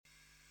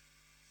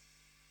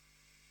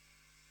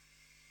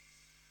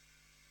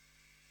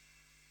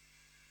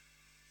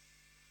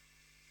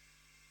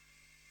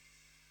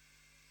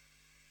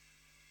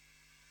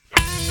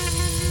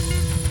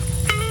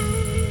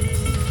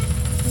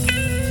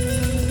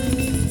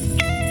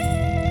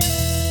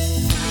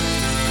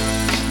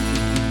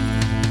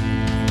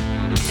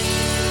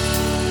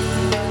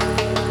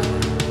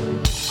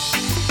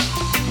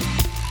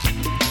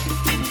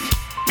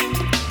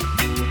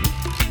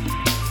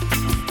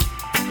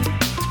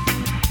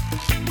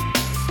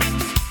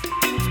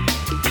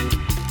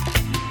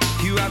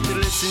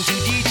listen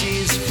to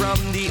DJs from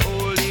the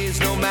old days.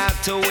 No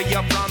matter where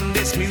you're from,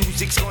 this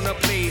music's gonna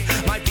play.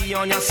 Might be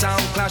on your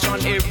sound clash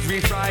on every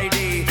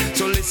Friday.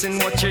 So listen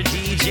what your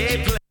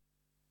DJ play.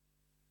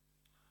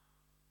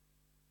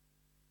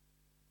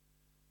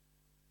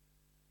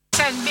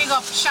 Send big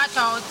up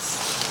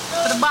shout-outs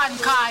to the band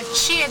called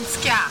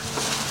Chainscar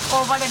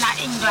over in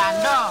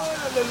England. No.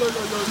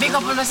 Big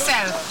up on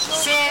yourself.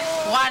 Say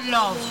one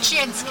love.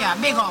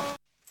 Chainscar. Big up.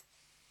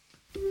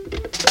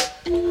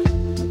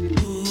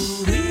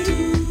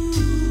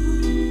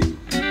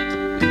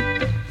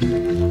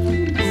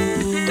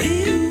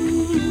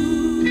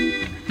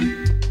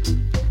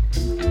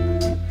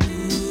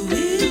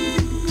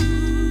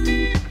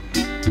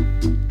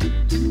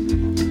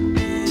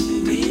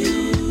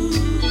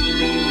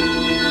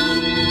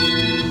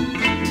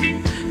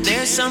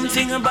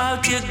 Something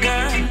about you,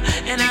 girl,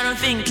 and I don't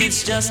think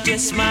it's just your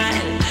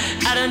smile.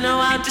 I don't know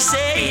how to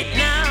say it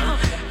now.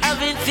 I've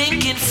been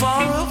thinking for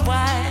a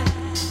while.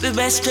 The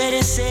best way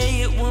to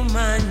say it,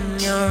 woman,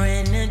 your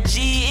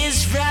energy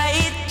is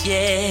right,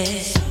 yeah.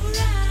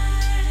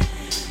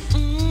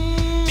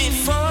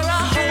 Before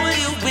I hold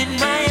you in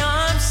my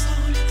arms,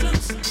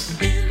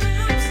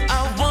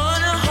 I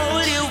wanna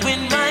hold you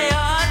in my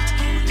heart.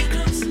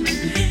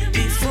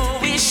 Before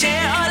we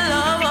share our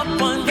love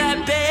upon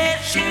that bed,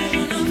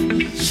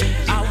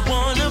 I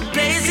wanna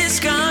place this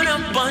crown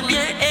upon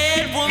your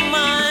head,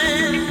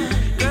 woman.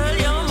 Girl,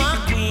 you're my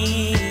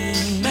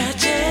queen,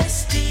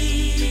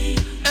 majesty.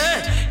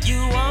 You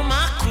are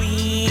my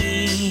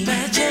queen,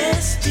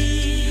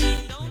 majesty.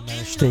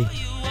 Majesty.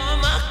 You are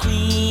my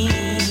queen,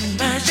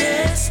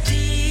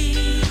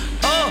 majesty.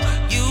 Oh,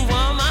 you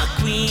are my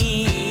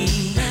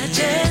queen,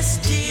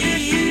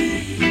 majesty.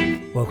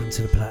 Welcome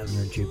to the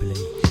Platinum Jubilee.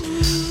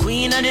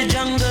 Queen of the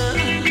jungle,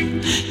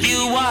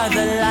 you are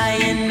the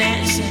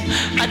lioness.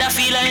 Other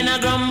feel in a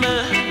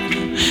grumble,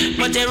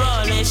 but you're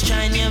always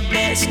trying your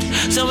best.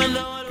 So when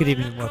the Good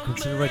evening, welcome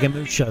to the Reggae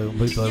Mood Show on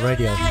Boot Boy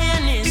Radio.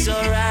 lion is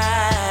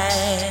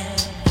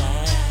alright.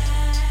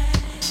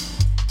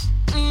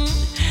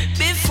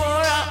 Before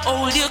I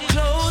hold you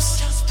close,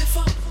 just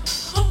before I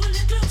hold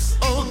you close.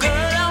 Oh girl,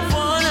 I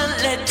wanna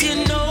let you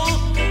know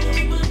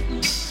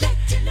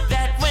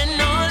that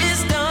when all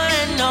is done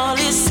and all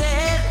is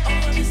said,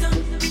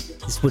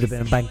 This would have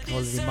been a bank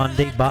holiday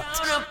Monday, but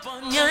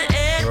upon your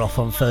head, we're off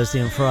on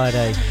Thursday and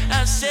Friday.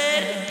 I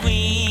said,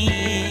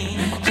 Queen,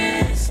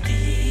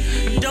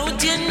 majesty.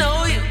 Don't you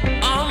know you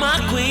are my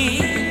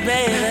queen,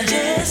 baby?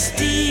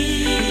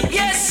 Majesty.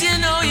 Yes, you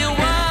know you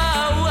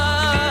are,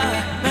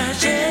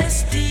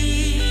 majesty.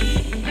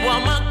 You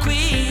are my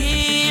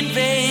queen,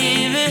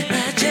 baby.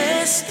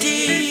 Majesty.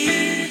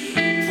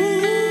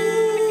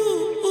 Ooh.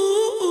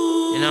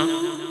 You know?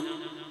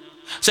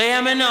 So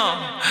hear me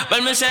now.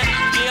 When me say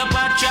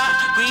Cleopatra,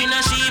 Queen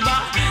of Sheba,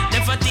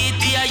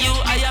 Nefertiti, are you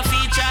are your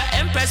feature?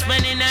 Empress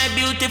man in a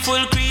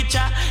beautiful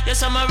creature. You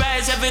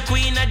summarize every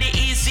queen of the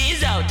East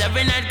seas out.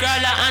 Every night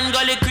crawler and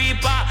gully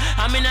creeper.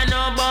 I mean I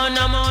know about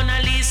no Mona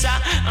Lisa,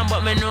 and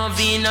but me know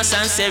Venus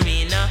and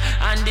Serena.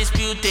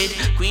 Undisputed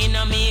Queen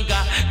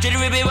Omega. To the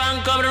Ribby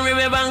Bank, come the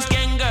Ribby Bank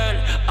skin girl.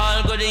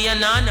 All good in your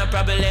no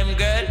problem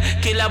girl.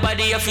 Kill a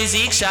body your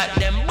physique shot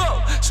them.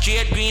 Bow.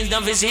 Straight greens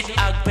don't visit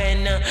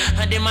Agpen.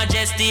 And the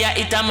majesty I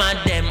hit a mad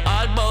them.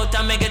 All bout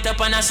and me get up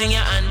and I sing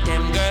your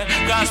anthem girl.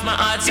 Cross my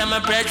heart and my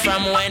pledge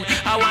from when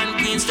I want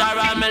Queen Star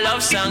all my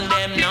love song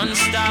them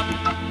non-stop.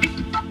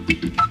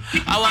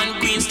 I want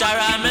Queen Star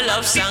all my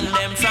love song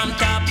them from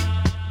top.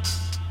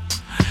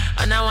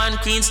 And I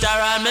want Queen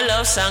Star all my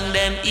love song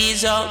them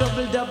ease out.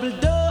 Double, double,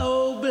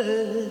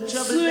 double,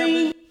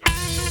 swing.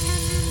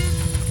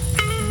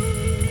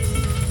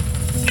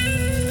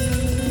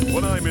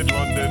 When I'm in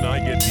London, I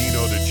get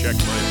Dino to check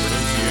my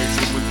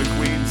pronunciation with the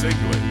Queen's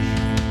English.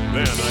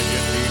 Then I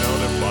get Dino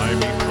to buy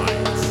me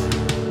pints.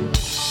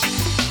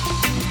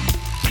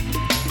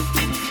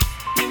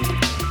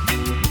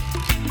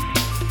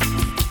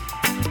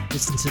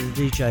 Listen to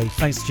the DJ.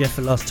 Thanks to Jeff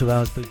for the last 2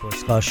 hours. Boot Boy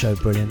Sky Show,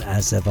 brilliant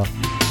as ever.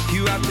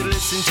 You have to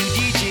listen to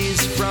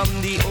DJs from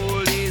the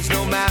old days.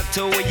 No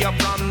matter where you're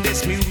from,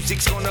 this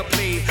music's gonna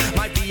play.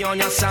 Might be on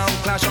your sound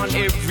clash on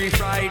every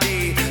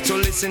Friday. So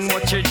listen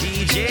what your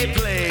DJ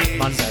plays.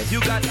 Monday. You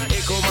got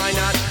Echo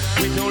Minot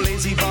with no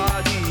lazy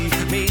body,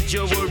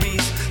 Major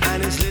Worries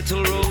and his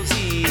little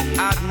Rosie,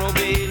 Admiral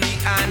Bailey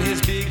and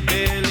his big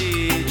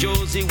belly.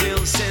 Josie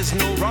Will says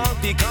no wrong,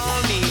 they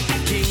call me.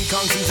 King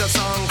Kong sings a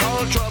song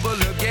called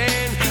Trouble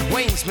Again.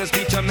 Wayne Smith,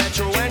 Peter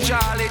Metro and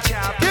Charlie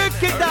Chaplin.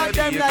 Kick it out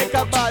them like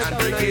a ball. And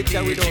break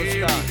it we don't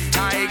stop.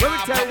 Tiger,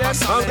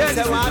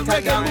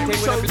 Let me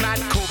tell them, Matt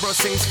Cobra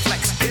sings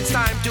Flex. It's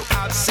time to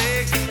have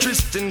sex.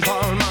 Tristan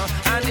Palmer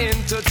and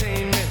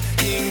entertainment.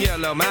 King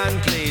Yellow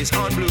Man plays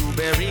on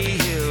Blueberry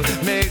Hill.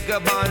 Mega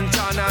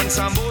Banton and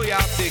Samboy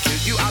have to kill.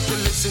 You have to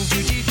listen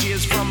to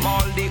DJs from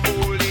all the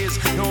old days.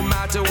 No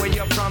matter where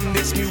you're from,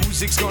 this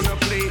music's gonna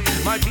play.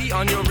 Might be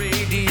on your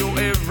radio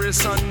every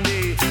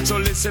Sunday. So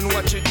listen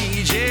what your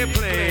DJ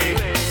play.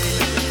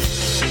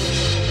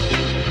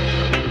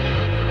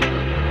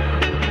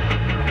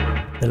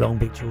 The Long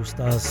Beach All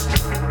Stars.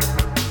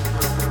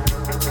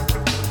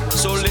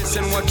 So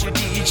listen what your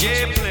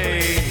DJ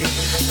play.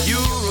 You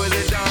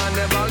really done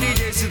the Valley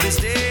Days to this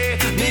day.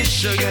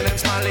 Michigan and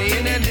Smiley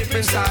in a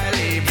different style.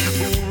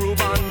 Guru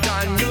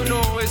Bantan, you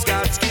know he's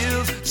got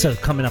skills. So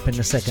coming up in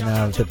the second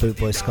hour of the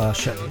Bootboy Ska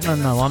Show.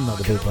 No, I'm not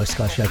the Bootboy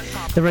Ska Show.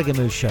 The Reggae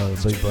Mood Show on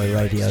Bootboy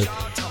Radio.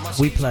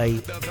 We play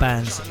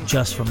bands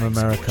just from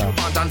America.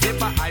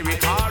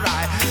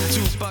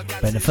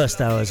 But in the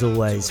first hour, as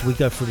always, we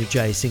go through the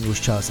J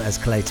singles charts as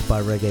collated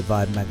by Reggae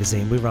Vibe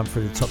magazine. We run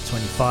through the top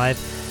 25.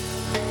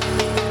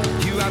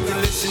 You have to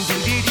listen to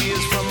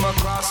DJs from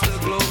across the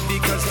globe,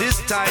 because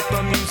this type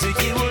of music,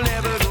 it will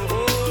never go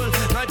old.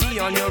 Might be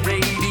on your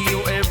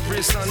radio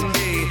every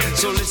Sunday.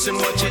 So listen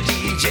what your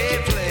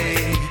DJ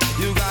play.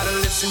 You gotta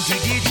listen to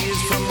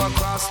DJs from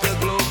across the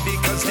globe,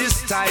 because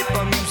this type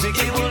of music,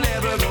 it will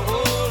never go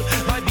old.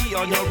 Might be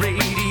on your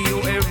radio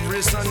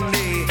every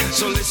Sunday.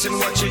 So listen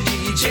what your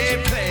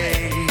DJ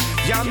play.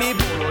 Yami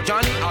Bolo,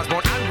 Johnny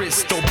Osborne and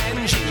Risto,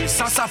 Benji,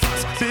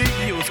 Sassafras, Big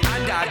Youth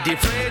and Daddy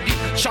Freddy,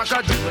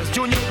 Shaka Dumas,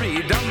 Junior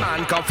Reed, the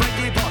man called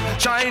Frankie Pop,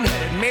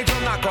 Shinehead, Major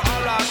Nako,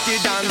 all rock the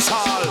dance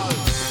hall.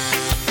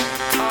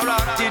 All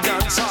rock the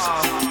dance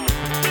hall.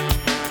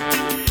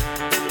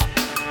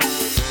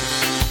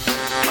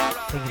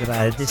 Thinking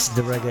about it, this is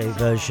the reggae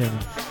version,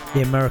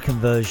 the American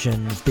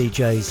version of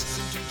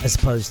DJs, as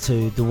opposed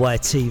to the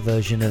YT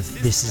version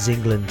of This Is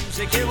England.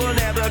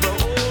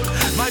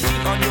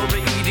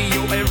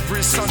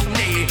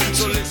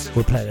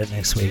 We'll play that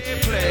next week.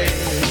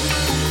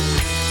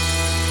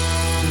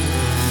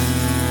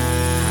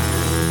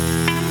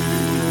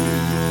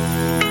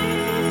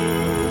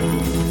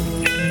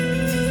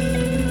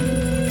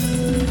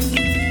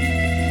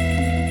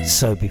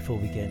 So before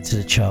we get into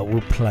the chart,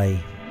 we'll play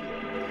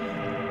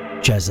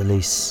Jazz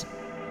Elise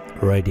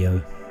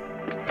Radio.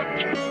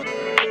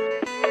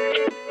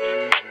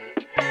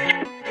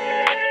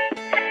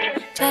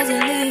 Jazz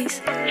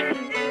Elise,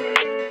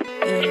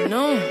 you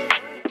know.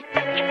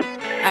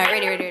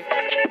 Alright, ready.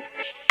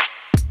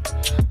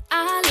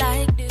 I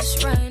like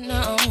this right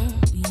now.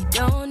 We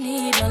don't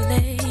need a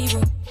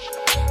label.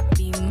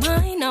 Be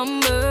my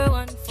number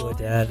one. With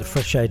the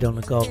fresh shade on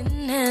the go.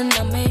 And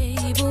I'm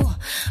able,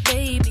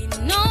 baby,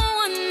 no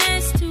one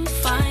has to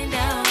find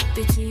out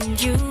between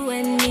you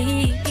and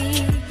me.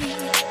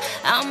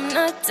 I'm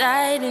not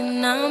tied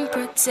and I'm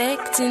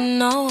protecting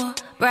no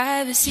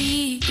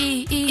privacy.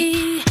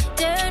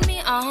 Turn me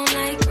on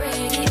like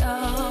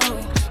radio.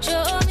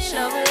 Show me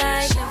love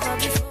like never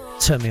before.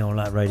 Turn me on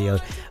like radio.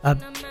 On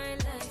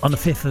the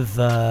 5th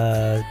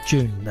of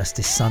June, that's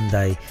this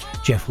Sunday,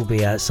 Jeff will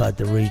be outside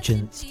the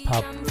Regent's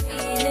pub,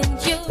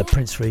 the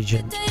Prince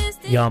Regent,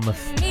 Yarmouth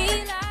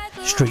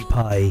Street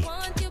Party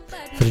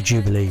for the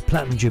Jubilee,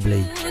 Platinum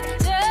Jubilee.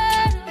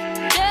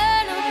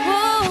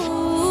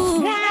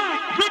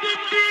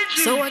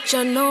 So what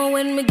you know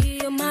when me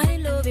give you my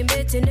loving,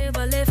 bet you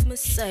never left my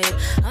side.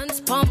 Hands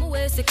palm my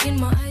waist, look in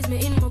my eyes,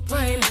 me in my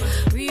prime.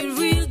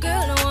 Real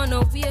girl, I wanna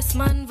waste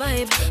man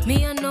vibe.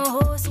 Me and no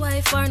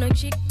housewife or no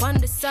chick on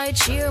the side.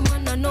 Cheer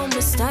man, I know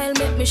my style,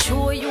 make me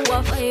show you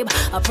a vibe.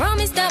 I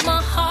promise that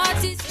my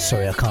heart is.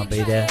 Sorry, I can't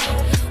be there.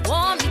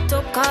 Warm it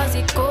up cause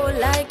it cold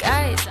like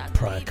ice.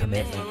 Prior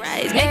commitment.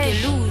 Rise,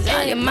 make you lose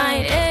all your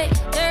mind. Hey,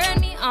 turn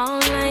me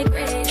on like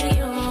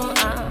radio.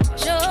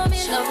 Show me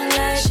love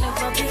like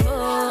never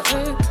before.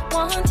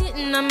 Want it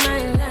in my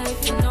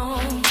life, you know.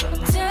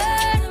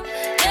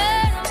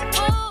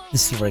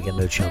 This is the Reggae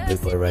Mood Show on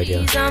Bootboy Radio.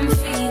 I'm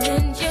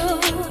feeling you.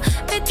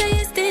 Better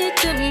you stick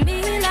to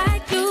me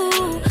like you.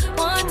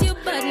 Want you,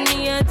 but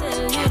me, I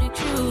tell you the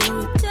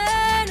truth.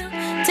 Tell them.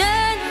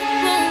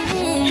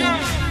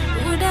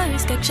 Would I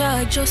risk a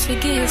charge just to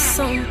give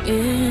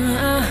something?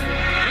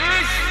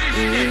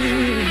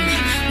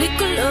 We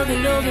could love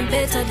and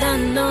better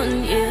than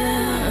none,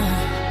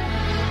 yeah.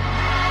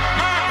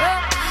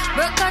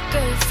 Broke a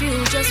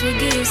curfew just to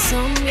give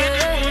some,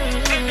 yeah.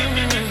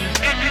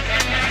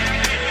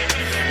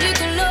 You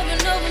can love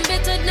and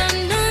better than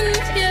none,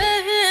 yeah.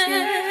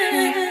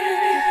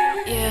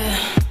 Yeah,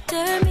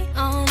 turn me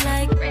on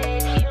like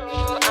radio.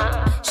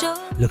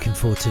 Looking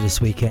forward to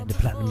this weekend, the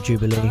Platinum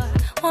Jubilee.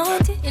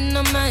 Want it in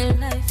my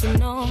life, you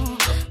know.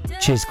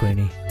 Cheers,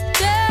 Queenie.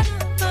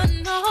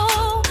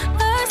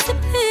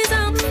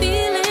 I'm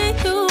feeling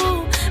you.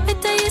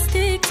 Better you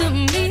stick to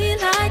me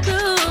like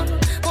you.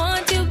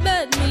 Want you,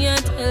 but me, I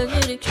tell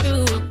you the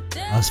truth.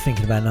 I was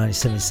thinking about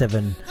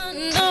 1977.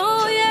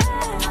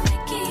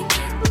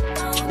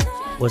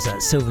 Was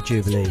that Silver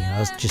Jubilee? I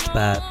was just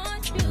about, I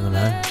don't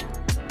know,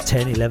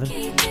 10, 11.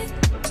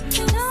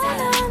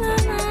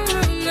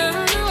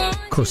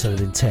 Of course I'd have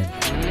been 10.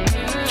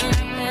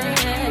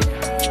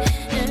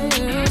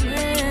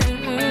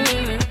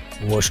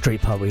 What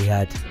street pub we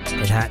had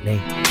in Hackney.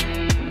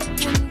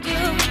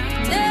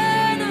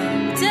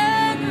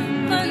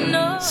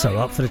 So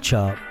up for the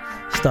chart,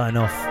 starting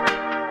off,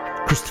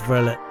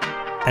 Christopher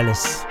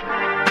Ellis,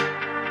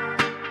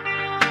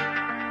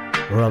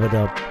 Rubber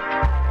Dub.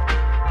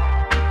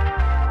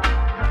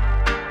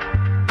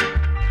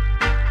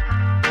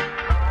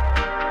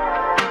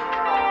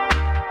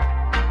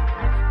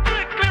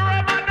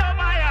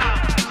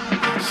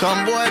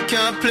 Some boy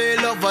can't play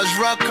lovers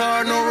rock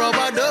or no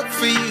rubber duck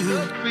for you.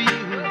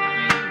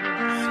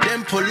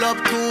 Them pull up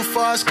too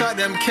fast cause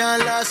them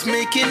can't last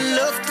making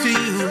love to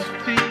you.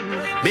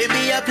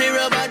 Baby, I play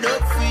rubber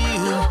duck for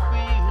you.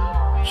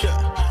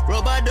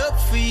 Rubber duck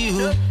for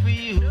you.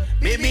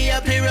 Baby,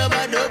 I play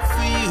rubber duck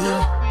for you.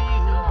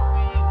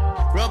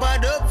 Rubber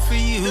duck for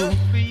you.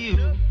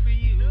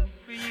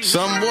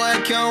 Some boy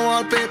can't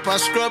wallpaper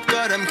scrub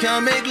cause them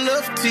can't make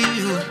love to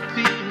you.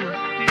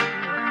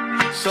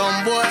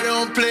 Some boy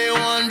don't play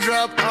one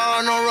drop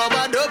or no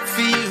rubber duck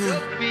for you.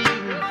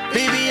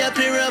 Baby, I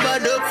play rubber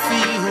duck for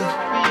you.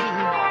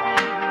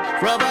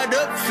 Rubber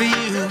duck for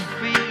you.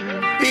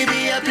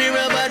 Baby, I play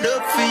rubber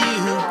duck for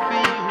you.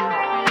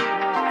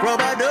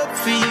 Rubber duck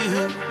for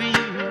you.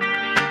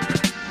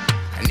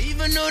 And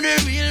even though the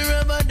real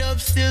rubber duck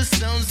still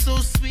sounds so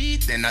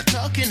sweet, they're not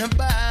talking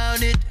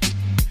about it.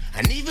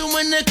 And even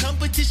when the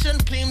competition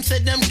claims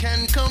that them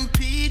can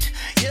compete,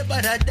 yeah,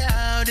 but I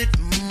doubt it.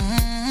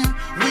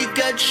 We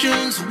got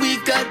tunes, we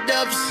got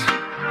dubs,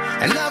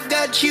 and I've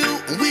got you,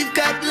 we've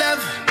got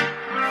love.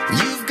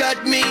 You've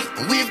got me,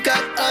 we've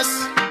got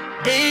us.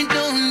 Ain't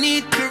no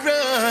need to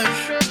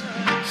rush.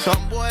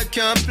 Some boy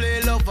can't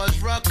play lovers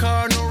rock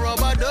or no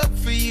rubber duck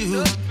for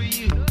you.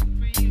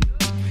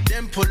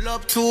 Them pull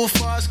up too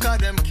fast cause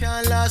them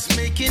can't last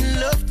making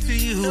love to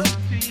you.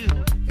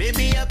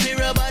 Baby, I play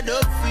rubber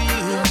duck for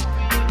you.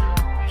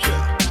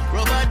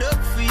 Rubber duck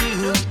for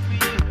you.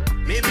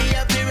 Baby,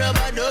 I play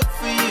rubber duck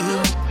for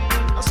you.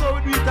 That's how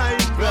we do it time.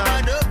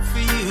 Rubber duck for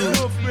you.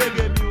 Enough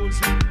reggae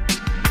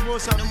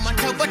music. No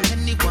matter what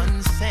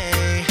anyone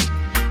say,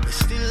 we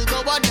still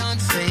go down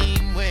the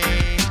same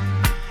way.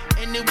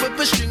 Anyway,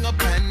 we string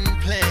up and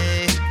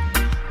play.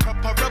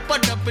 Proper rubber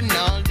dubbing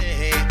all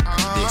day.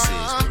 This is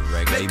the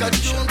reggae Make a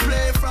tune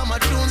play from a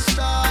tune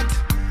start.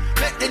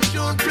 Make the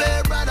tune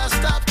play, brother,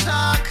 stop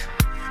talk.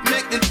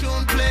 Make the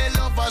tune play,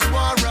 lovers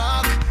war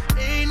rock.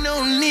 Ain't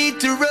no need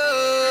to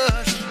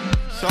rush.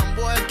 Some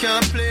boy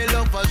can't play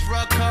lovers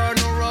rock or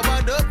no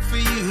rubber duck for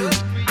you.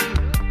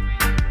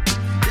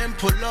 Them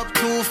pull up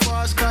too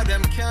fast cause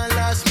them can't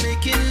last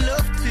making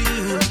love to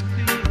you.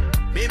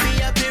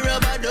 Baby, I play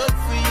rubber duck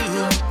for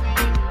you.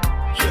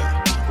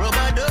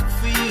 Rubber duck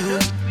for you.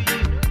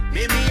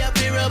 Baby, I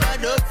play rubber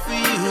duck for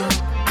you.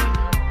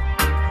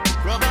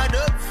 Rubber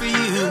duck for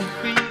you.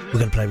 We're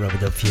going to play Rubber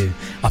Duck for you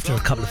after a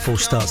couple of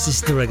false starts. This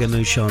is the Reggae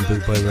Mood Show on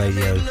Bootboy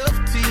Radio.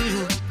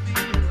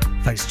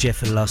 Thanks to Jeff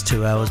for the last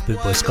 2 hours.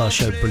 Bootboy Ska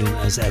Show, brilliant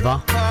as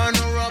ever.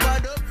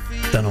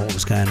 Don't know what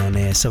was going on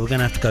here, so we're going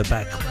to have to go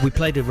back. We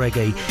played the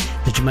reggae,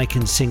 the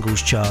Jamaican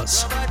singles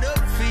charts,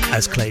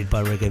 as collated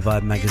by Reggae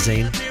Vibe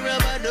magazine.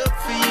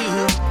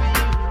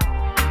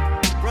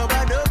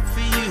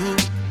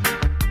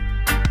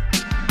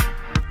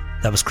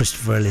 That was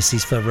Christopher Ellis.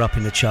 He's further up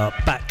in the chart,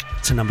 back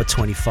to number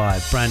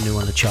 25, brand new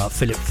on the chart.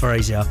 Philip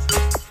Frazier,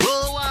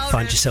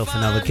 Find Yourself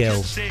Another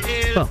Girl.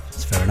 Well,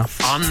 that's fair enough.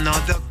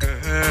 Another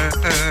girl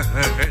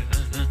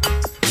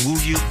who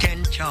you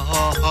can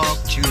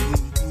talk to.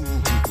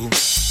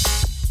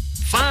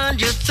 Find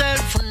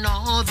yourself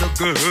another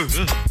girl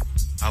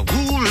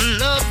who will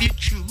love you,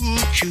 choo.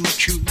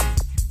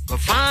 Go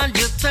find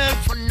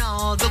yourself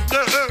another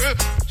girl.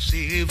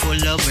 Save her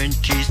love and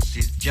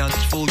kisses just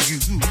for you.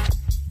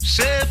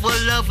 Save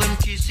her love and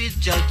kisses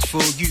just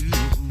for you.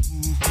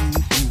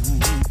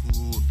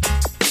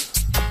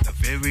 The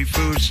very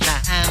first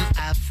time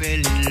I fell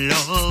in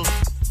love,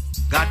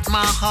 got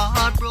my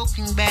heart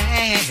broken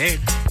bad.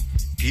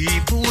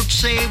 People would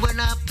say when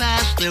I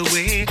passed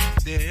away,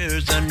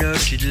 there's an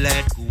urgent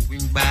light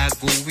going by.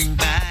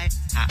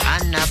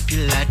 An happy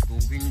light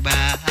going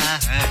by.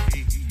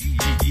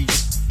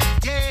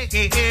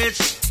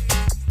 Yes.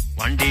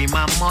 One day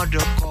my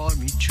mother called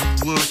me to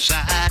her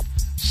side.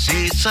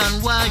 Say,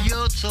 son, why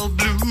you're so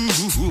blue?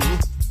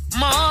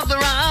 Mother,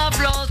 I've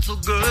lost a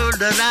girl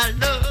that I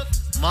love.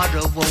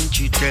 Mother, won't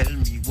you tell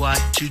me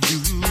what to do?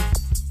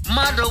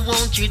 Mother,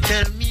 won't you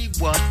tell me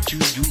what to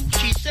do?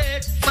 She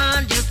said,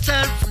 find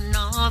yourself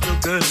another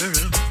girl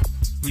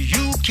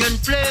you can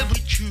play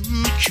with, choo.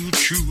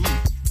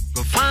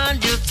 Go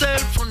find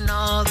yourself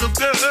another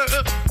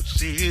girl.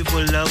 Save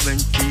her love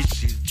and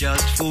kisses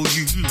just for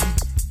you.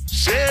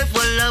 Save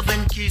her love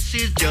and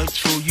kisses just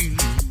for you.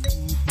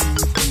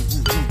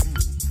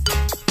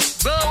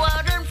 Go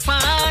out and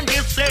find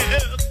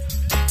yourself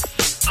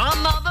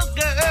another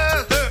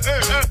girl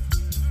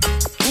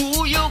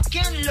who you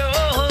can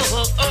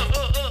love.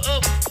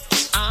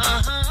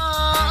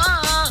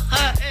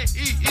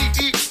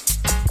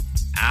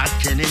 I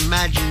can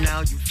imagine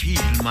how you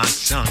feel, my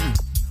son,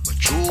 but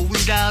throw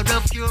it out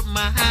of your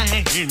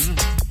mind.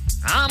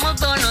 I'm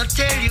gonna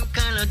tell you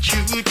kinda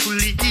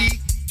truthfully,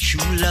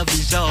 true love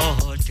is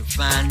hard to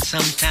find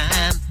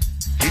sometime.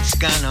 It's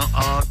kinda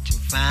hard to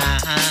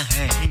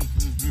find.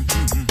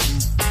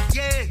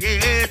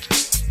 Yeah.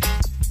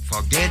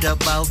 Forget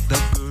about the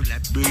girl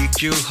that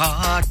break your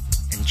heart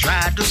and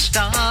try to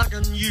start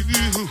anew.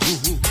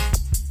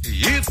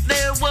 If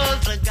there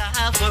was a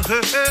guy for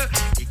her,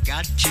 it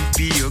got to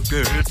be a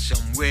girl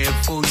somewhere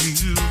for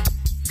you.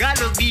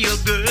 Gotta be a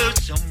girl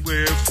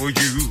somewhere for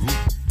you.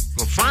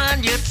 Go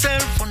find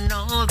yourself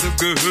another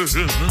girl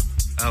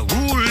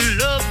who'll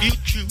love you,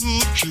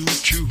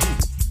 choo.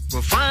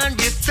 Go find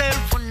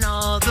yourself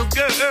another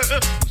girl who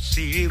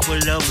save for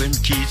love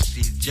and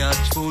kisses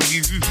just for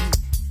you.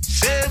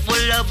 Save for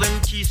love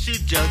and kisses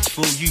just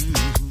for you.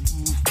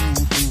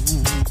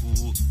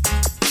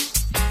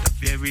 The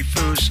very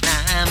first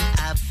time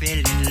I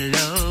fell in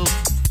love,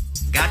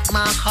 got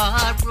my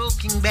heart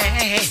broken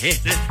bad.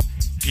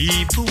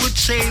 People would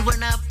say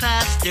when I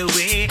passed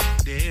away,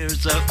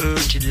 there's a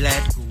urgent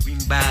light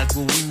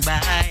going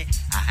by.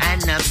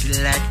 And I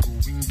feel like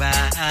going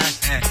by.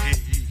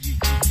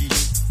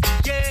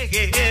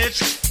 Yes,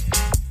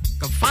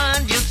 go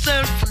find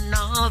yourself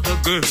another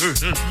girl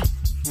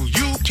who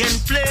you can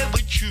play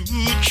with, choo.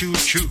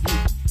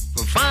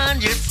 Go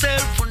find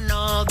yourself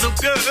another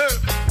girl,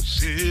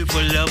 save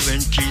for love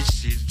and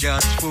kisses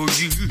just for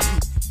you.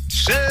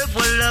 Save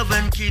for love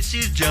and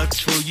kisses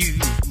just for you.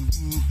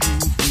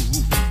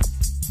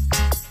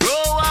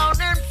 Go out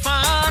and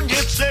find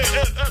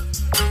yourself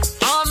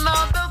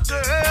another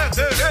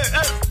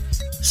girl.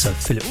 So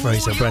Philip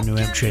Fraser, brand new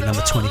entry at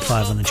number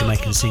 25 on the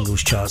Jamaican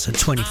singles charts. At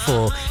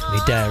 24,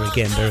 Midaya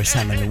again, Barry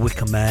Salmon and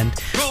Wicker Man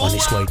on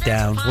its way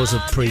down. Was a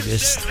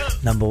previous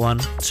number one,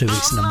 2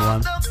 weeks number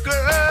one.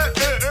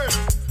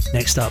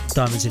 Next up,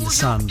 Diamonds in the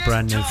Sun,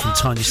 brand new from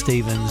Tanya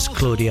Stephens,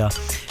 Claudella,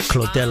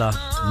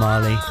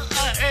 Marley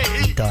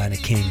and Diana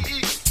King.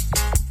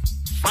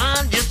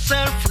 Find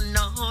yourself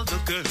another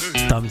girl.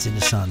 Diamonds in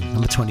the Sun,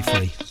 number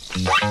 23.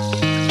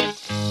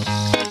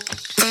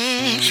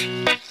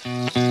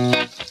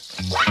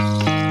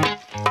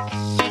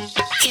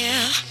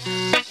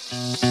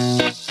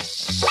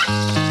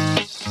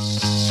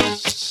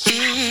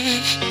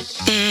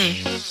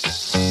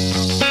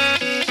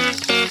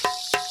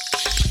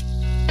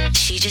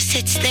 She just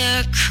sits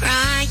there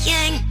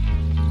crying.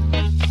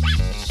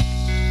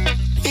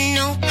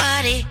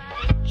 Nobody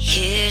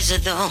hears her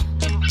though.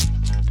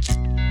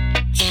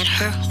 And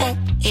her hope,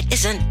 it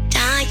isn't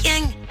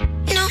dying.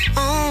 No,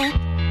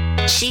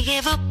 she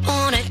gave up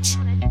on it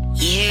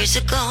years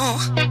ago.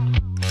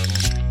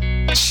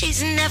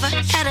 She's never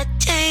had a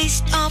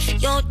taste of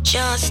your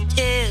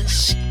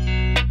justice.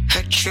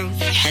 Her truth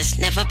has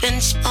never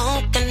been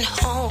spoken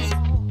whole.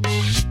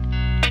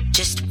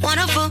 Just one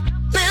of a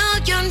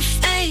million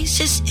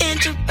faces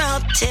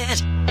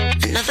interrupted.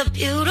 Another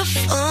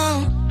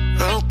beautiful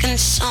broken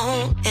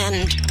soul.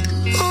 And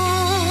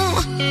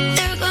ooh,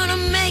 they're gonna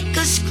make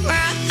us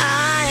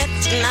cry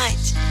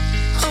tonight.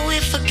 Oh, we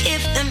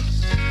forgive them,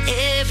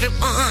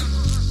 everyone.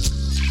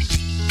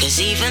 'Cause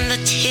even the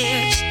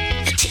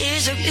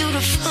tears are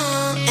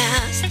beautiful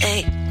as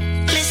they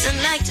glisten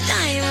like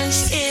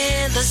diamonds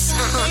in the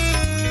sun.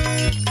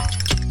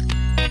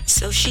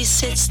 So she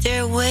sits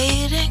there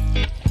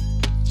waiting,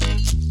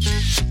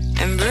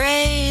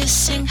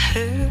 embracing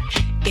her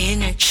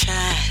inner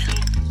child,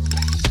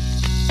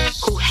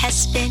 who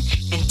has been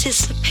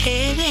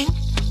anticipating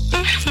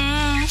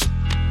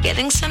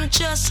getting some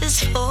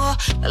justice for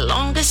the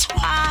longest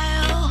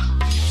while.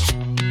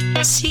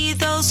 See,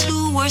 those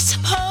who were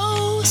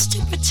supposed to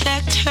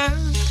protect her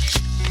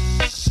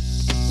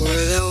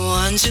were the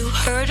ones who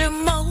hurt her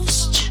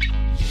most.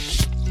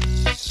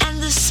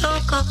 And the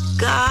so-called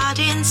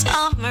guardians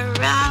of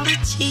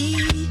morality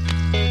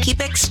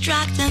keep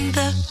extracting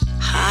the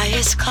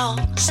highest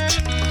cost.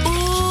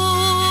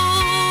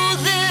 Ooh,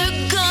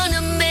 they're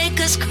gonna make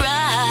us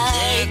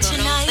cry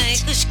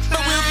tonight, but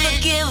we'll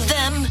forgive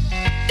them,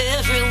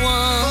 everyone.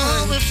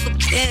 Oh, we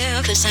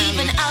forgive, 'cause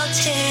even our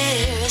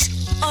tears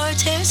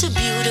are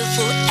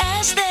beautiful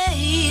as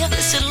they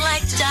glisten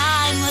like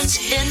diamonds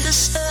in the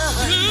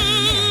sun.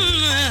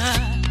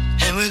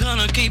 And we're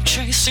gonna keep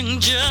chasing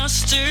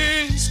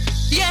justice,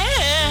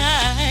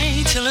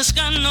 yeah, till it's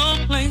got no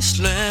place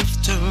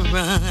left to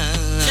run.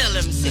 Tell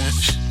him,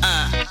 sis.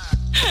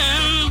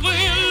 And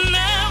we're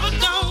never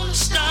gonna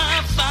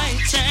stop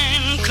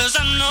fighting, 'cause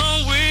I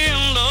know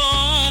we'll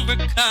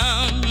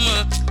overcome.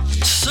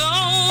 So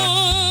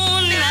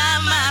now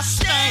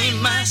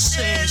my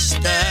sisters,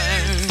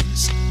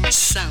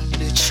 sound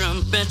the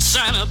trumpets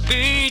and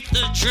beat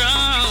the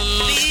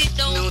drums.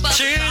 No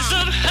tears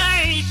of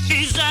hate,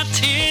 these are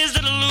tears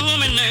that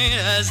illuminate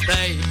as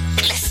they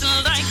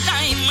glisten like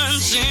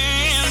diamonds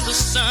in the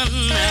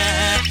sun.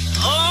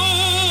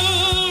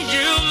 Oh,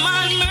 you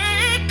might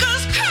make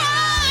us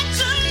cry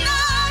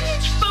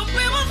tonight, but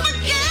we will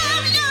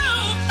forgive you,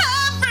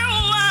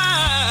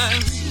 everyone.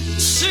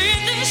 See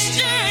these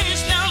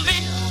tears now be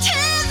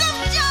tears of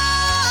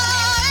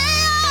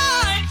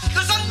joy,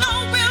 'cause I know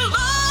we'll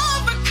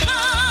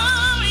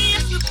overcome.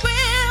 Yes, we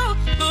will.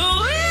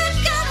 We've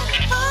got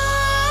to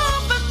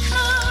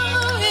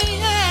overcome.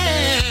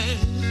 Yeah.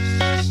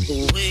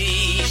 We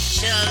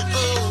shall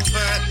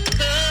overcome.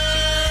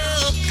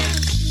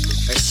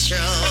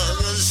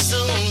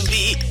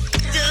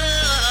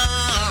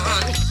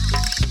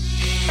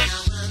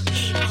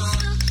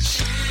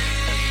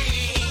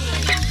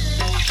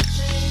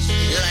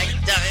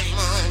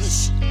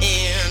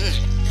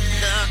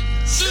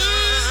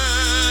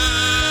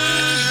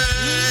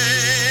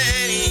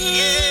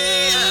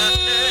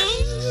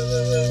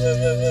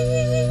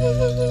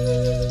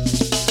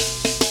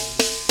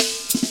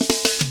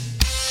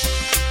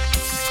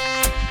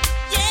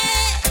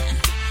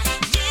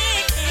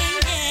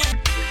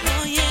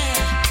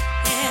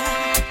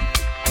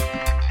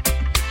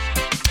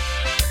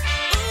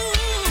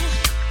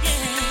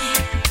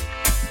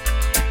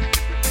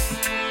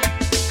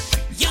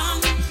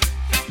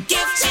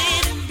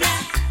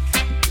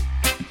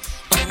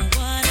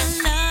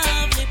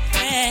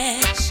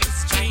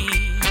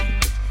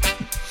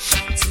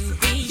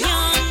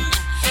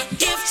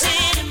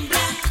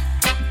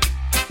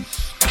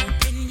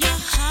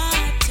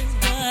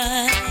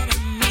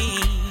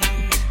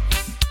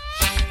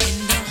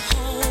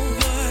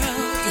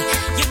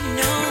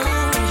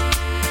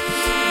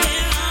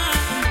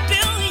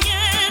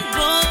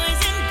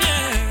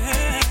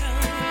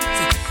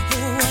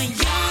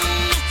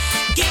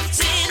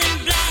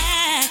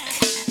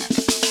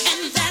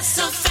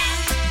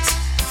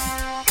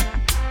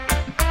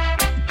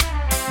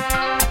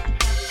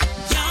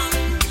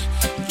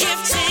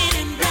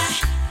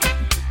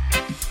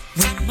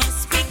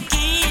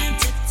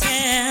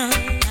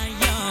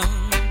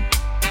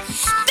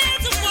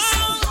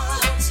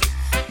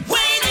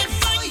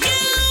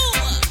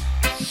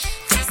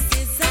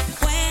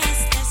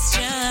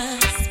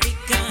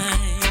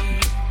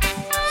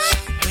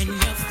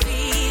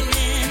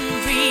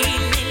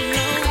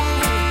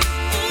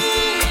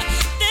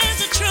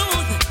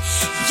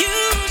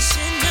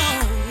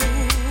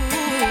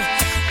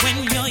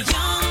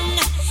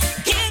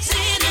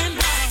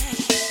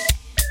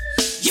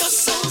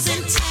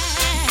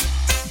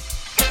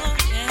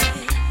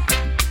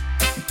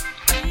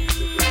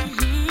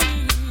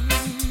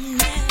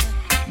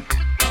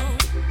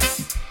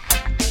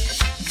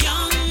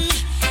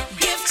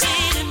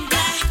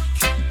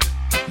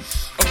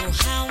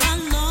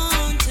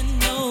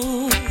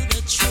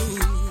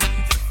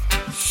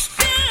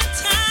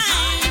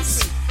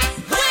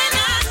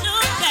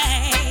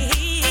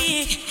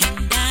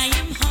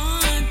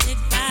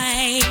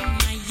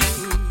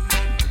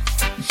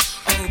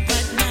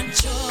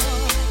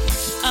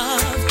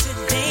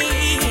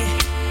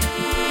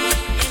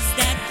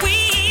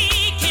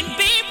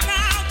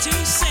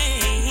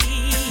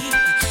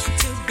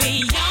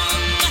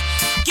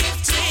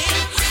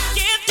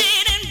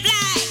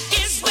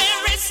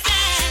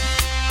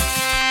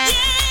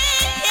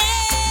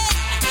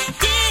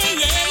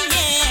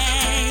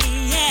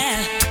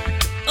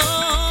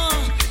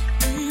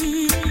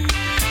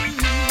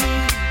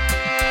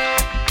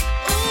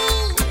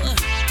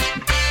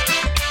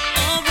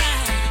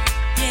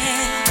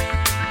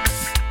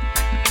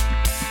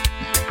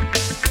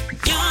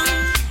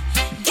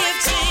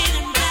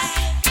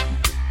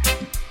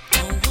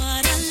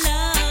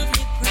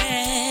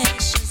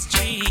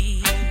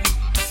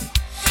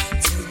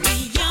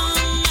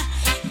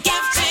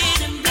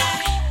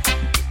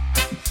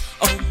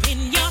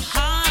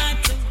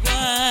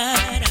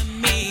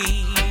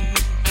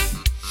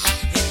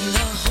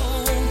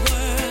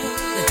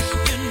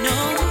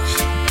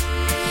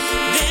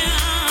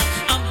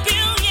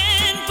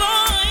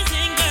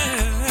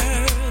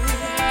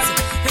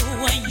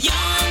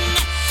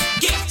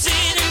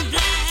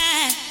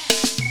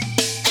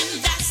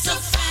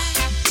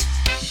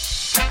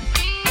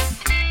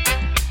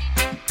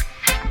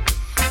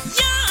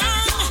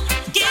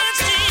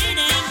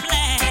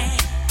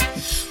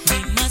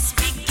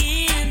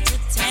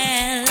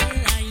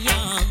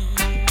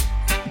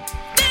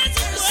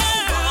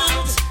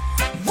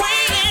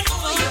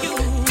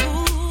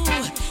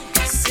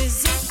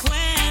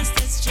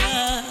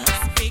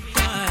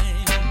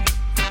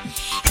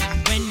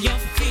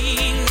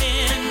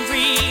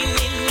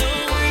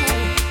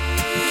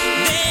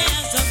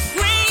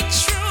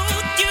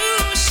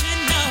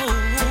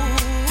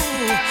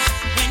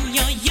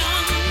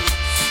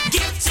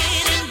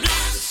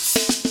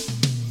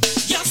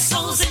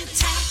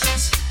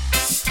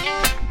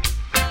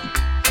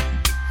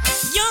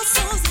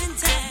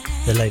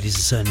 ladies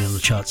are certainly on the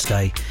chart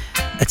today.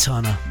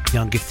 Etana,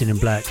 Young Gifted in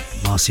Black,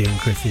 Marcia and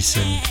Griffiths,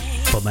 and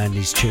Bob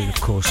Andy's tune,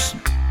 of course.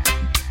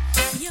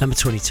 Number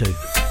 22.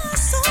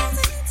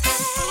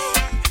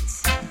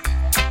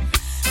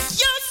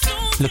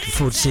 Looking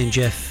forward to seeing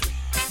Jeff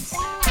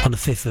on the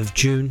 5th of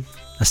June.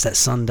 That's that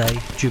Sunday,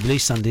 Jubilee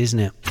Sunday, isn't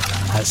it?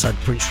 Outside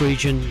Prince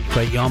Regent,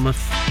 Great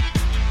Yarmouth.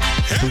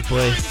 Big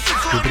Boy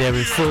will be there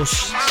in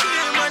force.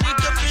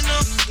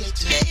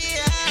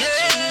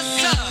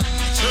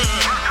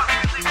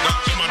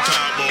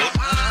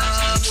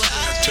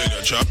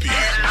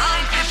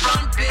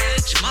 Front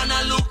page, man,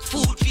 I look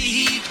food for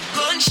heat.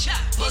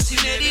 Gunshot, pussy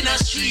made in a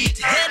street.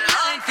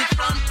 Headline for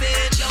front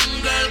page,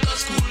 young girl go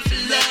school to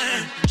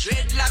learn.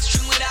 Dreadlocks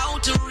string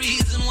without a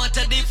reason, what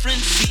a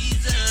different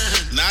season.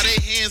 Now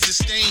their hands are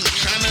stained,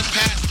 trying to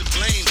pass the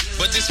blame.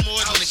 But it's more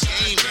than a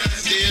game,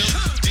 still.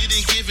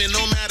 Didn't give it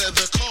no matter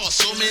the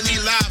cost. So many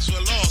lives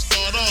were lost,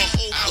 thought all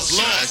hope was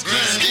lost.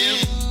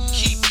 Still,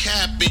 keep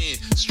capping,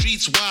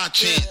 streets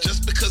watching.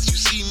 Just because you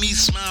see me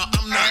smile,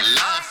 I'm not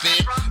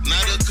laughing.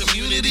 Now the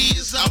community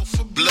is out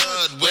for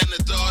blood. When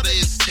the daughter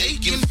is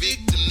taken,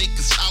 victim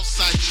niggas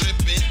outside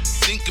tripping.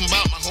 Thinking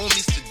about my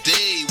homies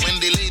today. When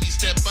they ladies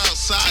step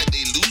outside,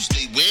 they lose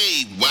their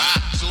way. Why?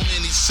 So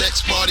many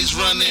sex parties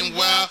running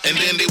wild, and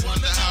then they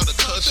wonder how the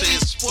culture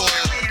is spoiled.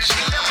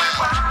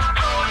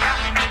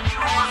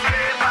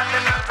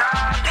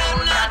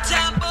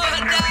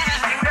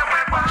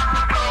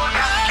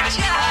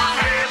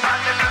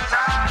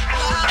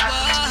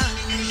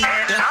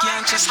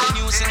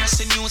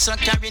 So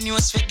carry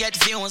news, forget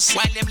views.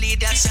 While them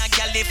leaders and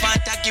gal live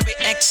and give it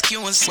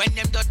excuse. When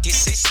them dirty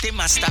system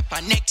a stop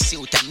a next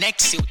youth, a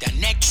next youth, a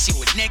next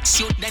youth, next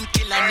youth, then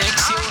kill a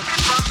next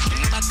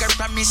youth. My girl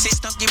promises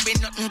don't give me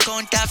nothing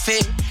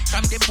counterfeit.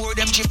 From the board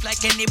them drift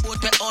like any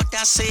boat we out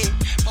to sea.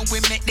 But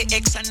we make the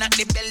X and not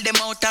the bell them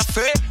out of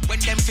free. When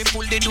them fi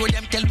pull the door,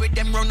 them tell with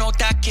them run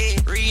out of key.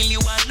 Really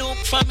want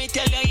look for me,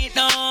 tell you it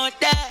not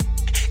that.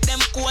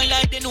 Them cool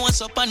like the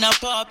nose up on a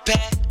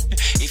puppet.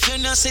 If you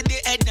not see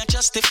the head, not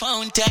just the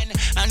fountain.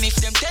 And if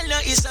them tell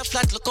you it's a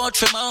flat, look out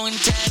for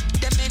mountain.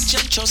 Them mention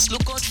just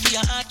look out for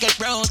your heart get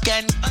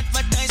broken.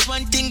 Advertise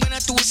one thing when a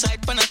two side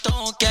pan a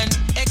token.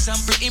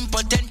 Example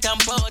important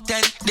and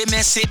potent. The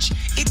message,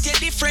 it's a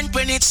different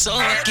when it's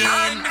soaking.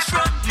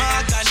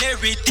 Mark and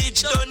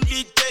heritage don't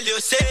need tell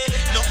you say.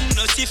 Nothing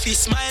no see fi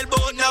smile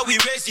but now we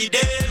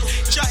resident.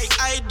 Try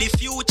hide the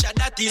future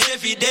that is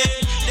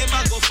evident. Them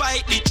a go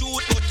fight the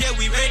truth but yeah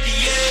we ready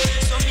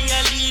yeah. So me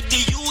a lead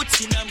the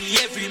youths in a me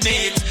every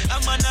mate.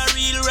 I'm on a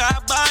real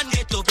rap and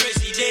get to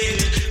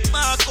president.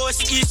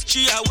 Marcus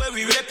history where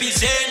we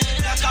represent.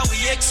 Like how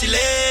we excellent.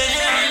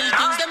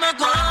 Things them a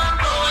go on,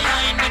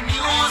 in the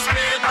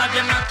newspaper,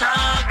 them not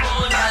talk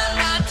about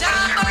that.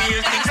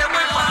 Real things them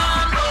a go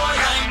on,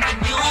 in the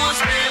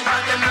newspaper,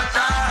 them not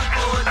talk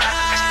about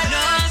that.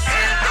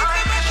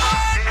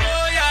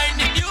 In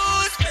the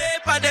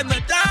newspaper, them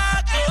not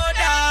talk about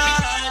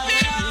that.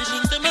 Real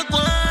things them a go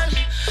on,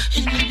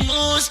 in the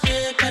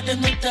newspaper,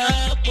 them not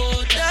talk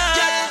about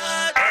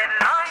that.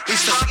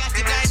 It's so got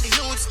to blind the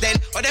youths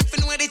then, or them fin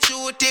know the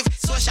truth if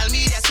social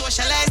media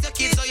socialize your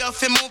kids, so you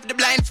fi move the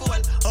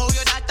blindfold. Oh,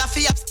 your daughter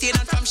fi abstain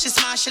and from she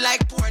smash she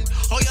like porn.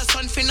 Oh, your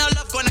son fi no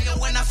love gun and you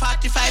win a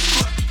 45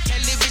 crore.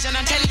 Television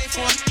and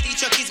telephone,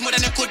 teach your kids more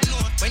than you could know.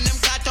 When them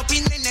caught up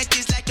in the net,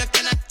 it's like you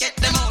cannot get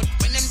them out.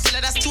 When them tell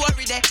her the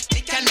story there,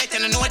 they can bet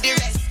and know the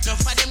rest. No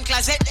for them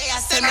closet, they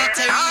are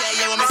cemetery.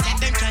 Yeah, when me set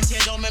them can't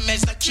tear down, me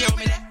mess to cure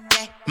me there.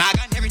 Yeah, my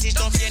gun heritage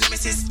don't fear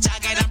nemesis,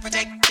 child guide and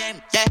protect them.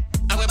 Yeah,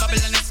 and we bubble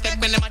and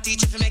expect when them a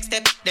teach you for next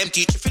step. Them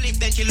teach you for live,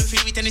 then kill you for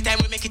it anytime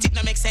we make it, it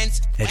no make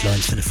sense.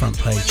 Headlines for the front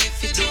page.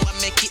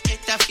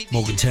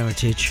 Morgan's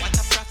Heritage,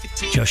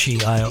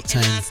 Joshi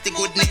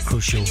I-Octane,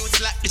 Crucial.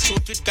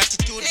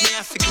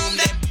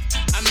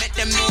 I met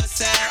them no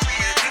sir.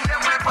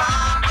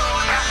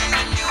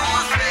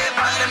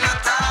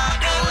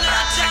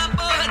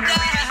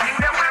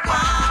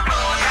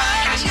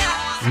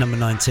 Number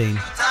 19.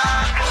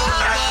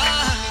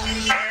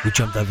 We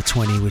jumped over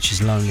 20, which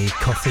is Lonely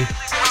Coffee.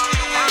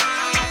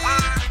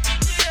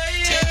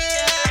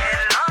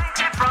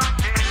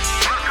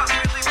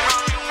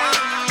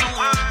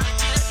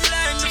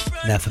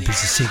 Now for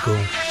Busy Signal.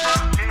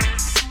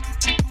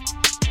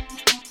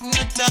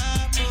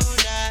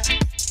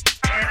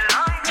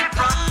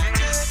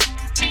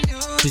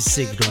 Busy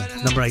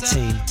Signal, number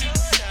 18.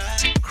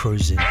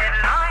 Cruising.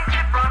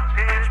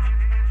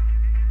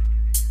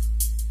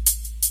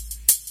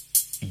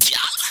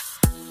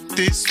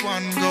 This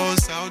one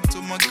goes out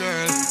to my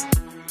girl.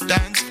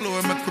 Dance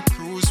floor, make we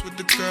cruise with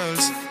the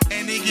girls.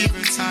 Any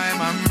given time,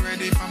 I'm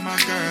ready for my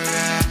girl.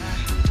 Yeah.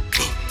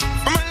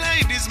 For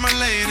my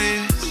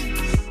ladies,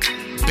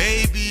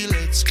 baby,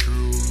 let's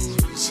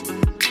cruise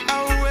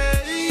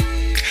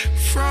away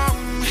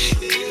from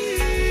here.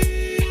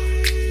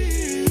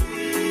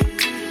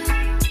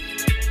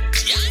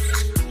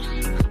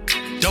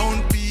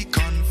 Don't be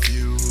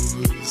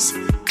confused.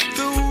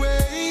 The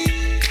way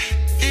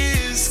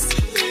is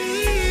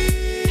clear.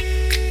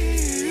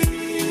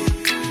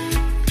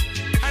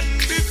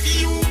 And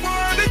if you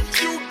want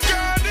it, you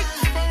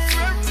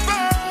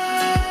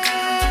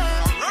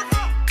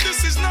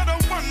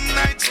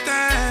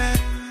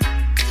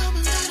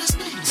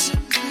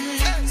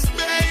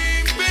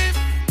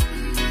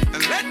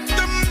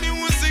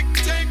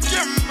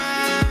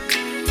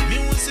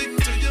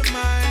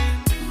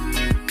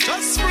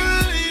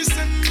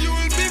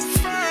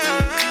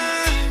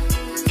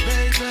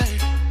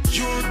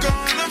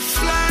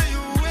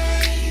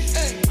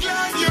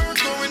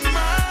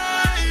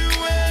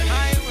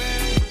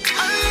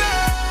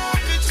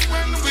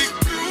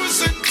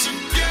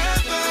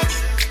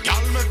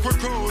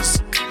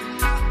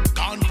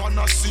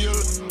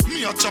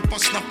a chopper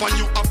snap and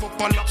you have up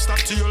a lobster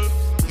tail.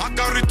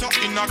 Margarita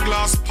in a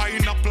glass,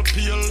 pineapple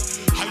peel.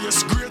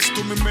 Highest grades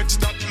to me meds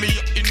that me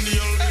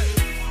inhale.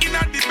 In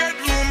a the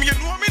bedroom, you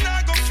know me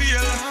not go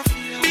feel.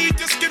 Beat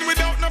your skin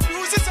without no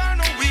bruises or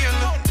no wheel.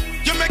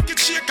 You make it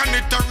shake and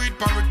it a read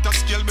Pareto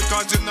scale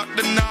because you're not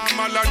the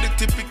normal or the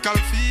typical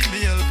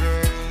female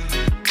girl.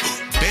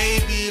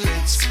 Baby,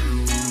 let's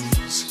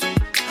cruise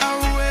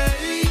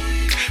away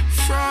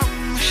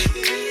from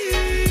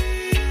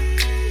here.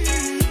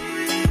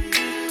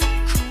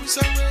 Cruise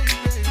away,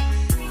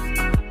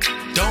 baby.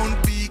 Don't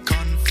be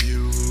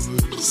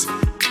confused.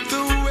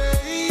 The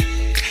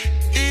way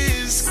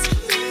is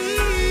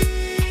clear.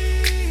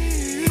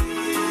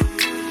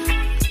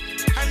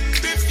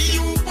 And if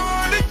you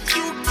want it,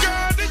 you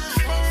got it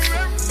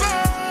forever.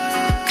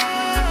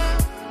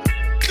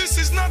 This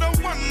is not a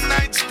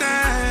one-night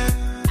stand.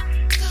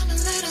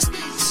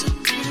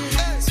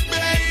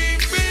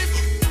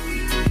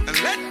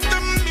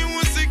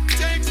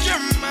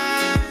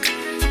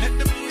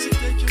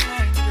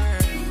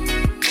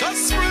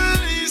 Just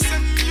release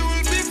and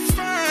you'll be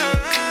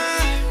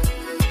fine.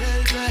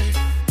 Baby,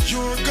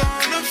 you're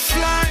gonna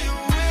fly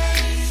away.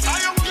 I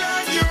am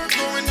glad you're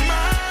going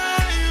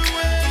my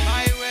way.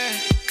 My way.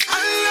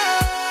 I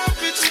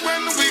love it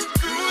when we're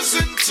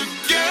cruising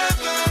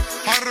together.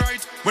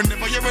 Alright,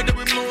 whenever you're ready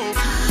we move.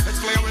 Let's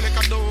fly away like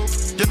a dove.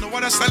 You know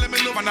what I style me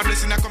love and a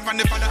blessing I come from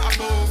the Father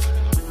above.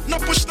 No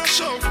push, no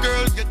shove,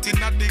 girl, get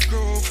in at the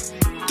grove.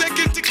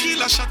 Taking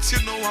tequila shots, you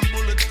know I'm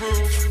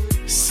bulletproof.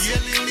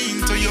 Sailing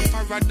into your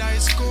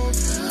paradise cove.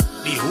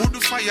 The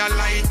hood fire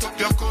light up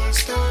your cold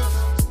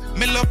stove.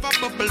 Me love a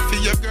bubble for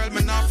your girl,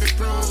 me not fi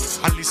prove.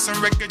 I listen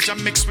reggae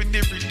jam mix with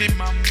the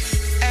rhythm.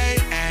 Hey,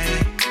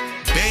 hey,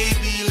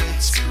 baby,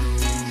 let's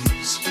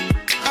cruise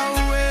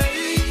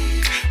away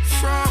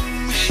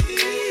from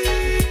here.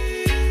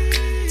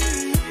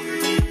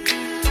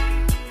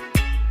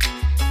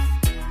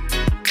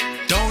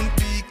 Don't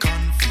be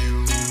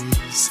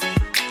confused.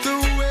 The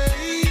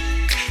way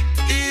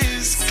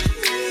is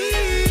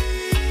clear.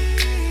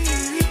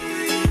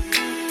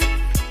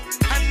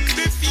 And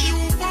if you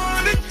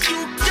want it, you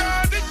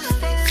got it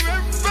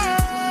forever.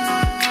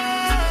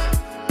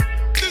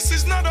 This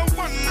is not a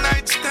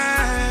one-night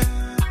stand.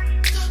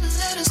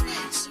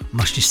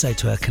 Must just say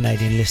to our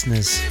Canadian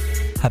listeners,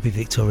 happy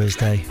Victoria's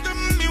Day. The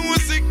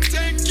music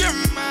take your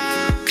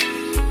mind.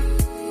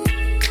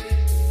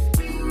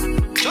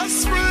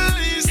 Just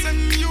release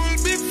and you'll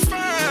be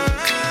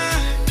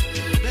fine.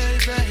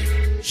 Baby,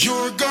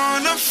 you're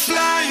gonna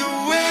fly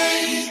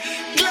away.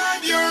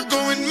 Glad you're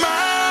going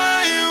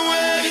my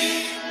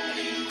way.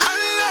 I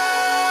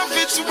love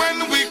it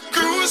when we're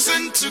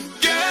cruising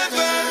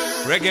together.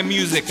 Reggae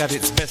music at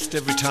its best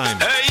every time.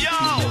 Hey yo!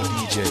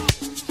 DJ.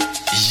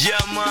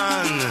 Yeah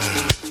man,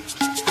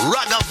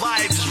 Raga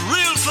vibes,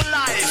 real for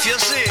life, you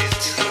see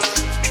it.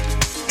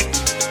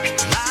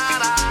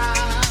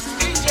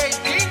 DJ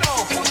Dino,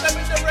 put them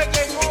in the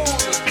reggae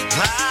mood.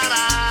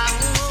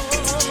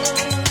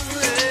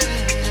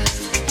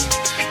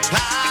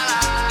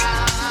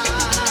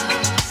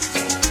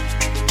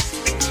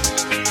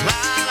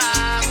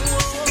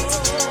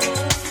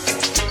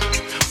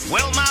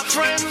 Well my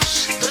friends,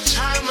 the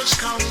time has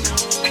come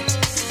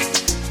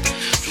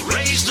to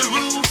raise the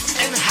roof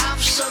and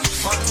have some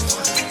fun.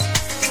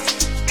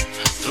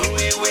 Throw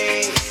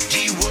away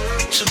the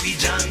work to be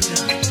done.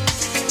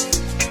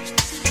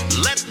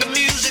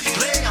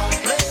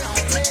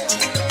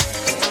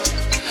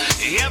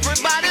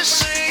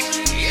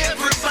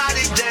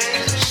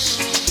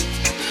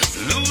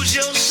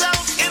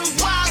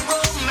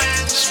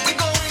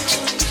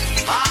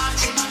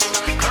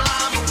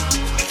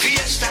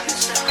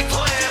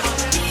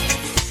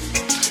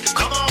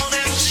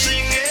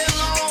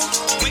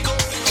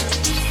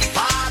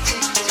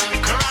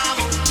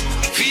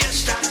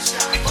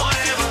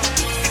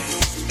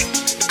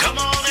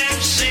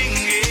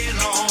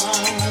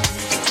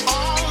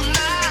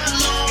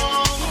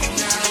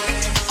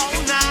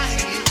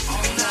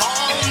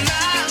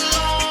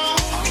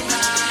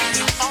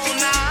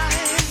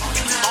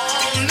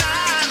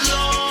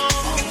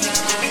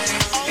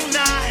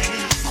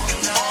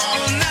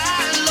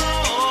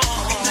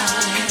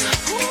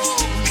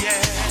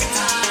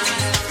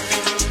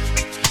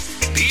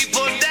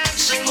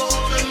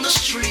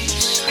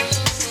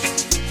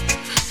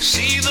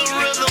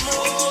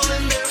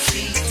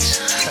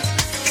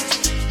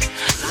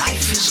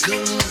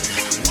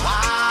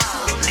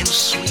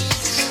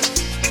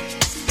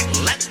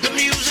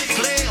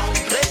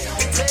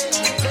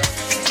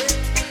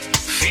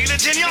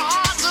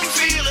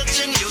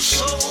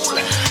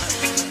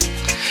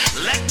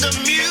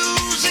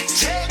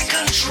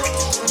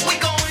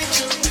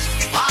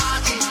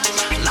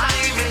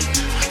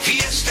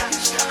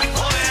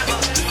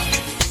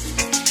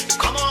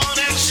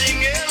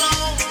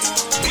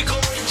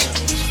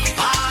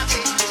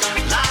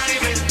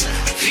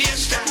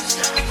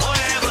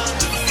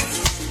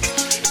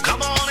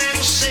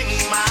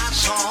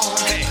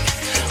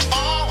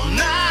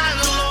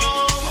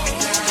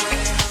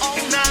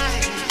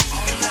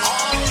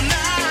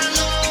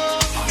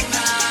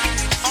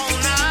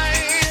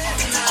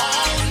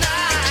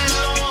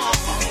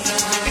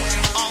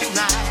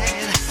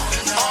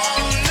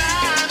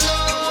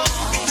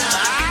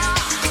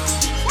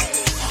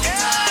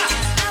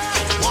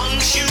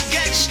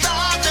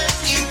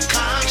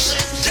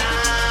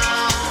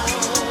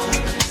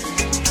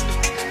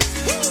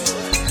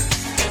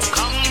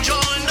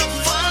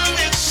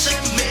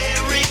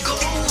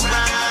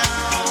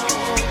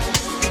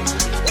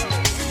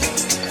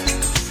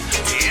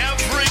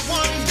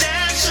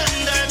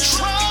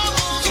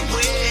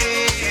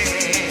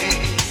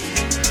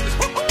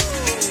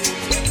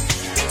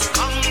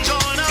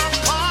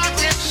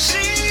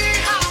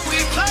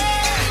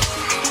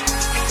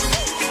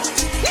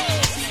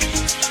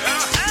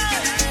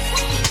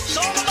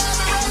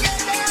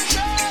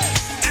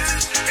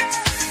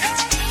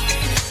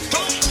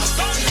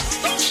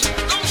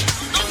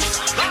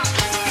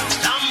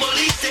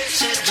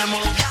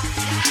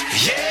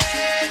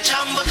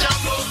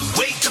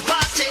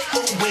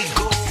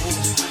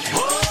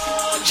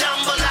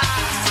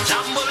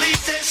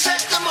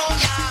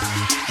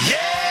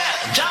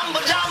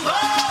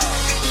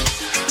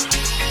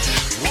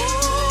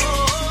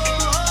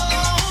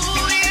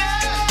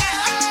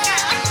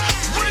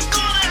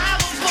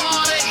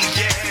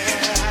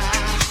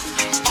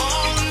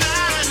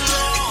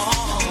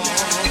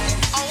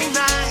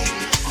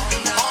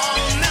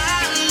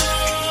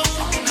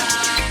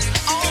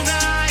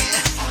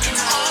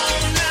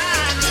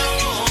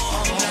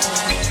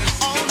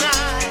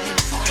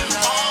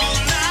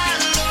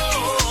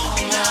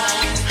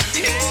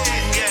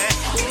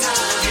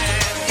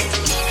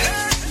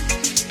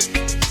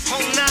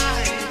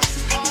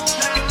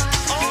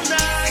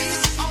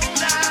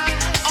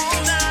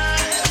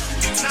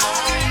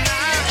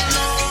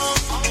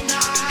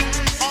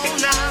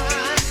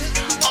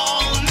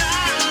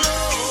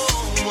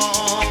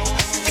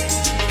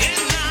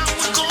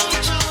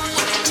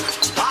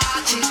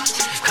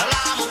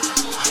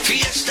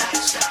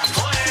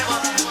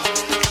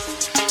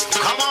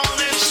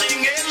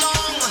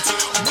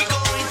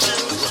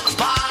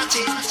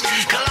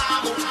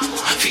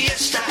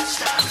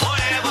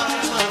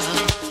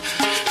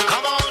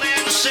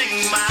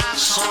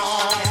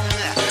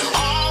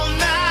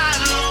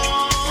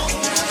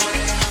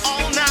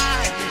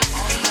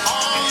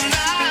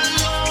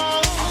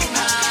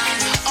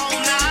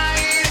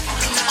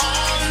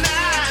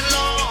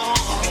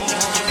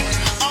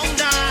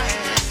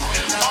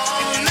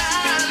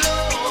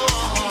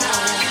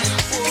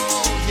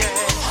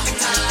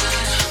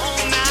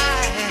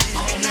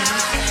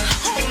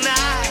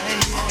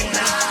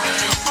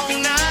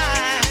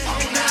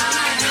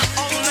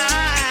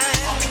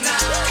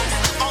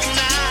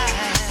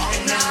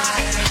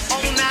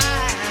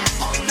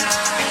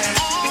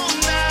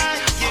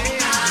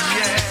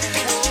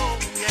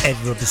 Ed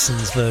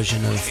Robinson's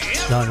version of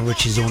Lionel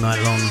Richie's All Night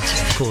Long.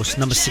 Of course,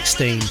 number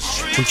 16.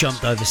 We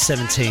jumped over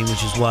 17,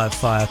 which is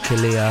Wildfire,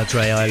 Kalia,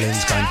 Dre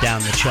Islands, going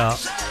down the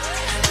chart.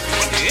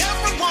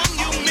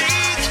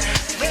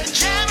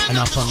 And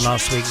up on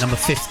last week, number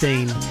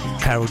 15,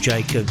 Carol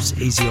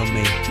Jacobs, Easy on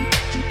Me.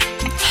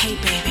 Hey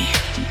baby,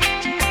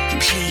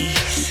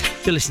 please.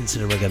 You're listening to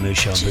the Reggae Mood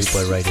Show on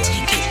Bootboy Radio.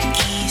 Take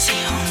it easy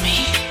on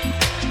me.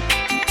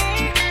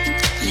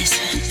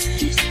 Listen.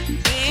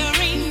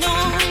 There ain't no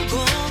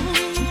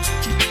gold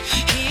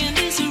in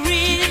this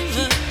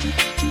river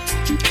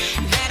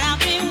that I've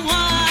been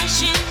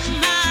washing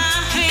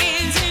my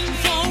hands in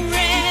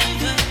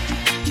forever.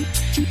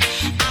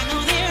 I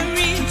know there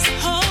is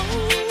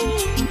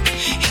hope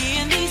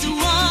in these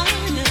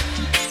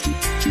waters,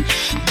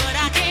 but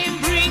I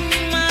can't bring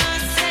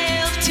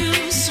myself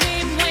to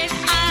swim when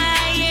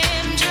I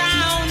am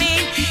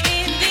drowning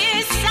in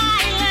this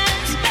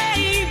silence,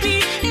 baby.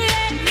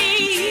 Let me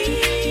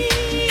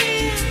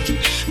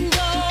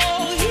go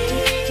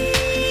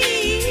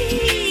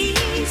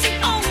easy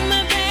on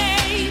my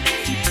baby.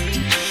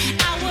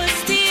 I was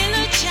still a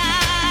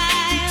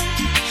child.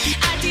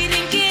 I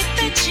didn't get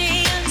the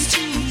chance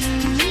to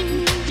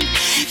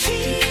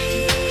feel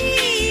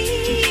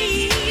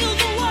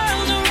the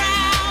world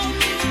around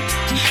me.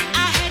 I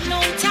had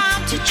no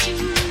time to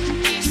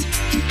choose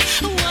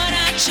what I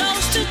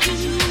chose to do.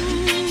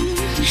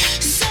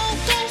 So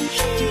go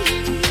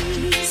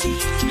easy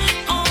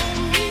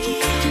on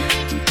me.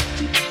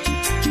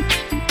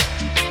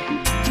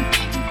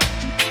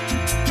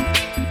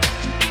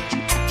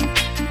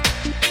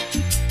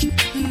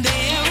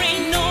 There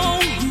ain't no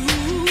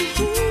room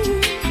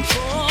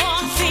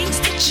for things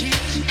to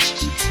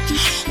change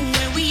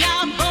when we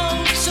are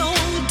both so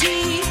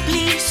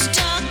deeply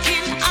stuck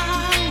in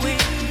our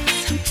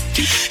ways.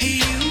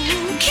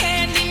 You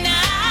can't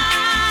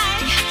deny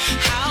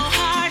how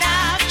hard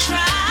I've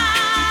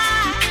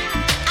tried.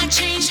 I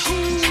changed who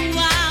I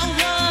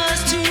was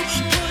to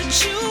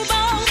put you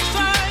both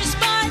first,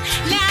 but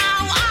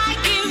now I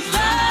give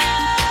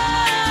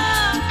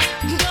up.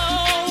 Go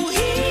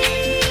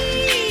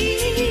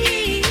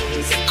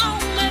easy on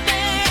my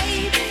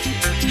baby.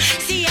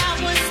 See, I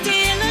was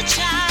still a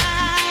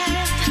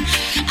child.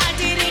 I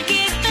didn't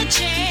get the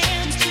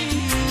chance to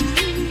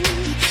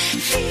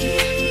feel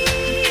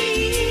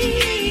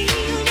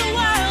the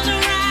world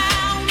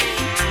around me.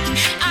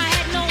 I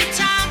had no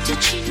time to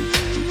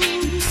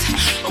choose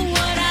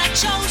what I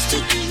chose to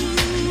do.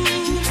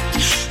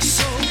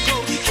 So go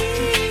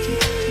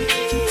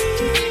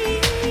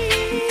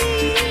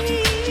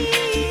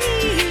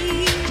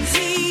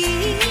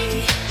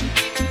easy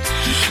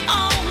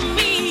on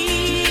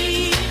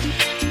me.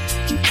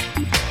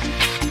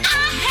 I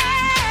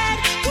had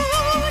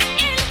good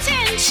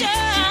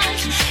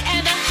intentions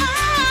and the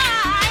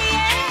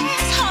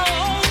highest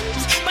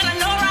hopes, but I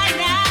know right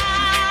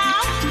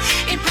now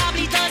it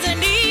probably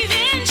doesn't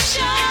even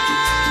show.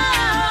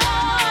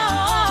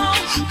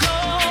 Go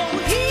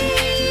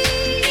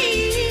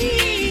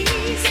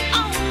easy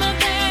on my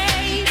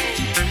baby.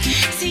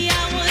 See, I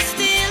was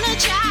still a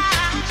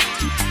child.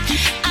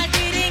 I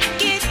didn't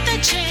get the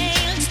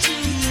chance to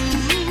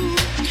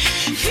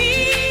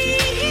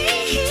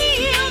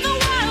feel the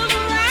world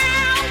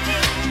around me.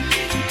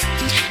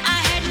 I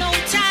had no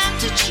time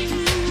to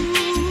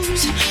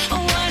choose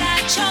what I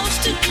chose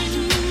to do.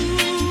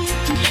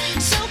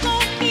 So go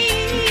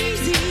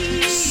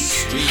easy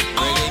Sweet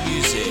reggae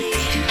music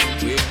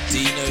with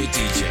Dino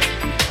DJ.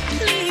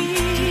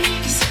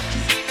 please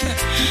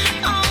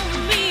on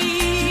me,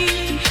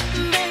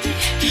 baby.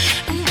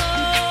 Go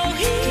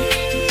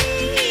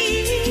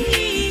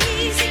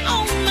easy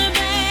on my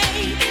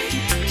baby.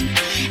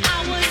 I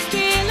was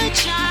still a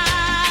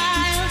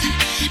child.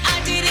 I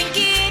didn't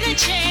get a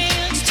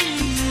chance to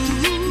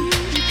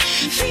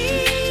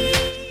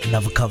feel.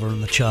 Another cover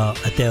on the chart,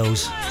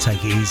 Adele's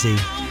Take It Easy.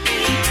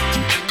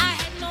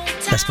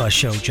 That's by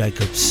Cheryl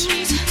Jacobs.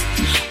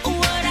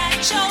 What I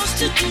chose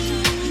to do.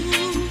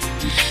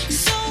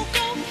 So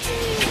go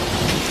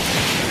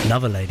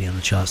Another lady on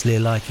the charts, Leah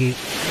Likey.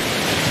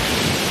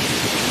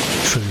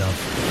 True Love.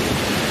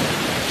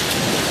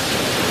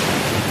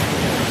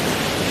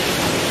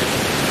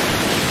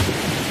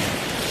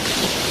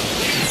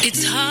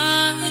 It's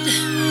hard.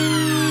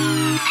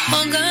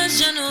 Oh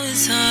gosh, I know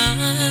it's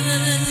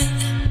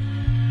hard.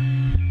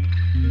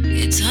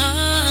 It's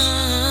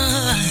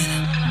hard.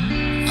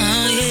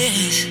 Oh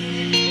yes.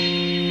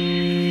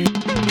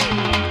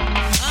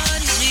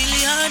 Hard, it's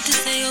really hard to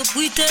stay up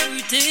with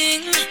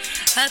everything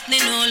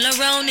happening all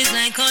around. It's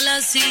like all I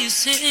see is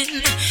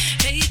sin.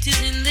 Hate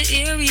is in the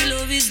air,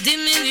 love is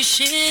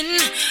diminishing.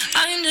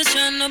 I'm just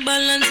trying to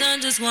balance, I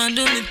just want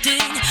to do my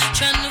thing.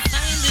 Trying to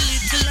find the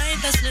little light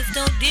that's left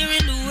out there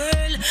in the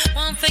world.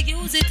 Want to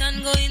use it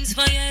and go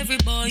inspire every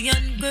boy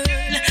and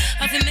girl.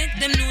 I feel make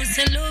them know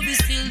say love is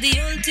still the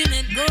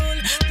ultimate goal.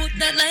 Put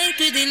that light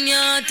within your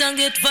heart and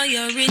get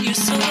fire in your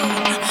soul.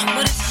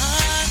 But it's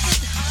hard.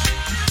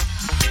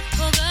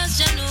 Oh gosh,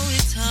 I know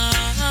it's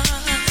hard.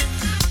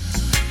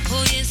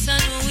 Oh yes, I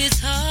know it's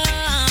hard.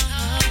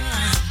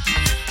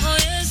 Oh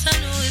yes, I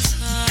know it's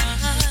hard.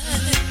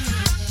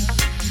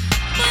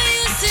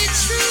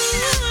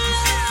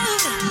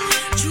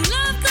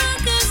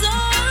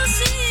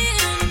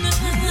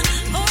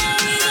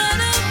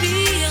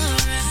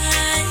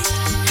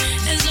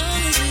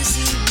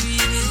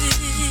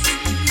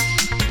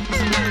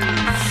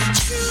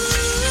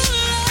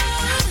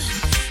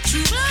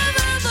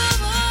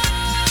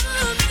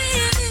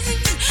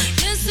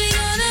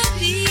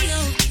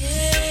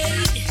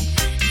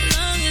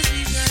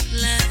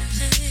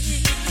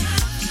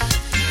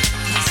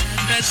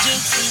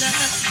 just a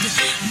lot.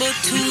 But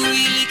who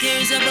really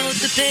cares about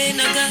the pain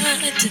I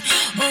got?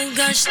 Oh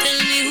gosh, tell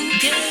me who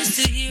cares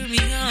to hear me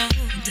out?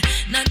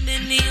 Not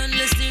many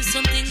unless there's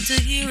something to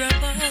hear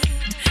about.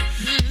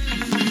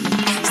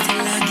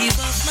 Still I give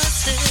up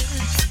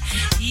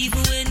myself,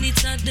 even when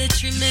it's a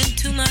detriment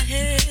to my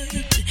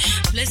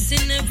health.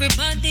 Blessing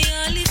everybody,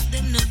 I lift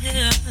them no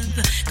help.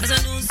 Cause I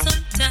know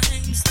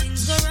sometimes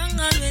things go wrong,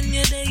 and when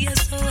you're there, yeah,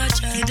 so I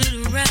try to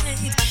do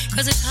right.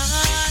 Cause it's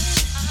hard.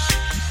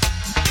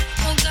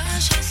 Oh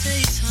gosh, I say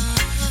it's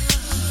hard.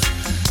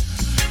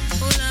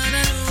 Oh Lord,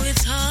 I know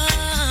it's hard.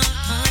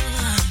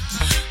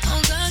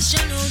 Oh gosh,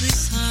 I know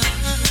this hard.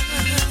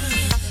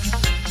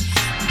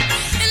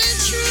 And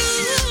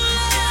true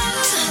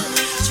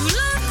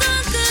love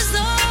conquers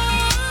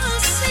all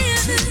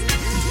sin.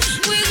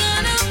 We're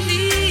gonna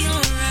be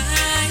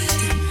alright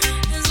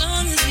as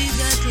long as we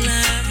got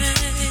life.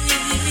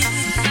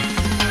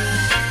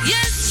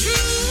 Yes,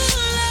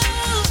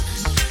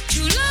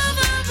 true love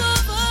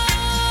above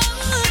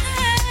all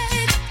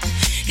hate.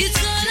 It's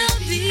gonna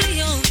be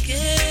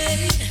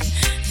okay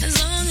as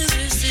long as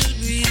we're still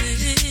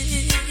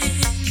breathing.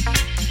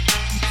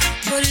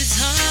 But it's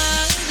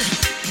hard.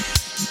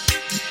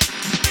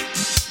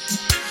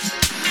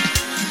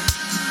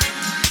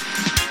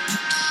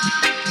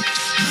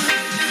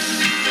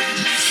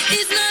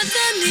 It's not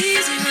an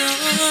easy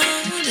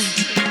road.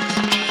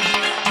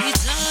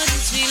 It's hard,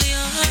 it's really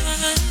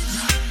hard.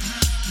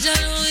 I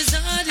know it's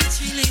hard, it's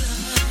really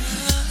hard.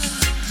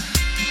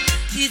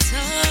 It's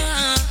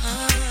hard.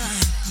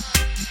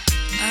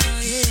 Oh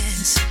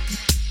yes.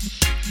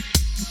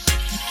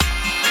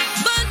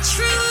 But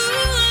true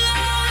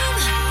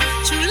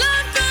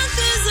love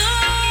conquers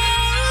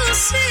all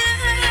sin.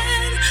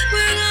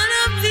 We're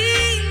gonna be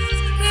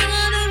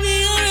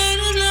alright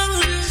as long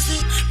as we're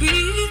still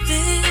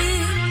breathing.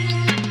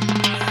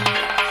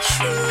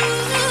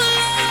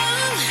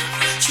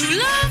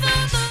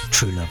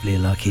 True Lovely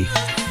Lucky.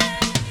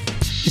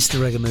 It's the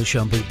Reggae Mood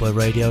Show on Boot Boy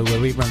Radio, where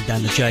we run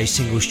down the J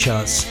singles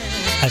charts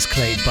as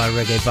collated by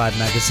Reggae Vibe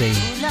magazine.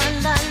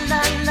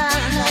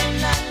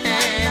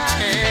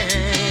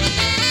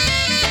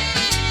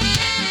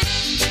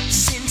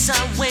 Since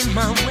I went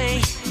my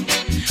way,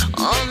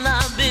 all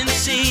I've been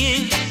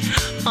seeing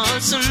are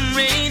some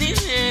rainy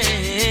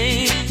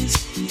days,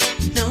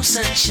 no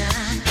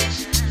sunshine.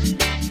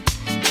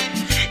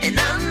 And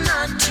I'm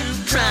not too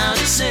proud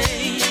to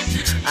say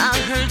I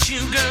hurt you,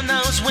 girl,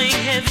 now it's weighing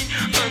heavy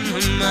on my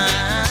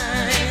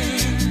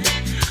mind.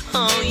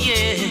 Oh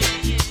yeah.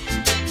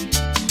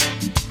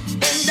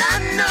 And I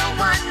know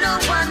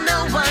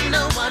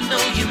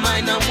you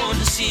might not want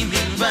to see me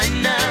right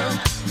now,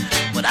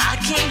 but I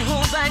can't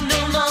hold back no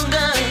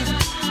longer.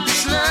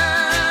 This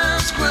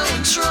love's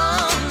growing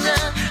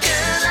stronger.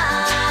 Girl, I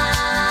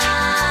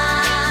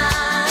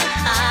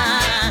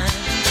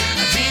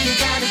really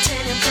gotta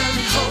tell you I'm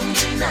coming home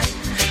tonight.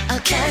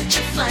 I'll catch a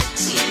flight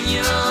in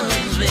your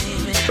arms,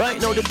 baby. Right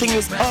now the thing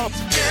is up.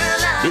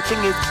 The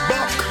thing is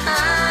back.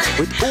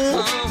 With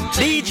who?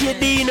 DJ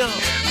Dino.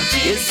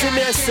 You see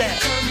me say.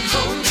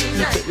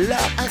 Look at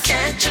luck. I'll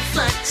catch a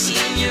flight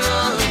in your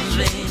arms,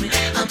 baby.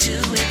 I'll do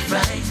it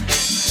right.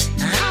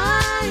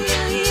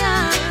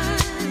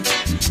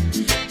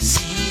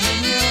 See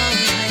you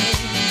alright.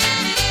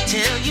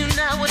 Tell you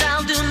now what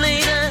I'll do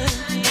later.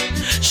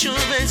 Sure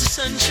as the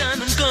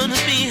sunshine, I'm gonna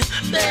be a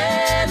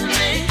better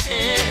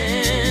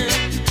man.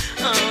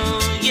 Oh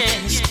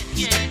yes.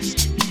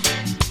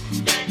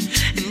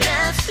 And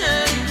after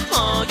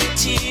all your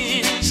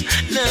tears,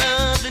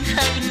 love and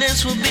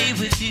happiness will be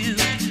with you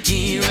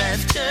year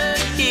after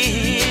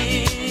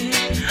year.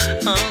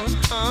 Oh.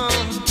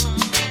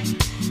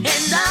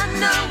 And I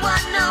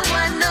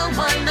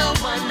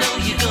know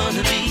you're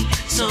gonna be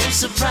so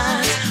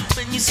surprised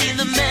when you see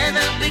the man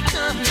I've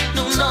become,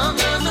 no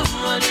longer the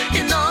run,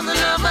 and all the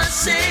love I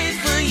save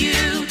for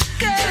you,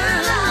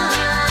 girl.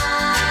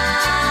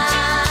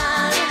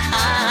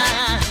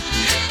 I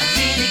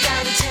really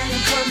gotta tell you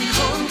I'm coming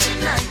home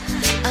tonight.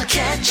 I'll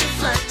catch a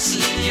flight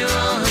in your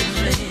arms,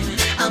 baby.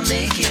 I'll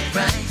make it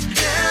right,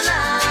 girl.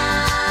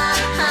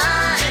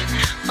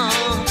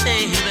 Oh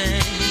baby,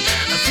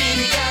 I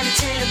really gotta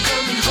tell you I'm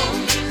coming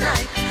home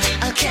tonight.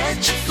 I'll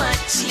catch a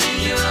flight in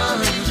your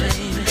arms,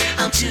 baby.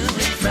 I'll do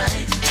it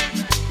right.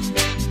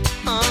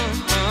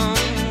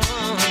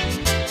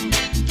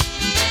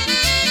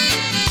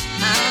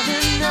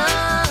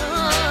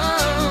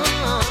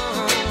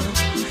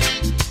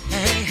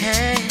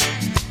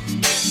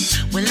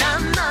 Well,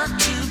 I'm not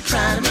too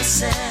proud of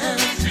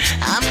myself.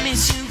 I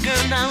miss you,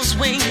 girl, now it's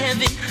weighing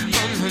heavy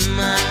on my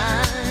mind,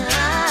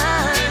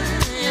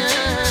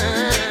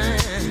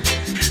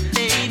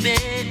 baby.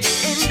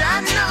 And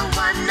I know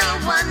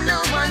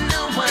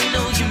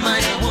you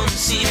might not want to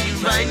see me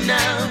right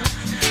now,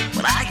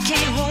 but I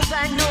can't hold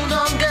back no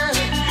longer.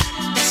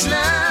 This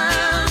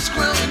love's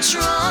growing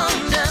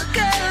stronger,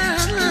 girl.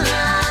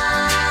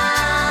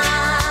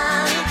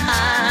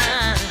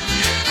 I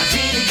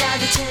really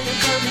gotta tell you I'm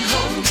coming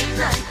home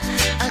tonight.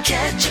 I'll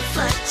catch a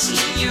flight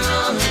in your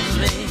arms,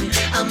 baby.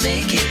 I'll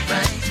make it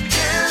right,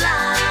 girl.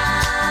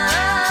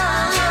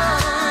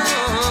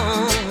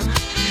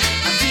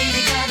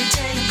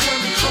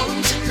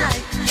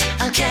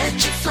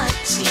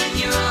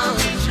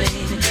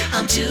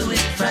 do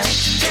it right.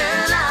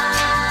 Girl,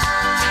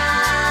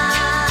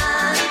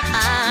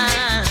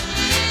 I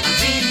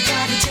really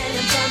gotta tell you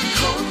I'm coming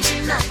home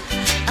tonight.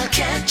 I'll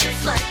catch your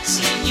flight,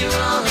 see your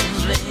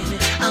arms, baby.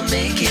 I'll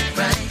make it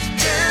right.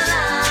 Girl,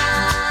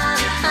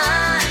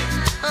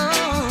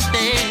 oh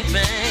baby,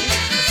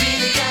 I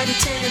really gotta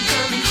tell you I'm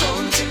coming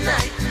home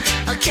tonight.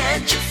 I'll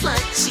catch your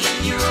flight, see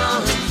your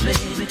arms,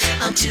 baby.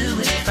 I'll do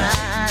it right.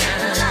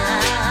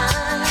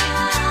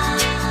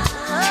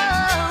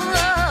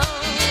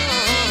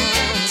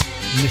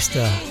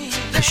 Mr.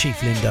 Kashif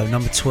Lindo,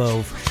 number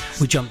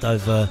 12. We jumped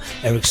over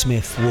Eric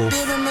Smith, Wolf.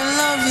 You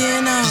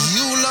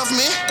love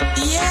me?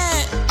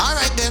 Yeah.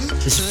 Alright then.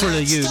 This is Full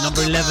of You,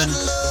 number 11.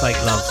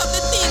 Fake Love.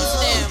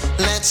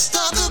 Let's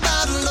talk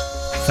about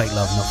love. Fake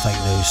Love, not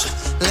fake news.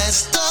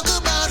 Let's talk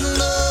about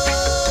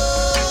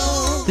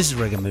love. This is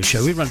Reggae Mood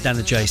Show. We run down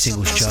the J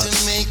singles charts.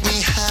 To make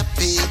me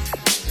happy,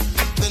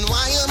 then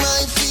why am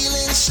I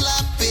feeling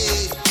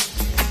sloppy?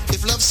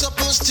 If love's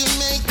supposed to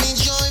make me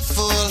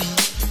joyful,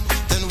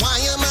 then why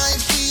am I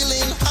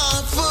feeling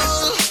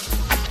awful?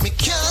 Me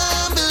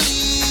can't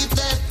believe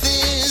that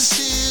this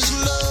is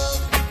love.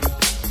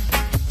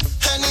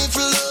 And if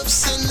love's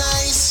so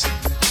nice,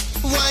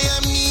 why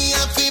am me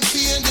have to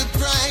pay the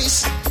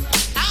price?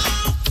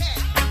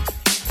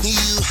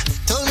 You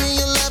told me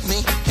you love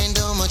me and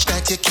how much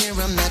that you care.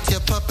 I'm not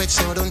your puppet,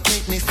 so don't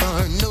take me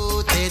for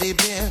no teddy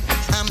bear.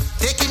 I'm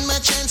taking my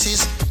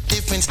chances.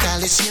 Different style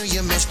this year.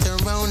 You messed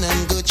around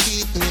and go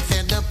cheat me.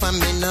 Fed up, I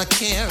may not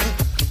care.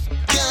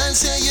 Can't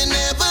say you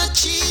never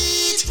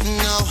cheat,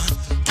 no.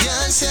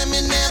 Can't say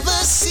me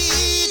never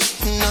see it,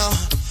 no.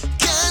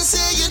 Can't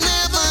say you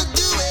never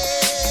do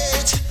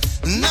it.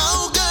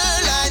 No,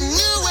 girl, I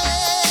knew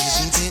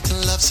it. Isn't it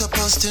love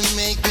supposed to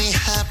make me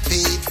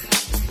happy?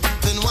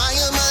 Then why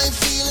am I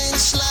feeling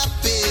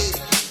sloppy?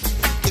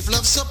 If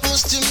love's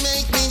supposed to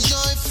make me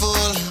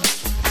joyful,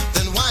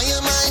 then why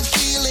am I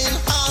feeling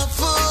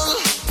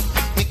awful?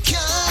 Me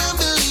can't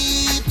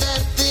believe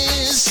that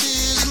this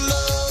is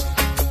love.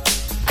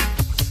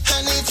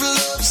 And if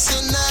love's so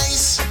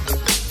nice,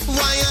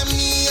 why am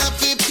me have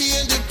to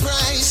pay the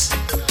price?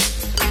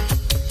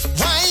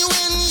 Why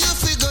when you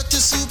forgot to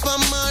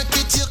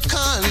supermarket you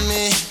call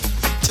me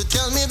to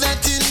tell me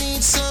that you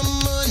need some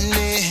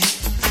money?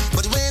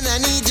 But when I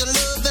need your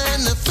love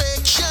and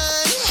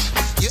affection,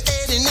 you're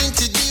heading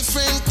into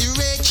different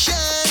direction.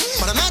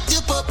 But I'm not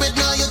your puppet,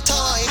 nor your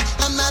toy.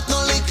 I'm not no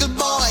little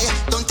boy.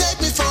 Don't take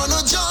me for no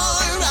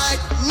joy,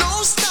 right?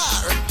 No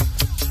star.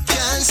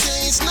 Can't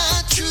say it's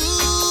not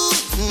true.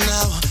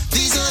 No,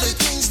 these are the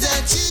things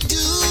that you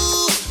do.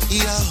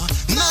 Yo,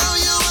 now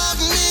you have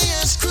me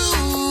as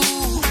crew.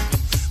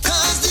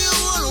 Cause the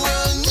whole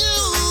world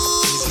knew.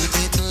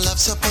 Isn't it love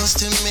supposed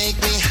to make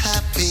me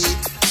happy?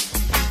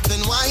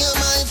 Then why am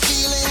I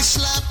feeling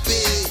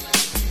sloppy?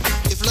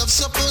 If love's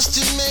supposed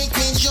to make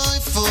me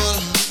joyful,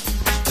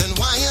 then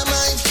why am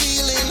I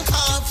feeling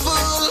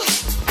awful?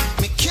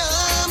 Me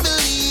can't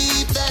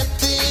believe that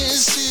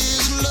this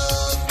is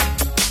love.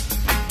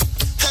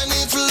 And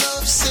if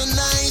love's so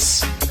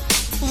nice,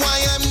 why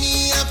am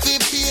me have to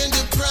pay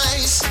the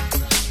price?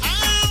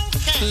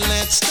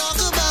 Let's talk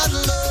about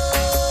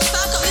love.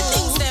 Talk of the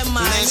things them,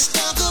 man. Let's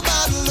talk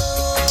about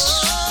love.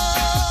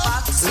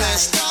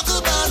 Let's talk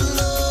about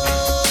love.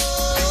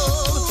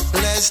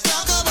 Let's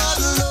talk about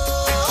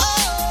love.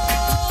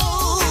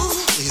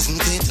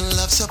 Isn't it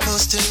love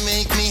supposed to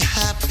make me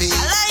happy?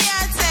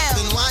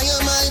 Then why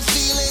am I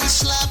feeling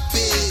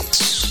sloppy?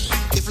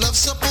 If love's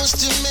supposed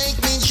to make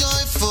me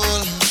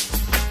joyful,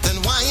 then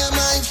why am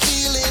I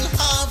feeling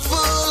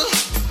awful?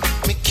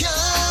 Me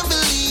can't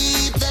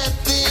believe that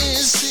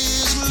this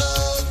is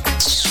love.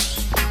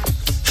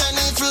 And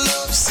if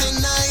love's so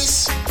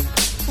nice,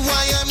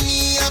 why am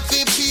me have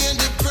to pay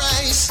the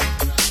price?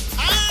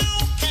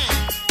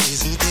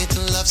 Isn't it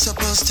love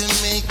supposed to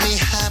make me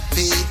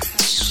happy?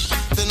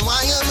 Then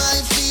why am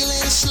I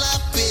feeling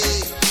sloppy?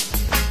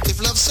 If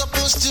love's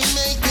supposed to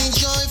make me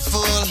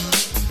joyful,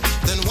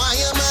 then why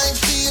am I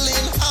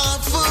feeling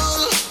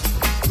awful?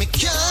 Me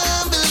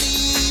can't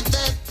believe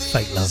that.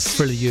 Fake Love.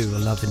 Full of You, a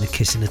love in the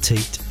kiss and the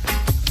teat.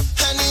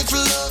 And if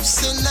love's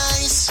so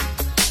nice,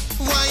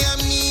 why am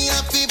me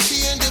have to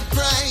pay the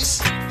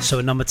price? So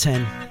at number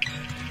 10,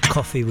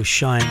 Coffee with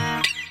Shine.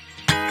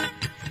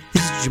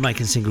 This is the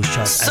Jamaican singles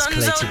chart as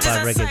collated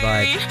by Reggae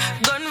Vibe.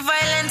 Gun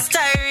violence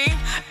tiring.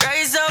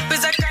 Rise up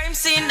is a crime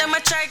scene. Them a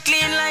try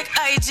clean like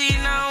IG.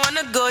 Now I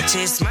wanna go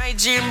chase my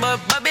dream, but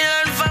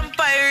Babylon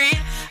vampire.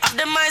 Have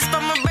them eyes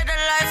for my better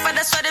life, and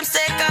that's why them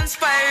say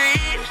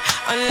conspiring.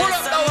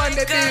 Unless I'm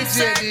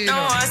concerned, no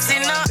I see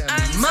no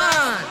answer.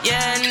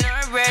 Yeah,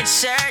 no red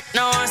shirt,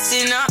 no I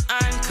see no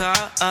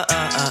handcuff.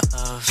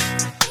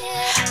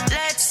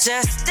 Let's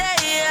just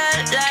stay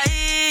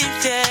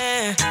alive,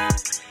 yeah.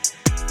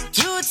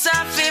 Youths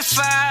have to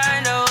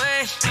find a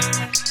way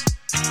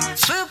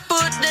to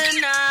put the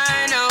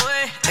 9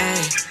 away.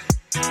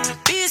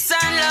 Peace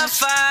and love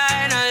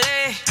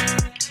finally.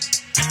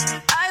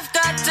 I've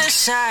got to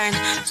shine,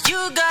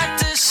 you got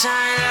to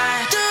shine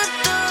like doop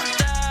doop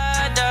da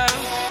da.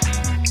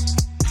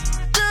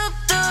 Doop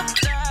doop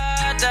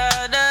da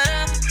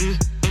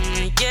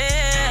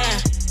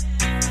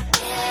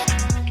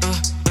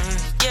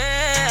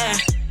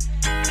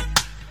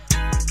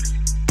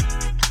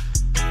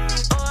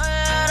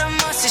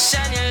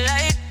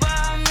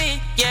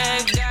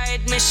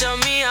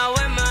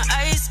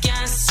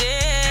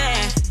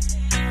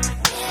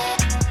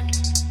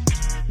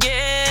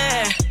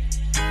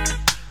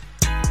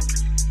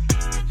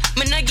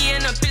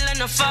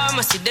no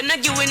pharmacy. Them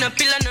not giving a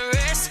pill and a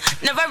rest.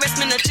 Never rest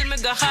me, no chill, me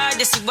go hard.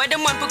 They see why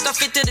them want put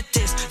coffee to the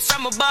test.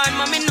 From a barn,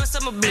 mommy know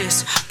some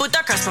bliss. Put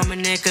a cross on my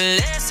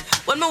necklace.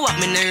 When me walk,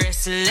 me no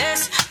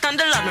restless. Turn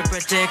the Lord, me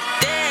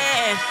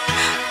protected.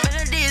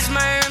 Melodies,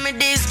 my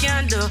remedies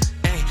can't do.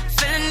 Hey,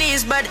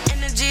 felonies, bad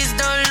energies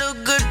don't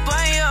look good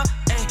for you.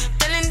 Hey,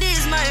 telling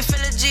these my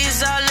fellow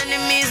G's, all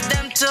enemies,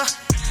 them too.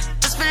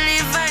 Just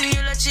believe and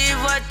you'll achieve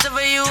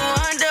whatever you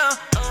want to.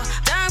 Oh,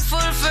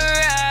 thankful for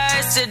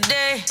us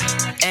today.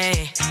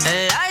 Hey,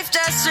 life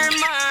just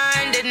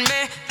reminded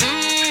me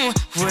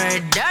where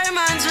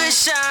diamonds will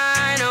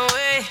shine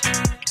away.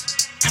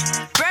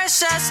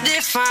 Precious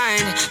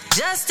defined,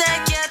 just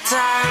take your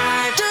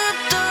time. Doop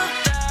doop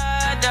da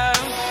da,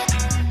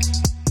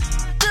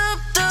 doop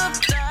doop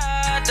da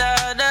da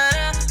da.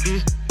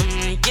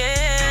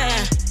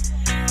 Yeah,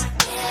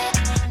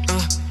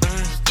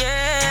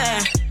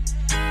 yeah.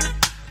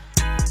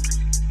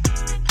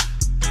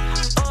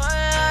 Oh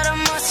Lord, I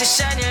must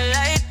shine your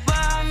light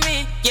for me.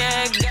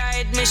 Yeah,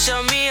 guide me,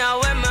 show me how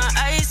where my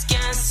eyes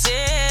can see.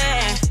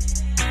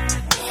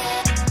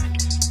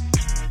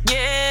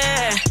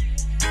 Yeah.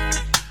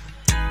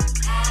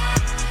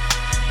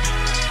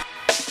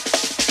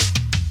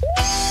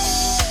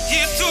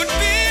 It would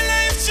be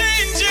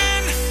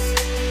life-changing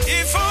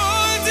if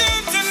all you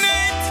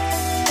tonight,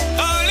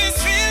 all is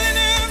feeling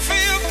here for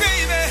you,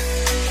 baby.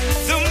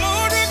 The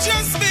mood would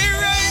just be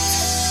right.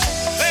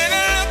 When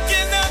I'm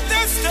looking at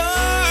the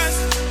stars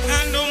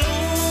and the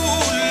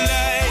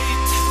moonlight,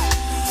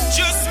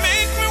 just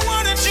make me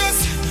wanna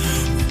just,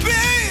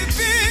 baby,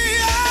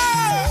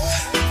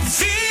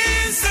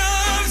 these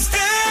arms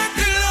that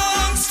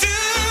belongs to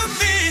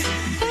me,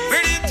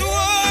 ready to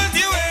hold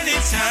you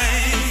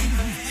anytime.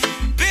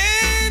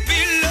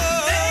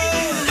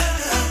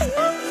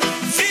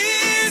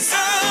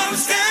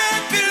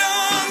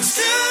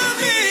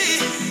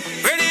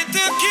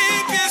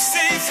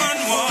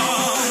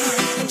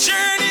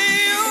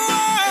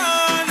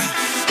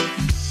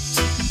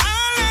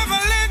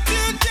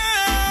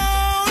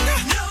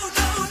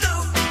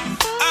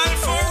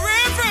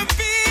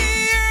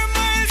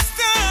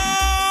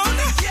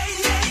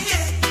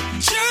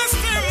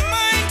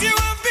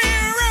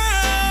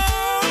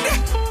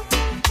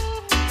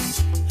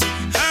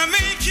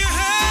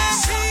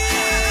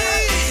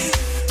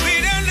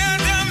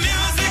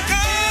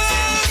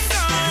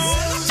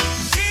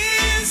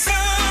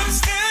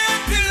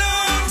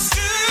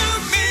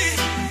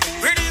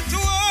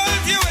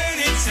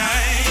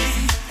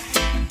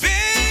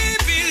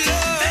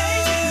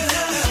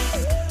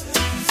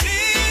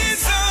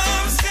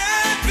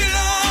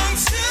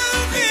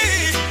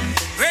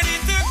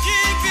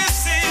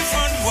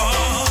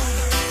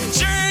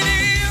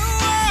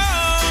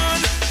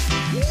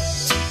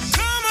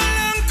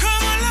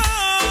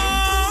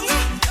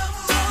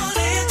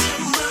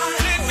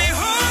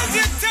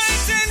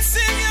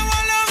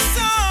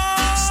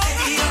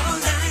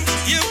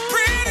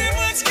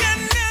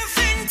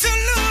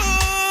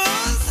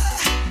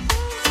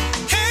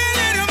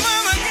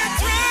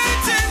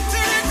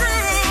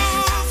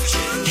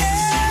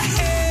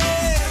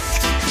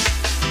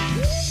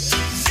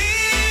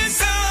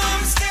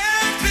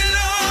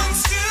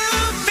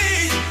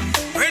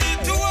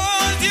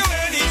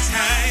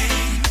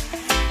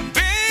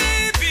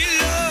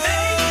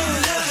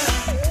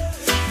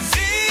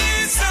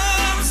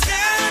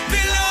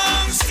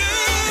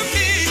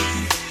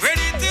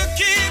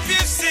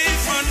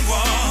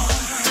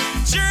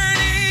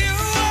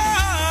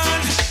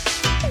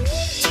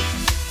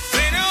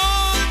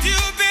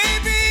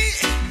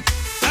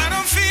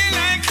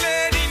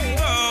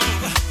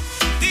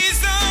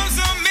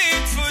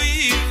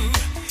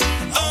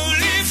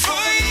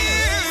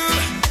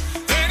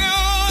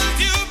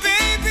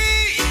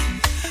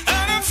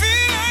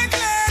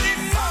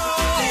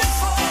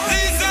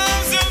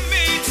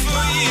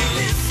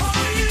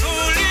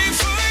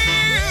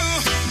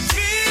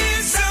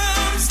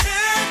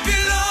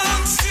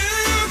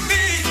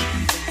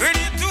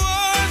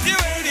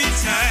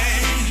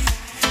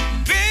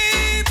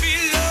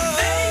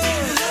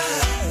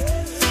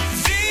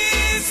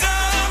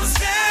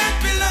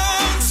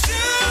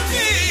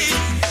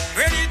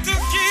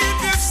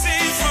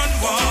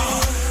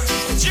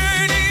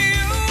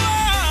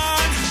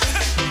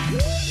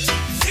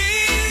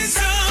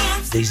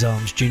 These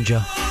Arms,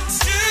 Ginger.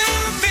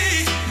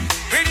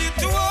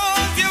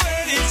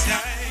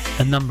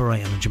 And number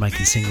 8 on the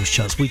Jamaican singles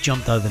charts. We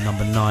jumped over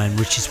number 9,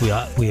 Riches We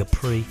Are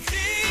Pre,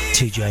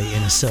 TJ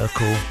Inner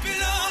Circle.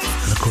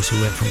 And of course we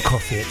went from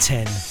Coffee at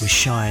 10 with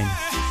Shine.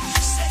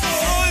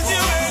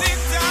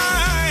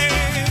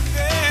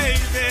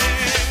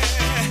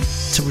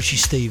 To Richie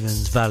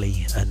Stevens,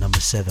 Valley at number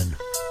 7.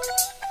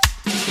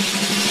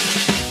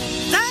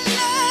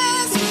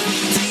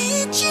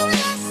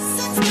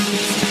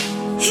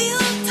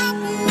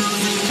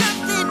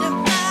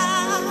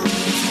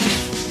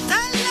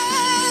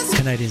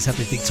 Canadians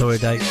happy Victoria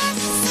Day.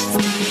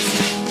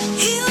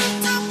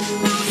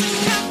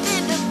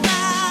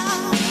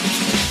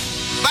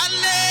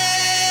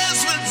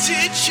 Ballets will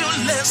teach you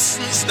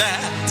lessons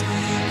that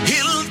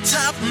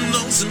top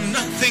knows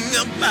nothing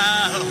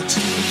about.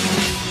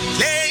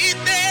 Lay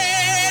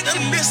there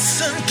and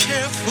listen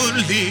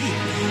carefully.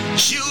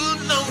 You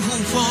know who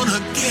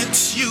wanna get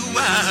you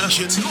out.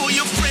 You know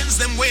your friends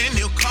them when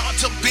you're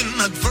caught up in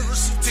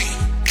adversity.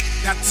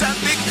 That's a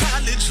big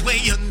college where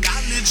your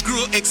knowledge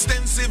grew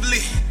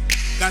extensively.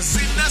 Cause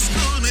in a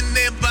school we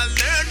never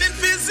learned in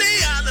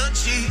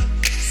physiology.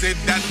 Said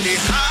that the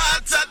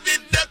heart are the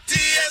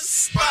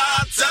dirtiest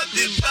part of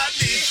the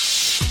body.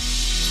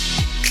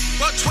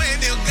 But when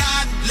you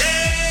got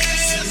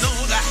blessed, you know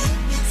that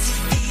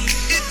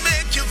it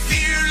make you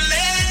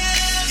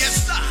fearless.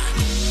 Yes, sir.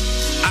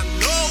 I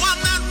know I'm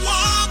not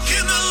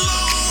walking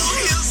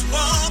alone. He's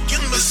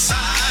walking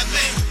beside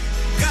me.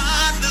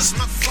 God is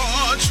my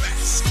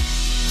fortress.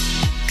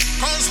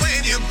 Cause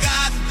when you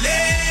got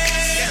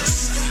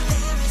blessed,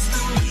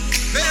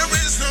 there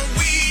is no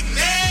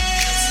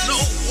weakness. No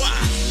why.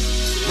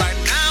 Right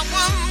now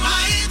I'm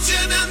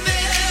mightier than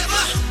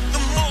ever.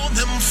 The more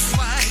them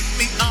fight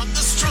me out,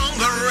 the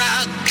stronger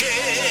I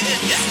get.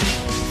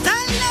 The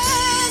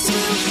Lord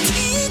will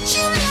teach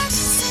you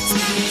lessons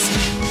that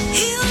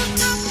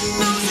Hilltop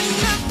knows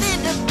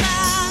nothing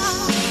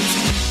about.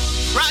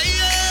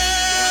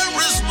 Prayer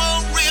is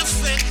more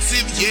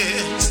effective,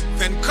 yes,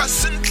 than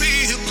cussing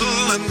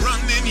people and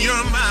running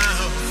your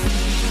mouth.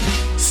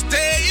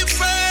 Stay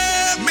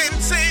firm,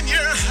 maintain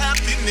your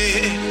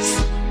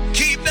happiness.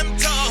 Keep them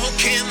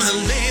talking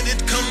and let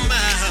it come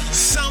out.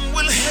 Some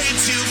will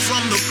hate you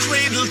from the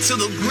cradle to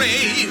the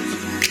grave.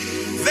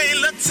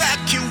 They'll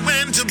attack you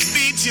and to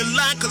beat you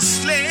like a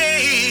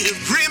slave.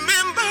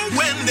 Remember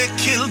when they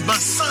killed my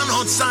son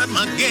outside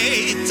my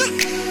gate?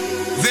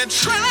 They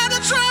tried to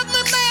drive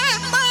me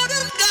mad, but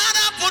in God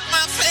I put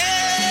my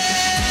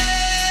faith.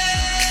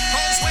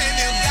 Cause when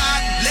you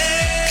got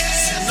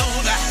blessed, you know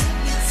that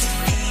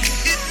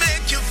it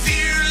make you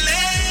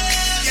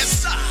fearless.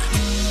 Yes, sir.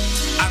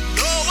 I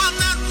know I'm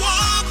not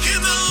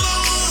walking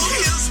alone.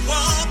 He's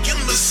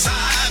walking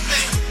beside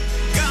me.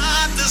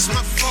 God is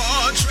my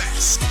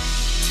fortress.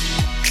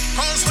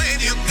 Cause when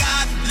you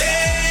got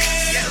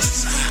blessed,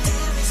 yes,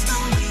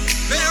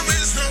 there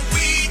is no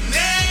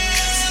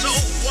weakness, no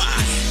why.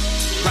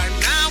 Right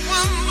now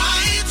I'm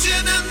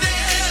mightier than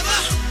ever.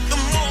 The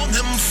more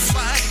them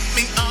fight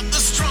me out, the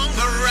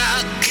stronger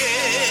I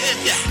get.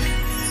 Yeah.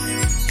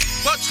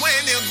 But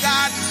when you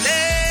got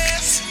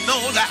blessed,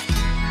 know that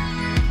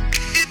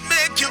it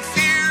make you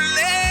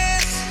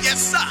fearless.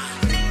 Yes, sir.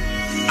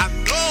 I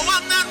know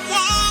I'm not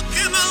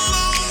walking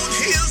alone.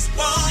 He's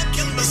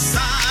walking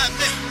beside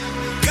me.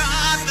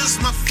 God is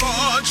my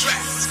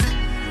fortress.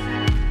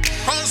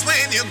 Cause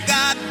when you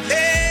got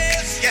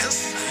blessed,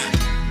 yes,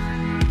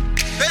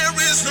 there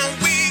is no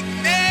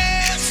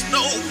weakness,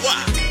 no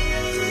why.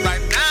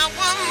 Right now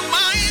I'm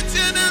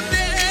mightier than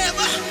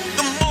ever.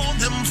 The more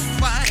them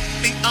fight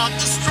me out,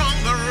 the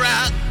stronger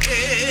I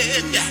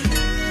get. Yeah.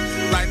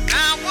 Right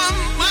now I'm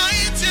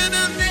mightier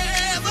than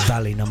ever.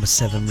 Valley number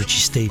 7, Richie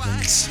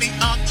Stevens. Me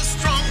out, the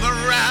stronger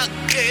I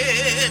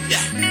get.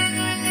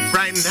 Yeah.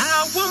 Right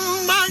now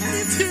I'm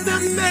mightier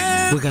than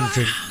ever. We're going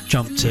to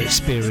jump to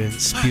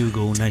Experience,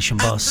 Bugle, Nation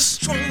Boss.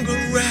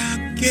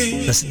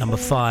 That's at number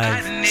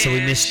 5. So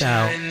we missed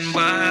out.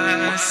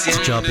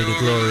 To Jah Be the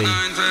Glory.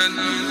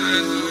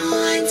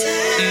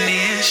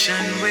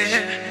 Nation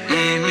where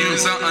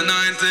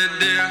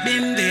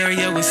been there,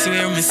 yeah, we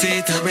swear me say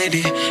it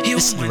already.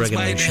 Humans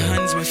by the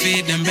hands we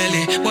feed them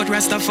belly. But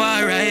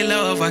Rastafari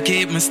love I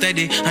keep me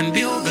steady. And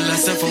bugle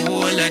us up a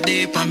whole a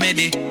day per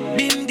medi.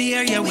 Been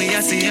there, yeah, we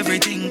I see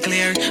everything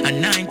clear.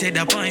 Anointed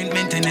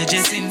appointment and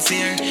just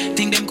sincere.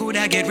 Think them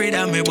coulda get rid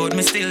of me, but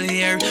me still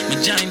here. Me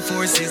join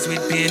forces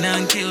with pain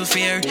and kill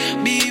fear.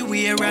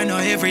 Beware, I know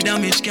every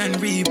damage can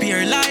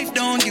repair. Life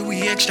don't give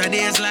we extra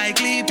days like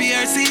leap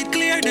year. See it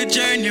clear, the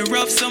journey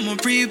rough, someone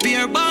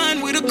prepare.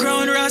 Born with a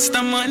crown,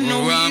 Rasta man,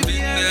 no I've been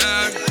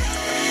there.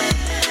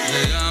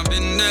 Yeah, I've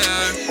been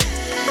there.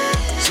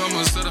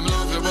 Someone said I'm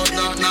love you, but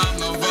that now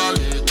no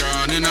valid.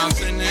 Turning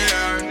nothing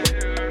here.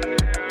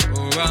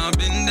 Oh, I've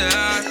been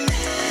there.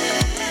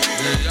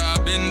 Yeah,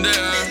 I've been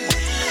there.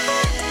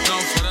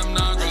 Don't for them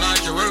now go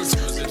like your words,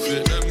 cause it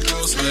fit them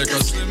close like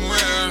a slim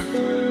wear.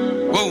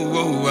 Whoa,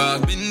 whoa,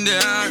 I've been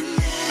there.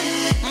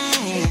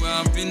 Oh,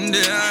 I've been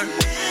there.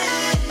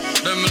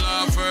 Them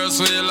laugh first,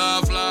 we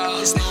laugh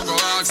last. No go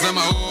ask them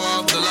who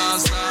up the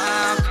last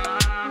time.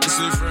 You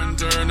see friend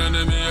turn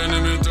enemy,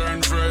 enemy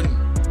turn friend.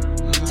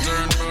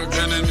 Turn back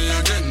enemy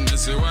again. You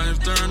see wife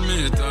turn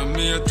mate, and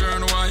mate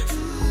turn wife.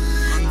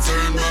 And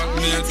turn back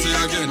mate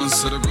again. You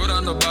see the good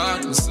and the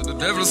bad, you see the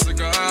devil see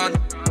God.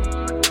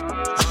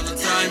 All the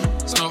time,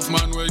 enough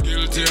man we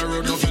guilty, I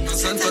wrote up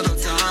innocent at the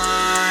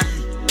time.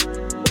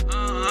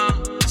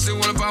 See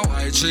one about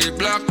white sheep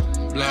black,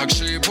 black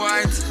sheep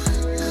white.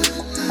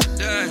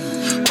 Yeah,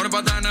 what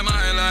about that them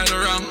highlight the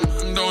wrong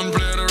and don't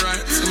play the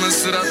right? So I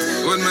see that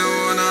with my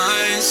own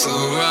eyes. So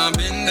I've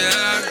been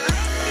there.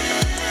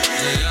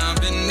 Yeah, I've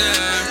been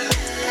there.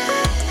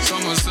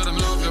 Someone said I'm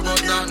love you,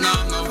 but that now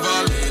no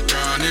valid.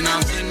 Turning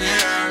nothing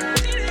here.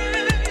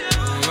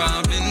 Oh,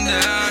 I've been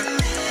there.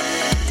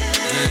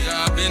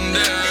 Yeah, I've been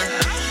there.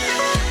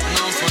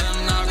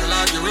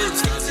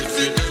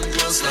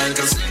 like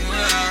a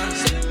swimwear.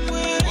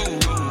 Oh,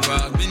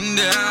 I've been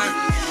there.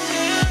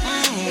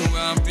 Oh,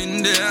 I've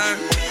been there.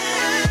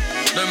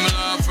 Them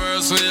laugh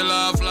first, we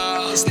laugh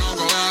last. Now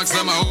go ask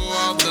them who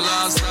up the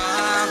last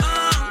time.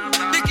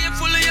 Be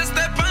careful of your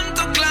step on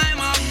to climb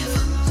up.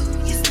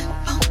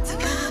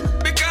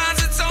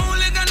 Because it's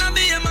only gonna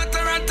be a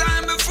matter of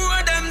time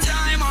before them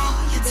time up.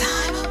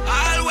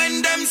 All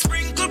when them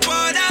sprinkle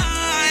powder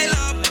oil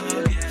up.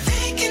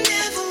 They can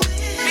never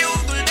win.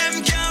 Bugle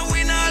them can't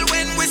win all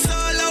when we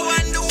solo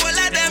and the whole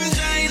of them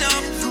join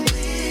up.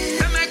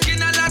 They're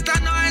making a lot of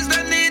noise,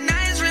 they need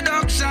noise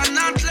reduction.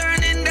 Not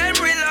learning them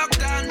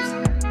reluctant.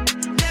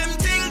 Them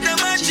think them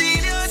a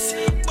genius,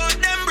 but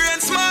them brain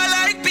small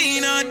like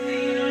peanut.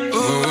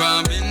 Oh,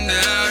 I've been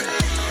there.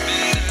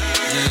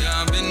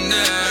 Yeah, I've been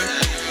there.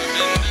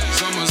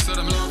 Someone said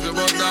I'm love you,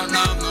 but that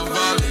now I'm no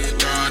valid.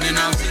 Turning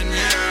out in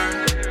here.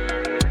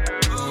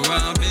 Oh,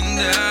 I've been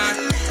there.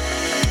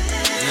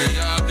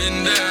 Yeah, I've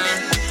been there.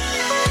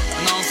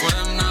 Now for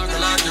them now go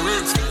like your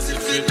roots, cause you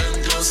fit them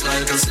close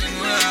like a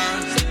swimwear.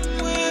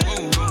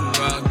 Oh,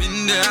 I've been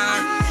there.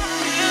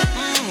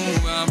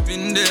 Oh, I've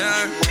been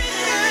there.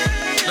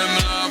 Them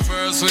laugh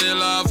first, we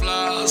laugh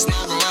last.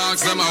 Now go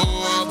ask them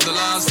who up the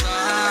last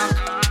time.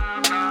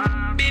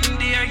 Been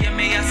there, yeah,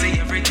 may I see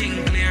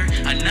everything clear.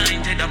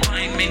 Anointed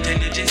appointment,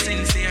 energy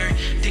sincere.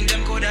 Think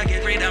them coulda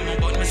get rid of me,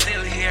 but me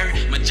still here.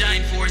 My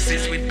giant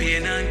forces with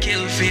pain and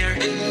kill fear.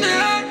 Been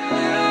there,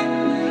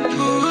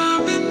 oh,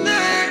 I've been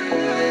there.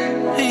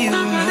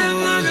 None of them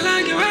look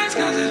like your ass,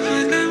 cause it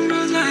fit them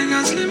close like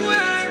a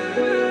swimwear.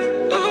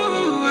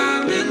 Oh,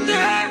 I've been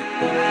there.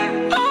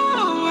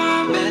 Oh,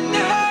 I've been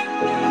there.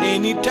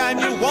 Anytime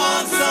you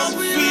want some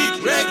sweet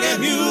reggae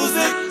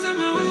music,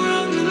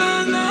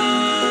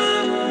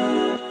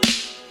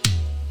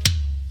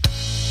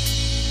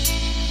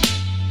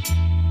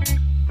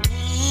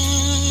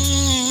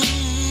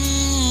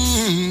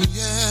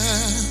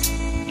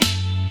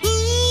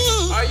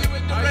 Are you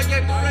with the reggae?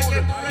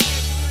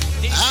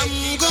 I'm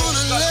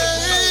gonna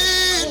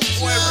lay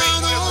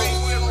down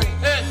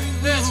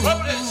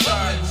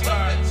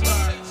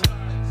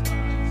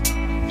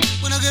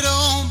when I get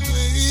home,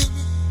 baby.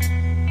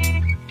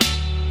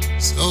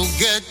 So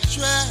get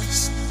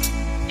dressed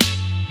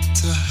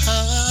to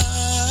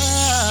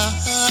how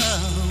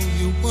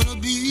you wanna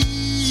be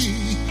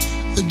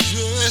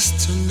dressed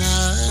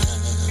tonight.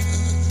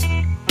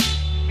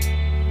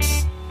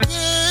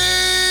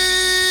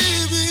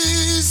 Baby,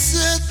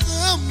 set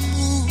the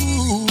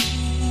mood.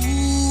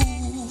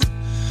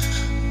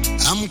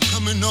 I'm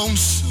coming home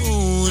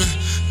soon.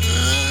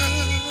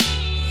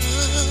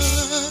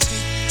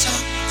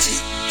 Tick-tock,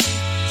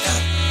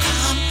 tick-tock,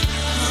 I'm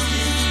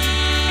coming.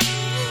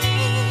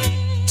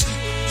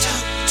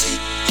 Tick-tock,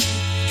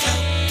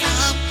 tick-tock,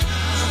 I'm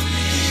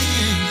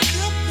coming.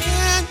 Come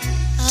in.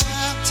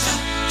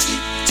 Tick-tock,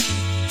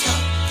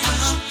 tick-tock,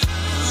 I'm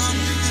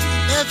coming.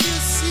 If you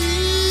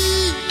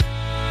see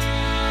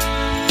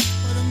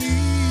what I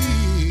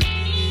mean,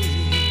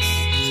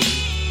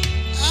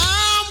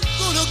 I'm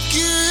gonna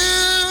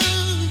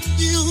give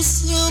you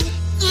some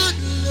good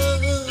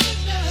love.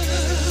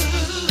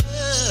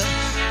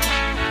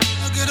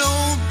 I get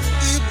on,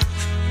 baby,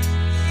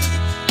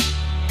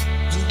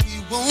 and we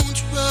won't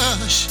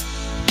rush.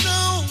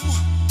 No,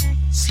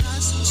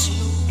 slice it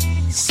slow.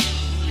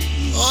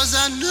 'Cause I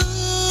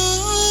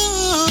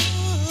know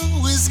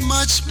it's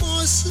much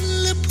more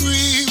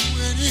slippery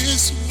when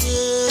it's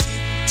wet.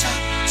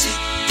 Tick,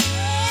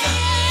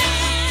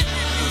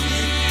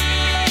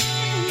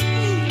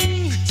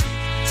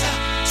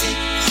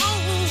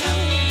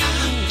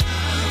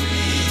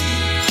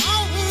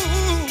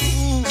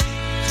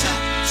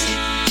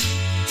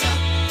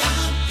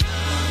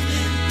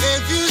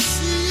 if you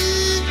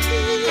see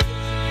what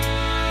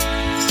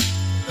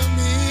I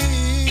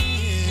mean,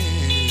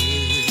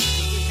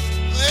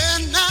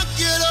 when I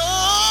get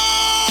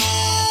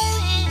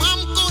home,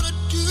 I'm gonna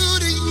do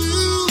to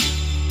you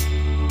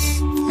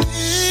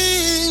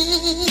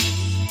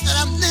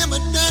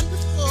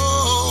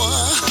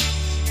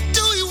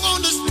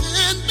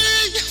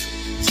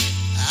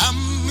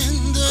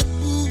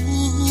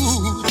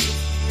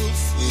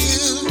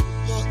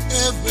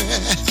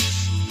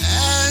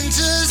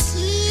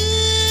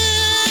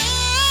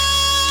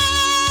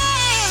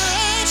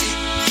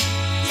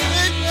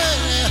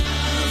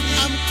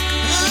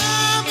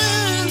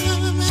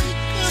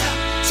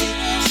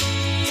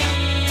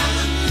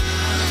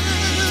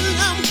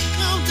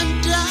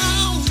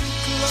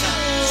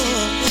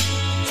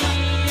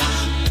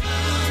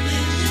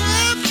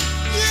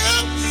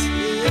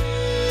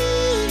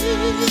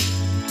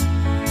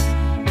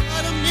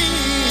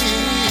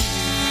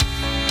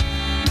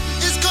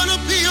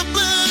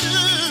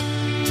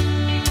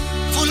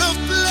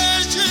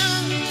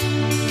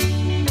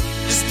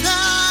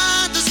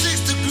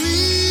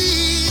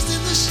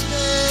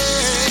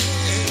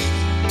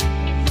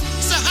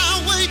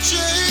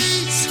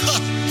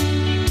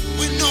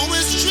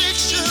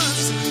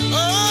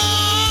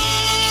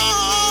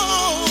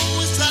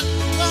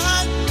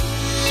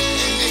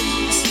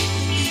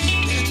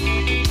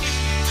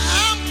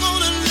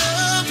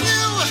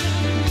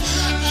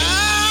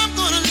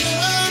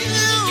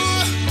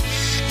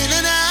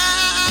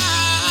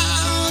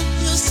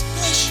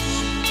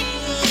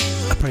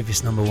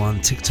previous number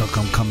 1, TikTok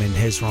I'm Coming,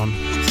 Hezron.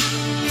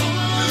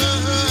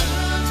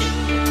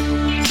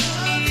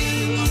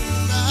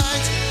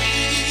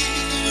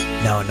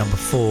 Now at number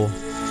 4.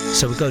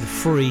 So we go to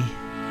 3.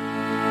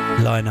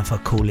 Line If I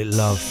Call It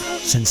Love,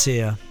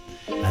 Sincere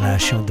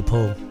and Sean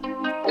DePaul.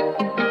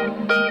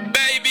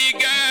 Baby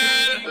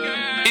girl,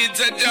 it's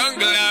a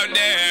jungle out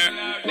there.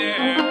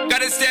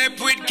 Gotta step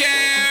with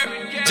care,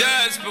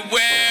 just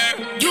beware.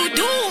 You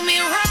do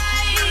me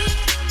right,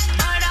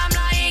 but I'm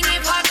lying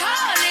if I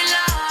call it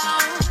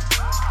love.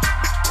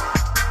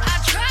 I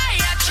try,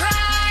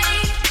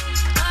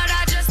 but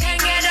I just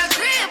can't get a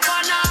grip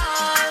on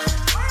all.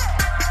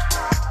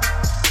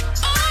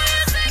 Oh,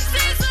 your sex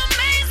is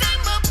amazing,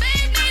 but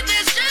baby,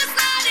 there's just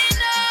not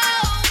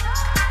enough.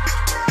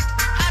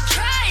 I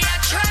try,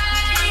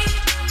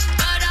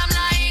 but I'm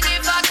lying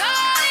if I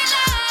call it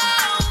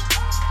love.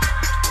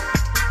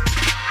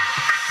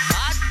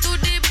 Back to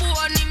the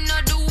bone, him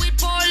not do it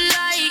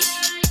polite.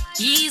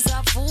 He's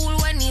a fool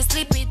when he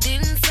slip it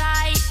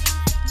inside.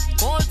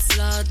 Cold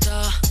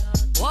slaughter,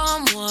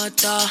 warm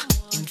water.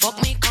 Him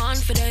fuck me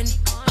confident,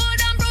 but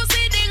I'm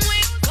proceeding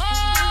with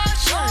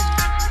caution.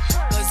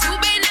 Cause you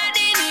been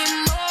adding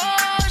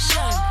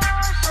emotion.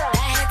 That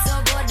head so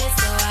good, it's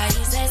so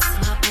ISIS.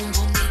 My pum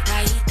pum the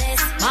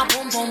tightest. My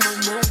pum pum boom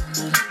boom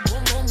boom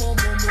boom boom boom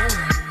boom boom.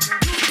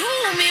 You do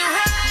me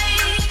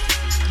right,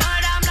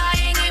 but I'm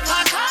lying if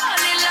I call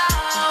it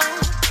love.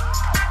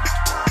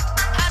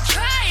 I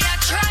try,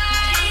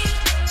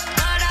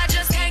 but I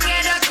just can't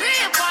get a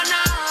grip on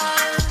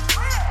all.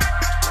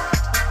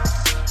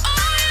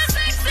 Oh, your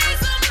sex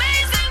is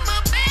amazing,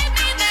 but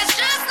baby, there's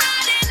just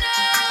not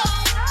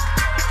enough.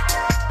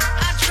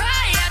 I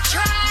try,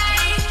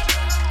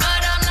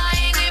 but I'm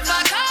lying if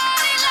I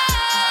call it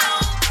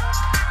love.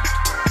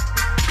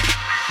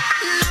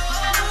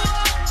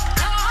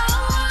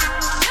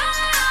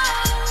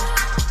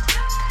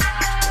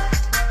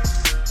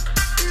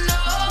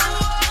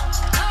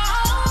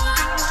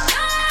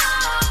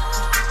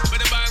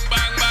 With a bang,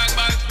 bang, bang,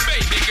 bang.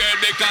 Baby girl,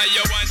 because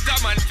you want a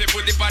man to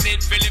put it on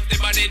it, feel lift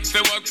it on it,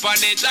 feel work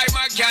on it like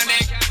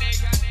mechanic.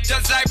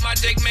 Just like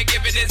magic, me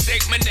give it a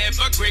sick, me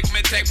never quick,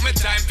 me take my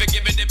time for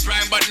give it the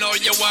prime, but now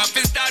you want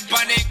to start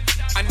panic.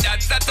 And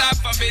that's the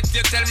top of it,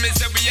 you tell me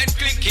so we ain't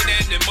clicking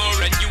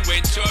anymore, and you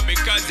ain't sure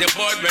because you're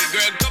bored, well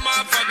girl, come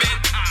off of it.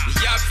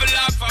 You have to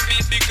laugh of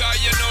it because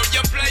you know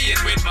you're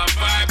playing with my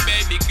vibe,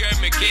 baby girl,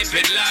 me keep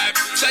it live.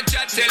 Such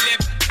a tell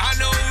it, I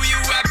know who you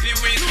happy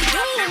with. You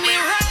do me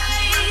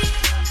right,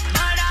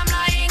 but I'm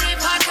lying if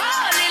I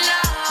call it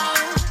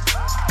love.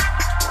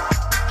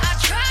 I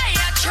try,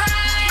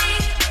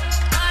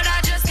 but I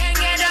just can't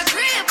get a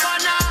grip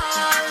on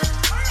all.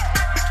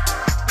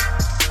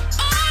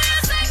 Oh,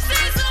 your sex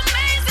is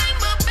amazing,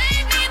 but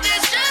baby,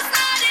 there's just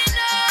not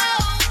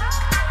enough.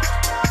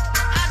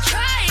 I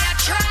try,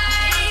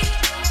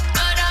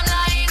 but I'm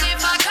lying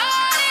if I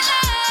call it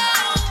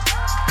love.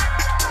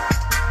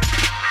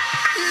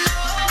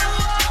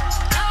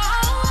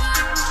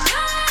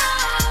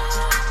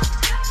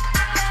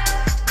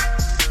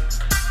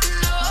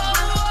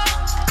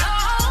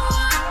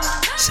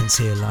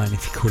 Sincere Line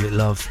If You Call It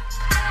Love,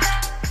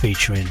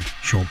 featuring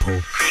Sean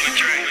Paul.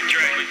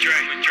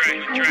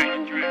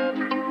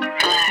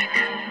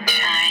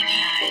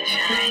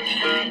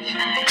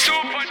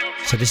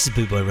 So this is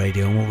Boot Boy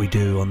Radio, and what we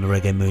do on the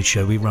Reggae Mood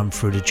Show, we run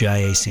through the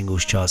JA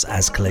singles charts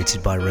as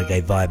collated by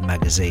Reggae Vibe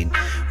magazine.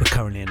 We're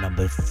currently at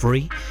number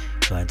 3,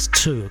 going to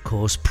 2, of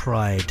course,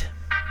 Pride,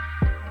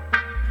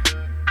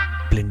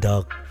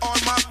 Blindog,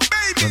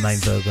 Remain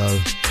Virgo.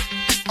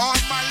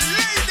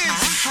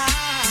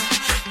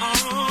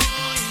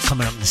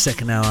 Coming up in the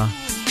second hour,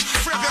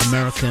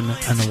 American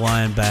and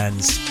Hawaiian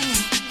bands,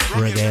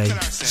 reggae,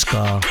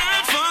 ska.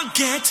 Don't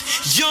forget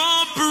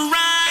your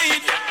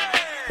pride.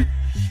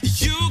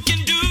 You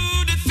can do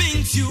the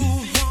things you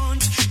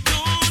want.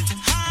 Don't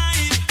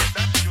hide.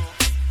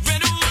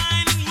 Red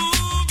wine and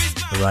movies.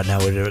 But right now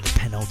we're at the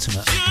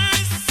penultimate.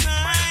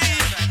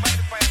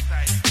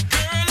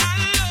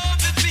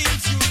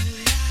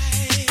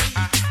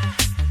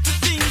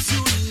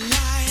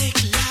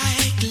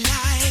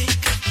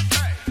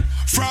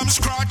 From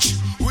scratch,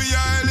 we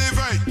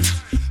elevate.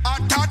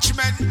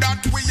 Attachment that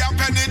we are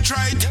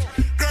penetrate.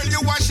 Girl, you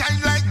are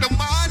shine like the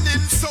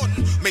morning sun.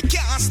 Me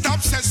can't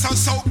stop, say so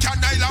can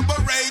I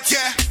elaborate,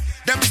 yeah.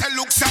 Them say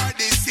looks are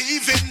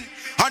deceiving.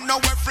 I know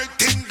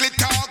everything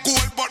glitter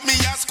gold, but me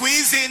a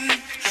squeezing.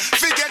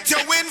 Forget you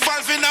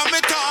involving on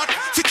me thought.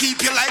 To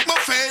keep you like my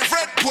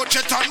favorite,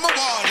 portrait on my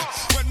wall.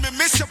 When me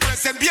miss your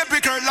present, baby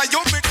girl, like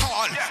you me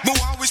call. Me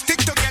always stick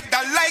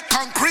together like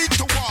concrete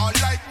to wall,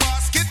 like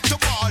basket to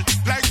ball,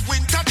 like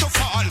winter to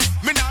fall.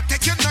 Me not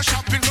take you no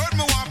shopping, girl,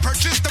 me want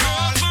purchase them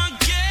all.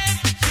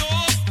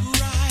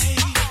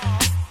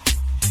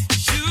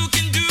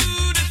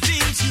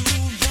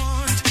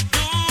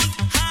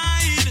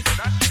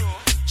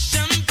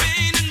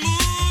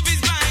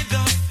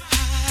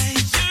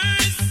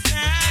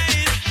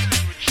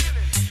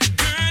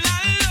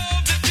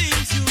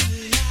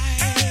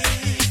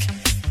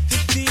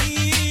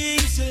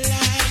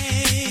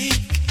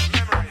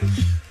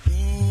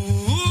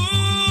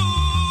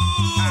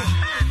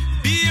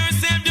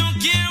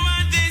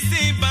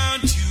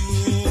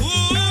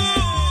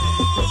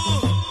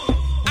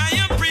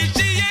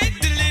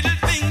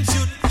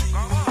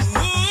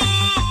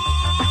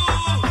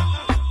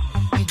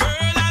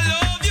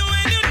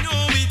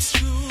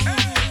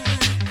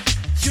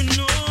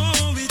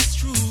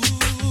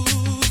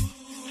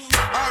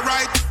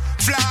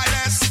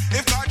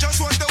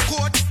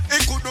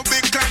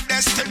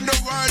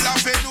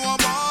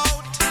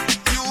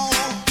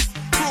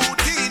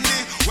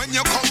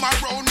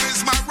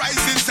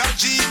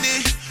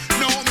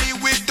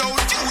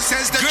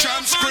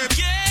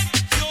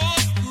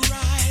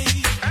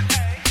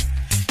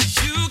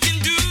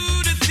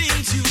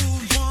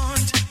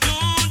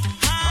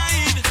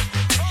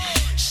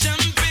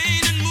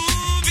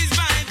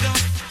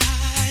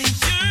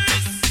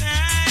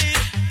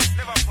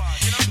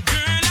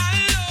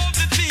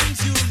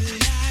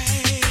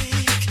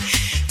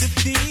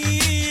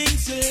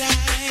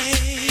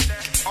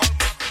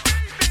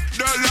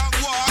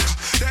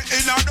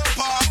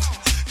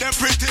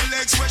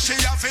 she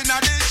off in the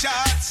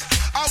shots.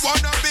 I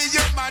wanna be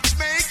your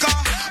matchmaker.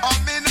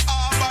 I'm in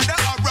Arbor, the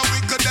Arbor, we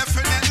could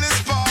definitely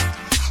spot.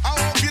 I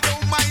hope you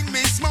don't mind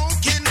me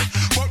smoking,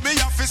 but me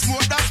have to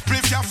smoke that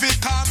spliff, you have to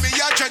call me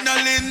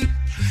adrenaline.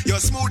 You're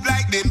smooth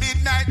like the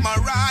midnight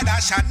Marauder,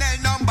 Chanel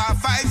number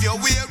 5,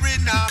 you're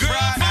wearing a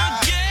Prada.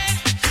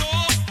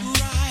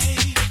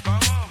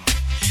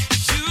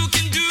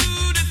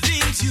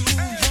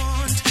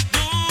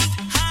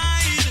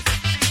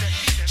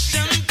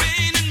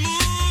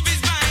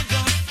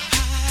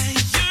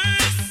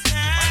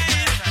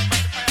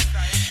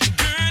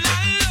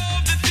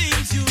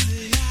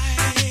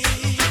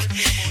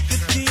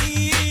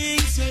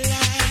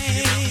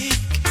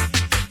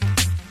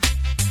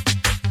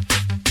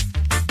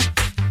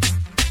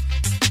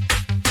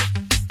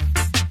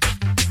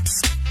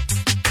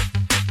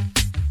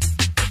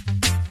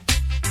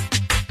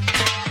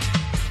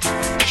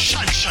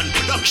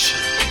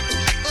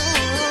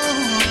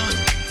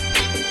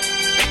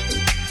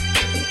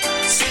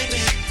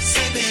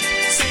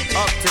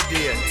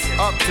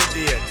 Up to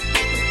date.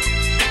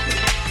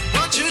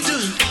 What you do?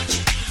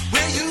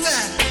 Where you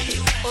at?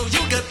 Oh,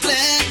 you got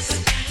plans?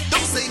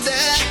 Don't say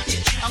that.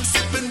 I'm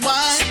sipping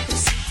wine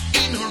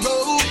in a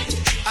row.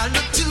 I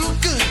look too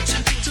good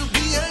to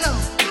be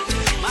alone.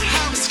 My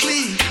house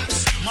clean,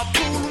 my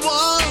pool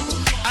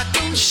warm. I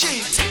don't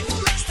shake.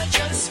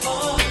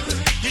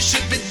 You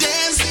should be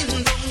dancing,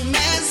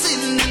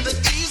 romancing in the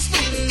east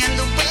wing and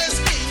the west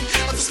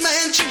wing of this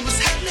mansion was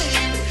happening.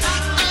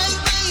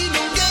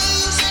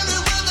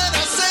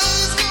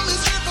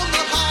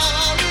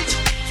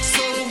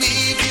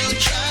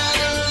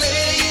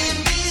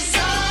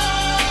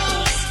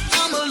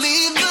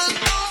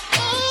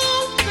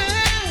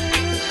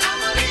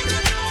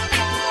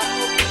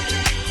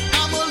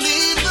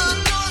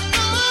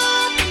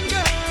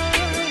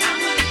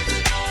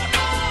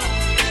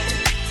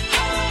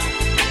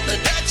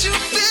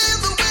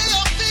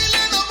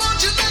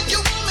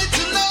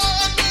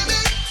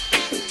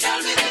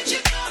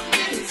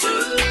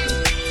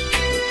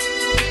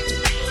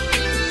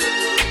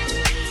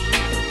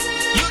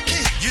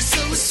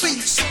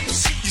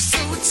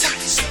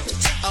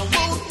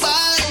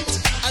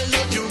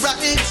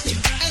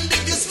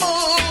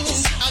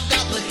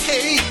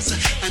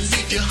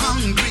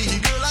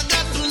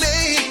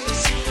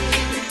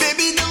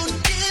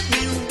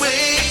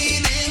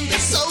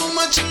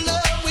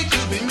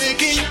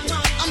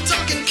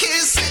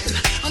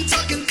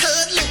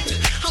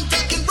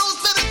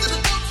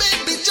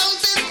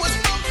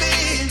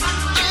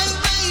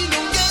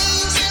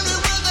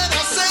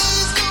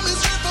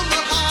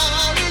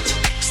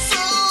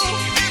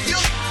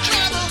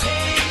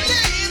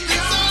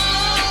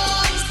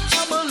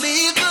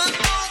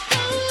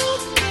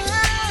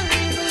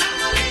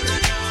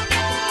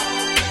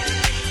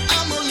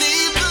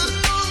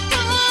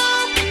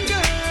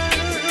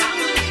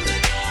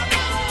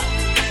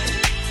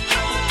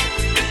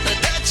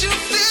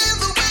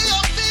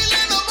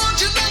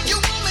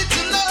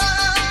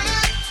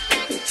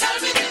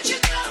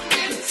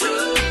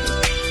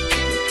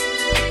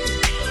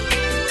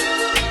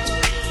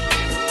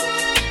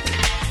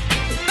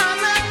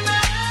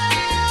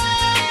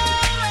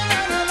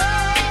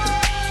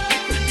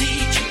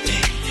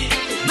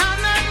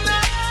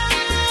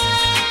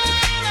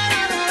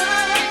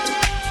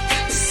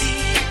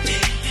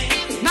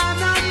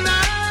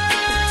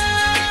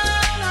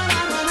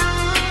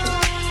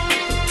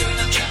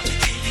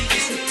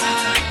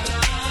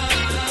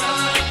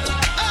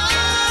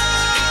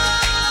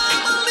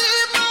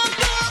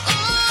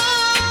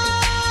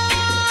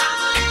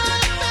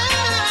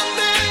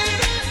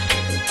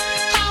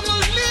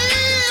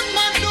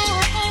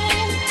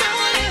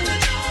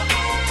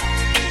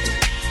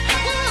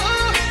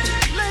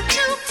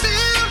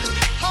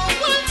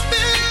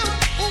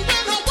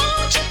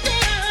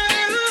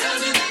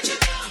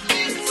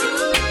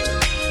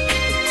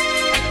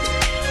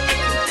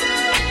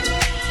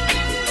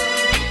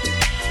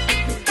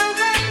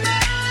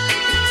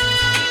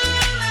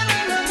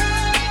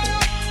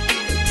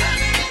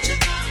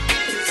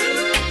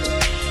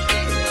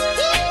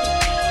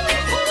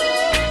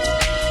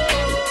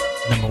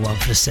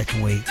 The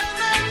second week,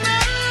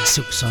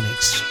 Silk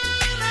Sonics,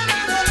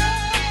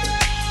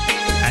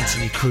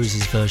 Anthony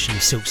Cruz's version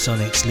of Silk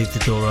Sonics, Leave the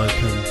Door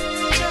Open.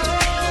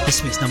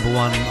 This week's number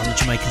one on the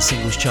Jamaican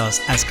singles charts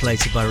as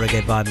collated by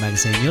Reggae Vibe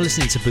magazine. You're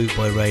listening to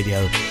Bootboy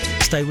Radio.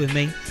 Stay with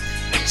me.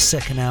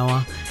 Second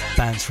hour,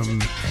 bands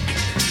from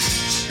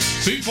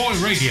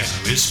Bootboy Radio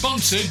is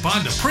sponsored by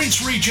the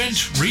Prince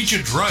Regent,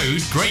 Regent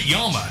Road, Great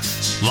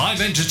Yarmouth. Live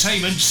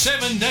entertainment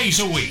 7 days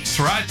a week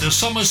throughout the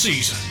summer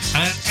season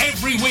and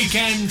every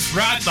weekend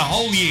throughout the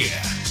whole year.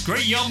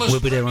 Great Yarmouth. We'll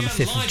be there on the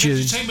 5th of June.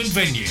 Entertainment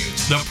venue,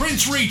 the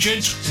Prince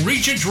Regent,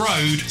 Regent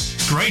Road,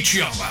 Great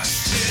Yarmouth.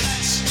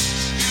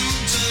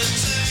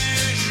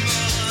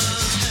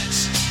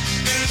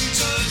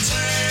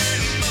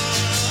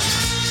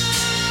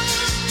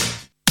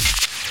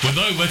 With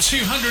over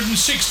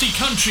 260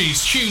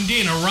 countries tuned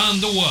in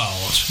around the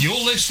world, you're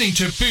listening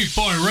to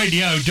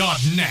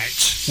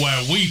bootboyradio.net,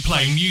 where we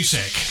play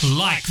music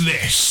like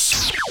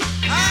this.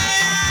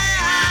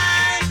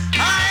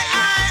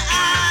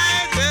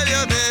 Tell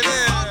you, baby.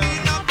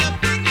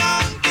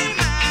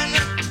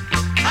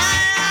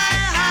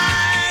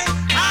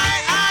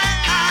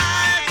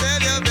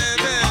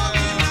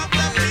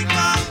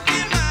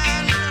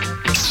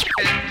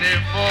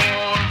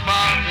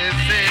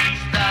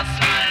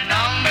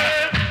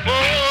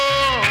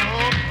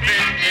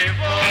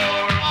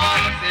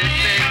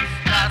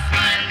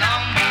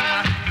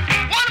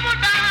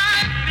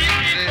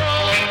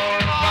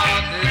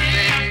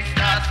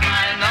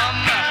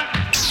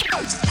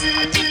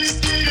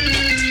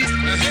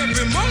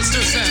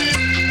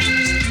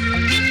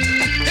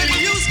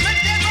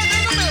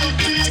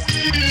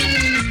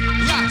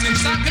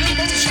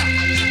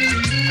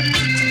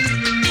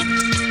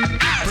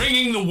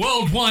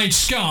 Worldwide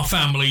Ska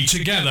family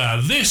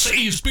together, this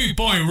is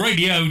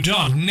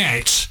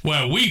bootboyradio.net,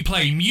 where we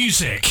play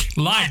music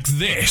like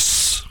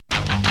this.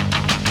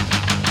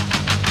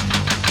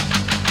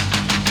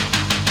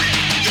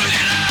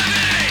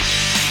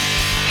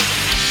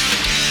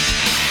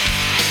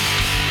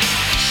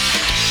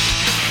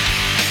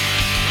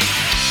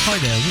 Hi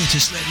there, we're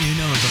just letting you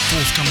know of the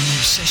forthcoming new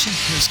session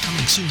that's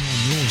coming soon on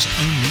yours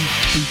only,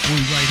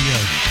 Bootboy Radio.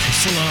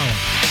 For full hour,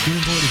 you're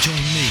invited to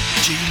join me,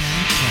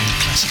 G-Man, playing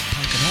classic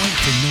punk and oi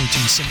from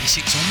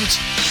 1976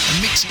 onwards, and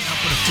mixing it up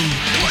with a few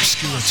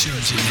obscure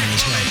tunes in there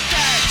as well.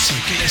 So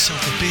get yourself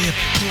a beer,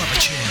 pull up a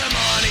chair,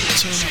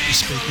 turn up your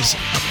speakers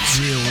up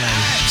real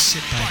loud, and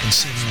sit back and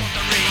sing along.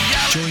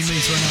 Join me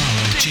for an hour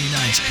on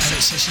G-Man's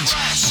Adult Sessions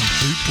on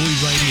Bootboy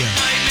Radio.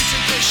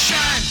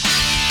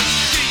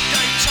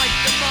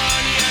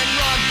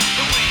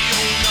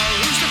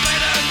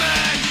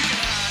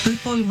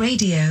 Bootboy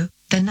Radio,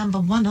 the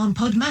 #1 on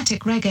Podmatic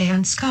Reggae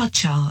and Ska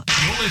chart.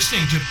 You're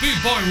listening to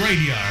Bootboy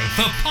Radio.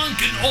 For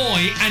punk and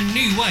oi and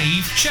new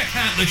wave, check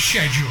out the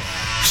schedule.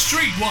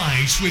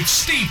 Streetwise with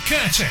Steve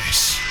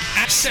Curtis.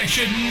 At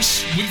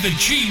Sessions with the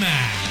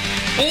G-Man.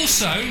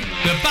 Also,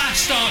 the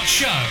Bastard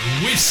Show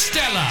with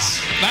Stella.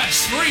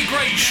 That's 3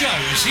 great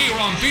shows here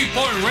on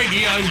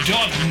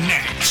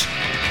bootboyradio.net.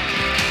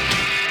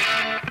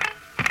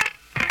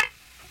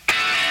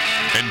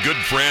 And good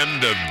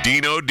friend of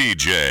Dino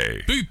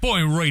DJ.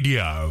 Bootboy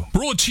Radio,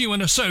 brought to you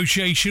in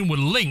association with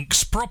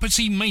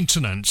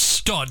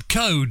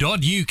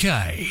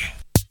linkspropertymaintenance.co.uk.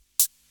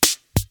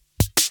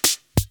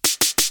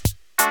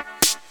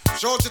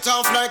 Shoot it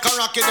off like a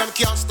rocket, them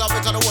can't stop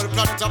it, and the whole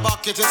planet a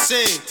bucket, you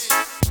see it.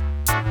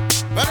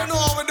 Better know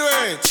how we do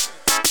it.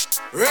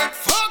 Red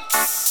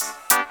Fox.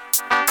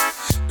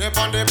 They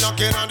on the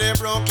blocking and the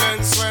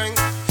Brooklyn swing.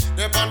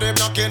 They on the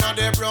blocking and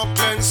the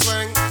Brooklyn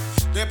swing.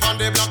 They on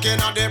the blocking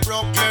and the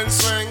Brooklyn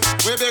swing.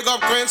 We big up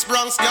Queens,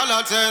 Bronx,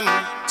 Gallatin.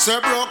 Say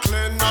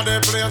Brooklyn are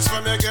the place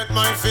where me get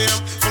my fame.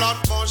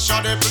 Flatbush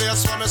are the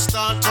place where me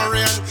start to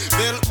reign.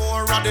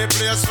 Biltmore are the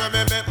place where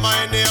me make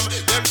my name.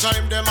 Them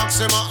time them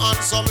Maxima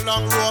and some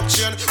long rope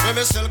chain. When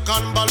me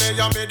Silicon Valley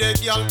and me the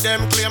girl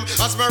them claim.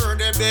 As me heard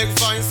the big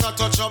vines that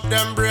touch up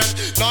them brain.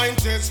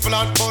 90s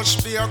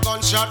Flatbush beer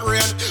gunshot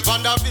rain.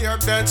 Van der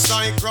Veer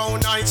bedside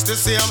Crown Heights the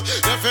same.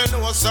 If you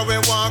know so we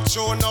walk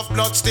through enough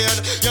blood stain.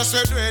 Yes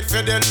we do it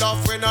for the love,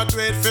 we not do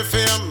it for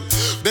fame.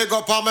 Big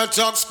up on my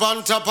thugs,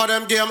 span top of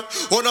them game.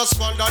 Who not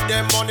squander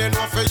them money,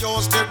 no for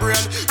use the brain.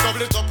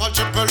 Double it up and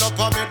triple up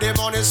and make the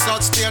money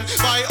start stain.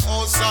 Buy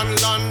house and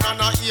land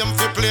and I aim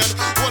for plane.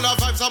 All our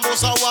vibes and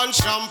boss are one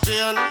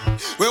champagne.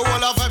 We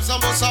all our vibes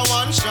and boss are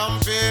one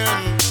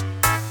champagne.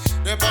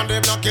 They on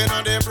the blocking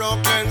and the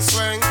Brooklyn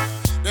swing.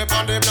 They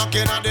on the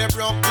blocking and the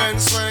Brooklyn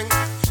swing.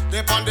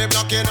 They on the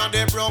blocking and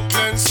the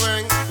Brooklyn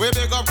swing. We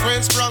big up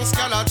Queens, Bronx,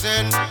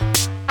 Gallatin.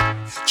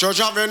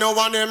 Church Avenue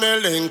and them me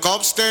link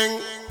up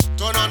sting.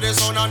 Turn on the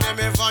sound and them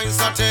me find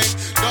something.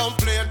 Don't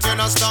play it in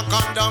a stock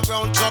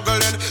underground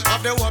juggling.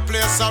 Have the whole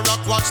place a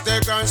rock, watch the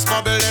girls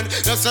bubbling.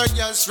 You say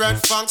yes, Red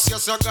Fox,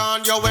 yes you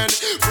gone, you win.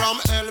 From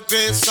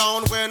LP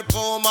sound when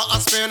Puma a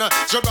spin.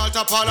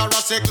 Gibraltar,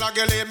 Polarossic,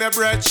 Laggy, me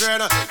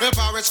brethren. Me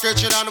Paris,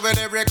 Scritchin and when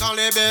they break on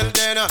the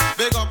building.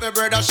 Big up me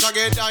brother,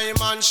 Shaggy,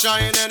 Diamond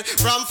shining.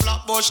 From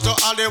Flatbush to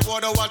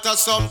Hollywood, what a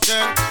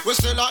something. We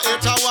still a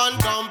eat a one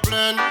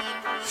dumpling.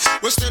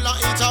 We still a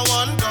eat a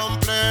one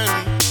dumpling.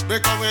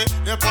 Because we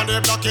dip on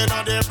the blocking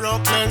of the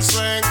Brooklyn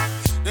swing.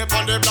 Dip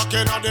on the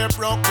blocking of the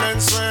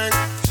Brooklyn swing.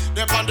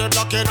 Dip on the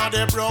blocking of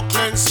the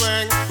Brooklyn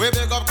swing. We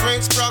big up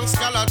Queens, Bronx,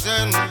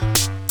 Gallatin.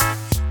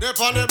 Dip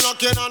on the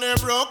blocking of the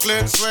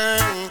Brooklyn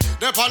swing.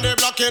 Dip on the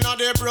blocking of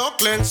the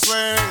Brooklyn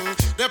swing.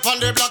 Dip on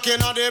the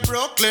blocking of the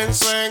Brooklyn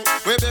swing.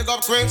 We big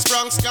up Queens,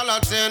 Bronx,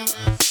 Gallatin.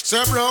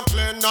 Say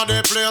Brooklyn are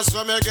the place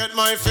where me get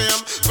my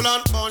fame.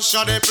 Plant Bunch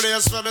are the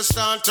place where me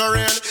start to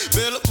reign.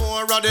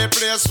 Biltmore are the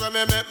place where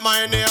me make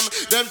my name.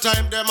 Them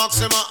time them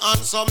Maxima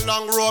and some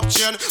long rope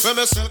chain. When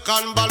me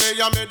Silicon Valley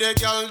and me the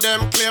girl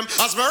them claim.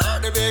 As me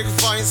heard the big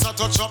voice I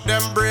touch up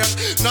them brain.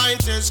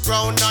 90s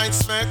crown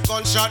nights make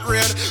gunshot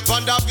rain.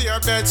 Van der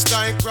Veer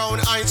Bed-Stuy crown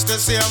heights the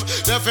same.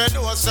 They fi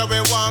know say we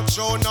want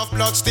show enough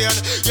blood stain.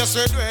 Yes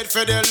we do it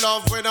for the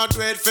love, we not do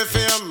it for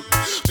fame.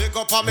 Pick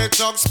up on me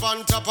thugs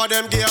on top of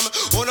them game.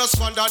 Who no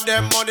squander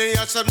them money,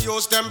 yes them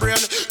use them brain.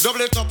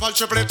 Double it up and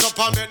triple it up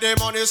and make the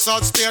money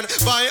sustain.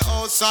 Buy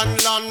house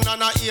and land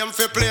and I aim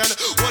for plane.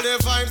 All the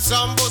vibes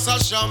and bus a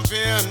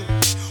champagne.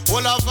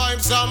 All the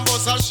vibes and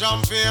bus a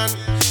champagne.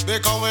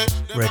 Because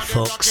we Red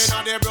Fox,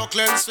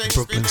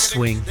 Brooklyn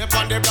Swing.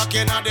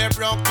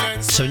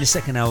 So in the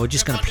second hour we're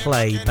just going to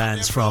play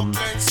bands from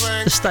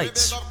the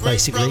States,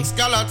 basically.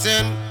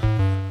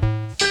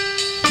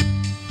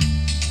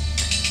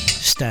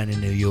 Stan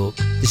in New York.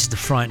 This is the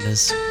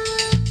Frighteners.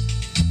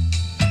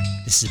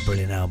 This is a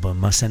brilliant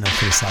album. I sent off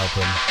for this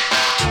album.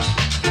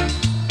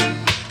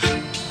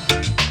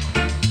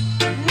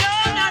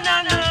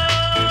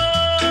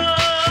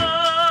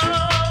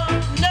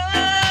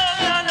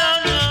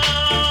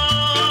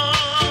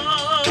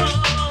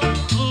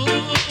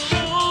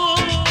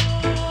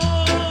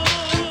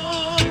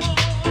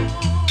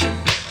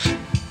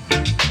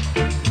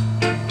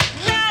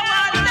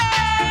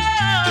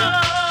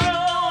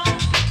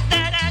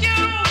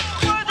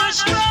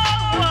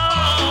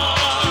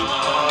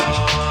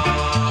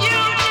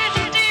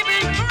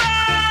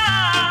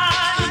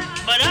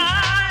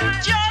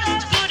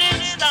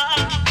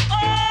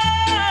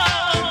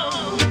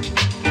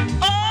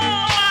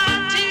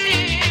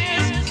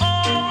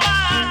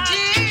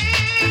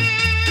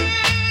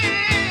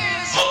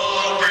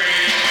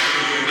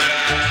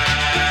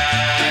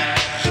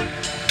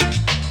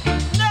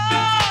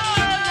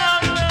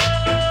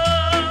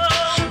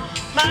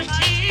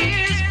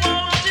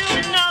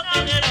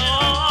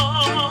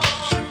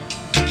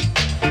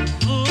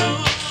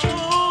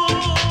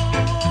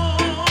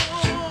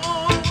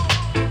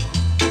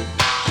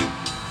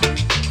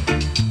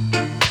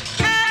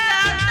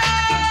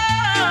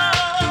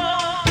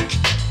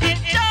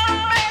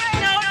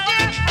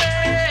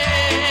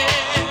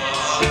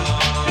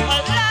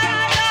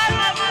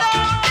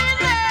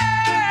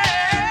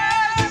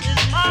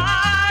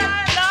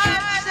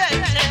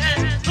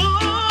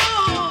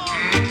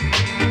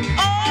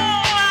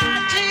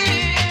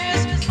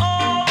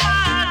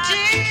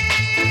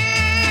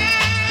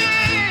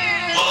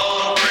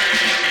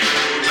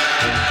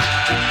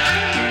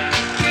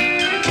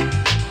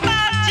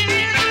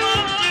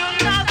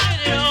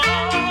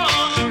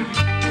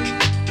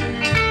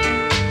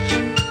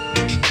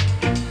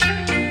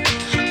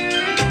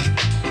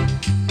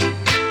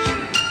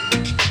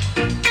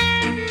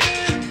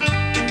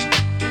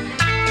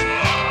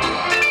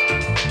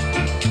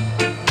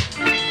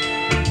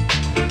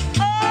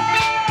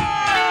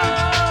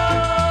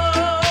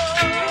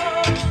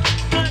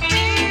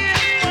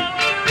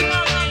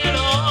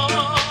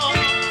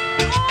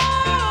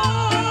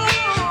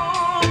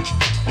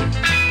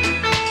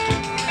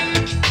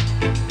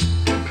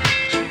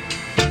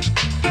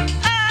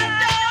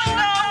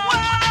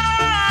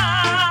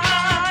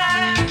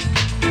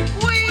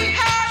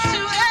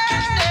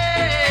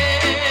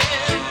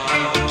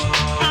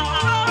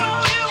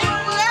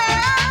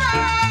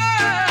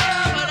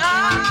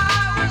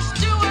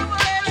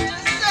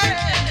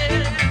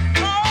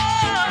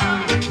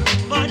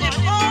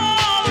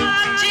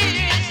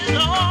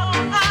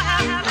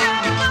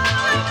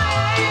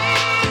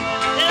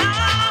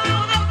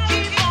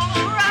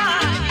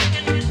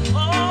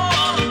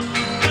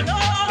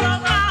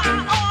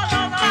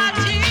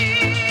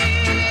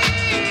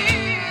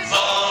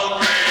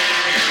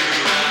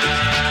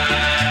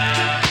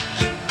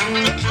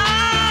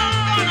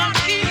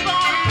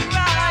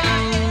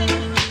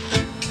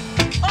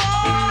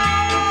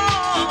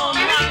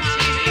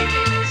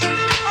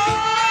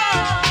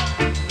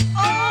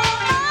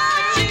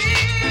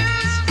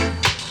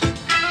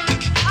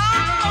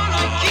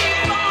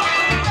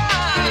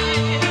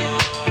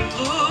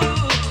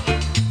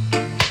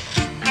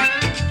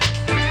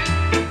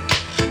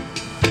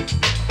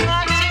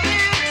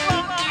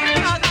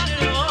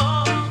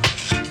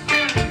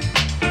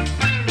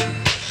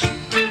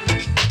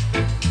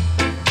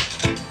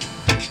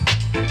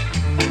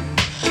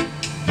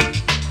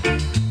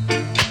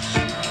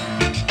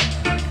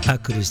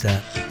 Is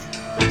that?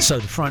 So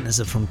the Frighteners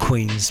are from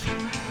Queens,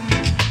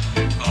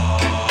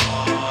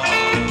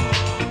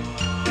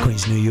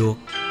 New York.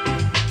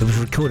 It was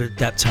recorded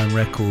at Daptone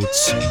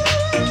Records.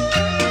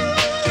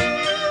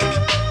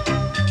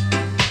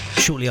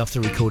 Shortly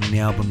after recording the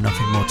album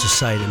Nothing More to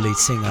Say, the lead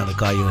singer, the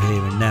guy you're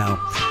hearing now,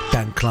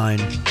 Dan Klein,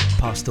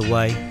 passed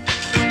away.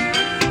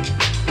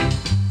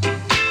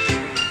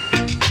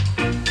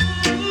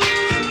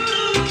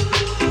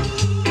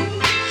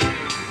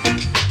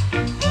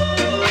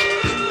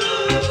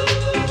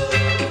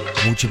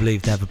 would you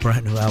believe they have a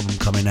brand new album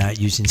coming out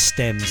using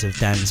stems of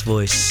Dan's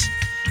voice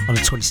on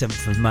the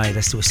 27th of May.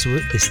 That's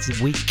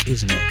this week,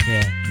 isn't it?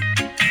 Yeah.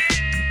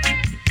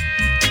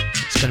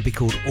 It's going to be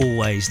called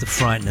Always the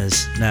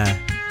Frighteners. Now,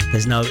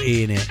 there's no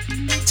E in it.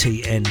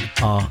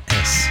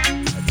 TNRS.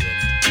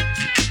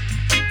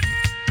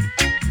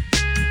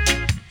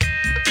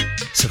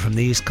 So from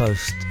the East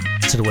Coast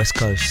to the West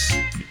Coast,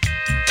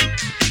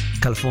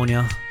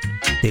 California,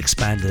 The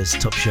Expanders,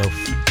 Top Shelf.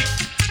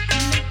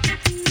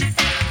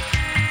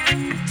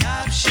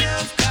 Top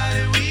shelf,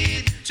 cali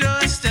weed,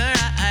 just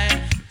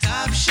alright.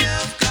 Top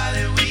shelf,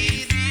 cali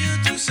weed, feel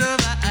to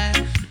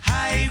survive.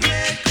 High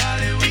grade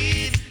cali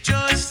weed,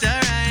 just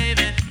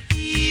arriving.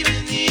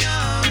 Even the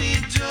army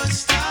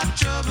just stop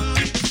trouble.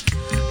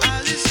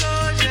 All the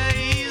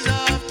soldiers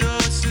off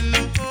the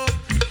slope.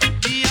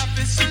 The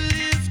officer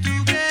live to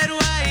get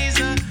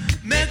wiser.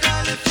 Make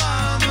all the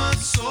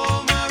farmers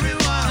so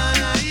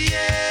marijuana,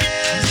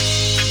 yes.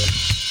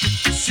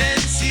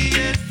 Sensi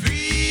get free.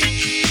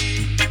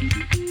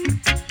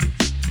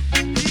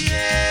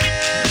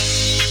 Yes.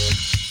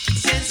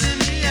 Sense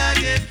me I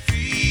get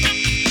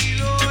free,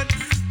 Lord.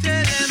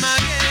 Tell them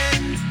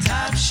again.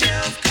 Top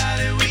shelf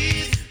cali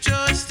weed,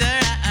 just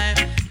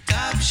arrive.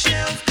 Top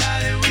shelf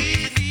cali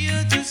weed,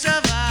 feel to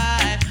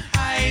survive.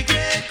 High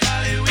grade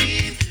cali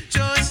weed,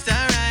 just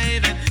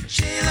arriving.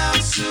 Shell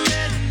out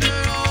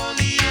surrender, all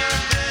the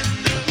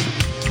offender.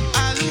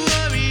 All the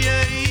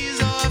warriors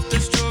of the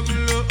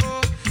struggle.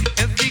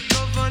 Every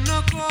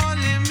governor call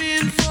him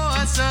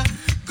enforcer.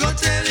 Go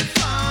tell the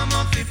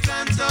farmer fi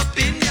plant up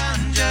in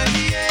ganja,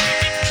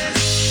 yes.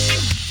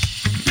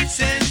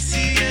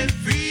 Sensi get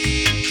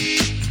free,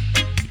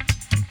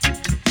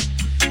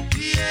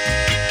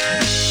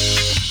 yes.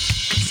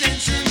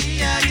 Sensi me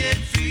I get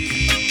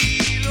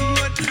free,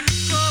 Lord.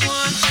 Come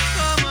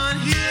on,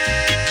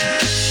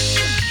 yes.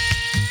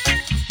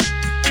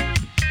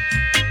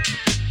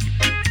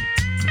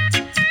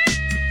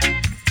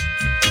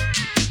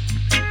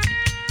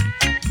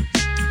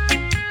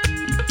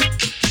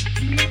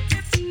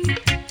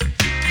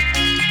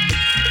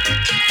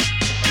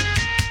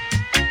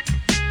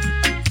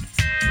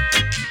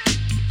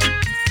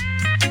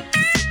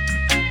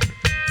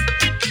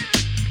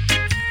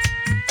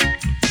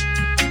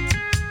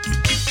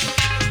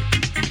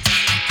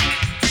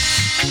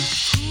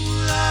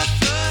 Cool off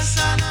first,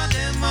 and all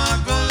them are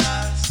go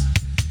last.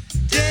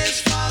 Days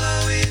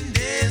following,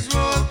 days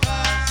roll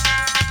past.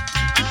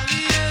 All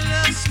the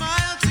elders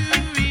smile to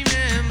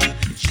remember.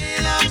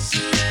 Shell out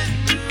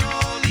surrender,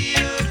 all the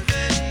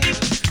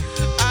offenders.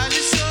 All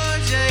the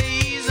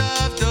soldiers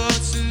of the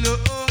slow.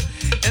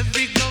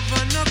 Every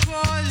governor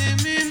call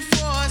him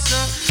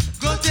enforcer.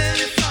 Go tell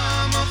the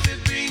farmer fi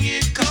bring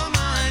it, come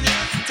on,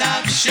 yeah.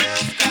 Top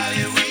shelf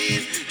cali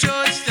weed,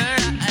 just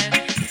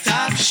arrive.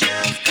 Top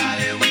shelf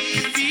cali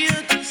weed,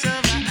 feel to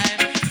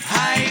survive.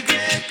 High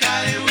grade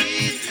cali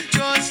weed,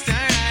 just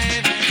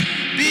arrive.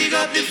 Big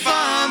up the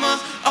farmer,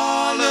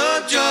 all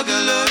the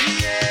juggler,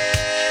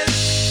 yes.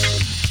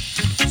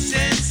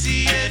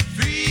 Sensi get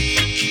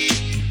free,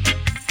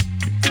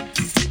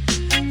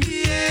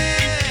 yes.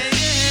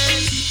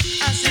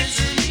 I sense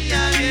me I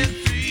get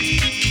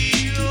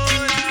free,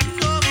 Lord.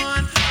 Come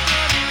on,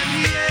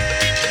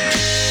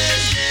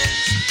 yes.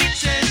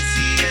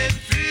 Sensi get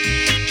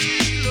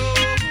free,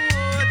 Lord.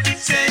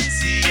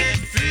 Sensi get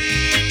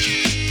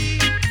free.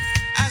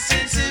 I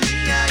sense me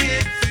I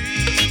get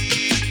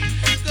free.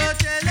 Go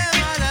tell them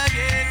all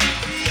again,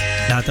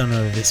 yes. Now, I don't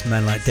know if it's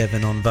Man Like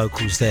Devon on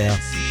vocals there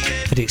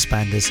for the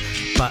Expanders,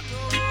 but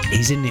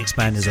he's in the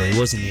Expanders, or he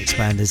was in the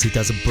Expanders. He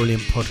does a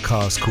brilliant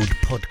podcast called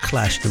Pod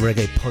Clash, the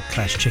Reggae Pod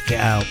Clash. Check it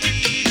out.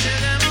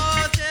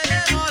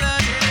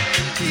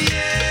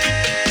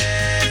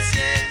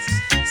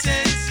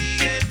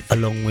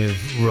 Along with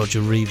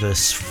Roger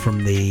Rivas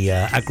from the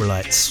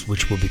Agrolites,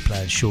 which will be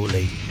playing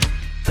shortly.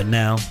 But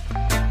now,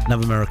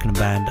 another American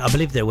band. I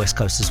believe they're West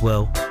Coast as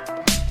well.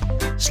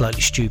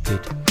 Slightly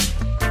Stupid.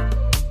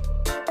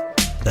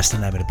 That's the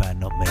name of the band,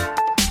 not me.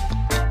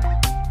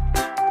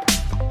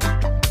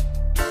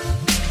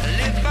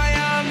 If I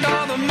had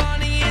all the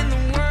money in the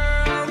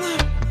world,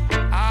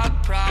 I'd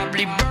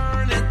probably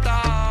burn it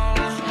all.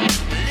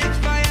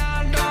 If I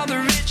had all the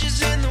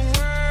riches in the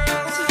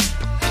world,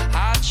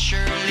 I'd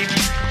surely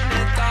burn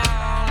it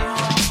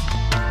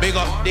all. Big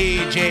up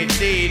DJ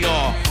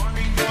Dino,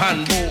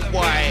 Pan Boot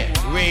Boy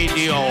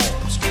Radio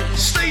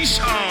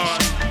Station.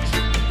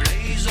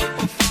 Blaze up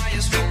a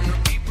fire from the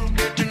people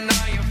get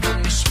denial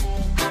from the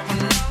smoke of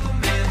another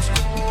man's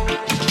gold.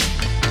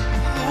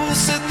 Who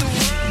set the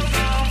world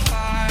on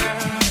fire?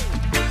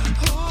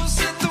 Who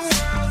set the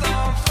world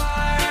on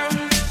fire?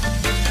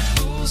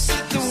 Who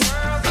set the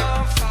world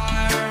on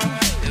fire?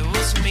 It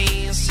was me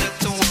who set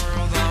the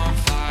world on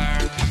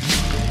fire.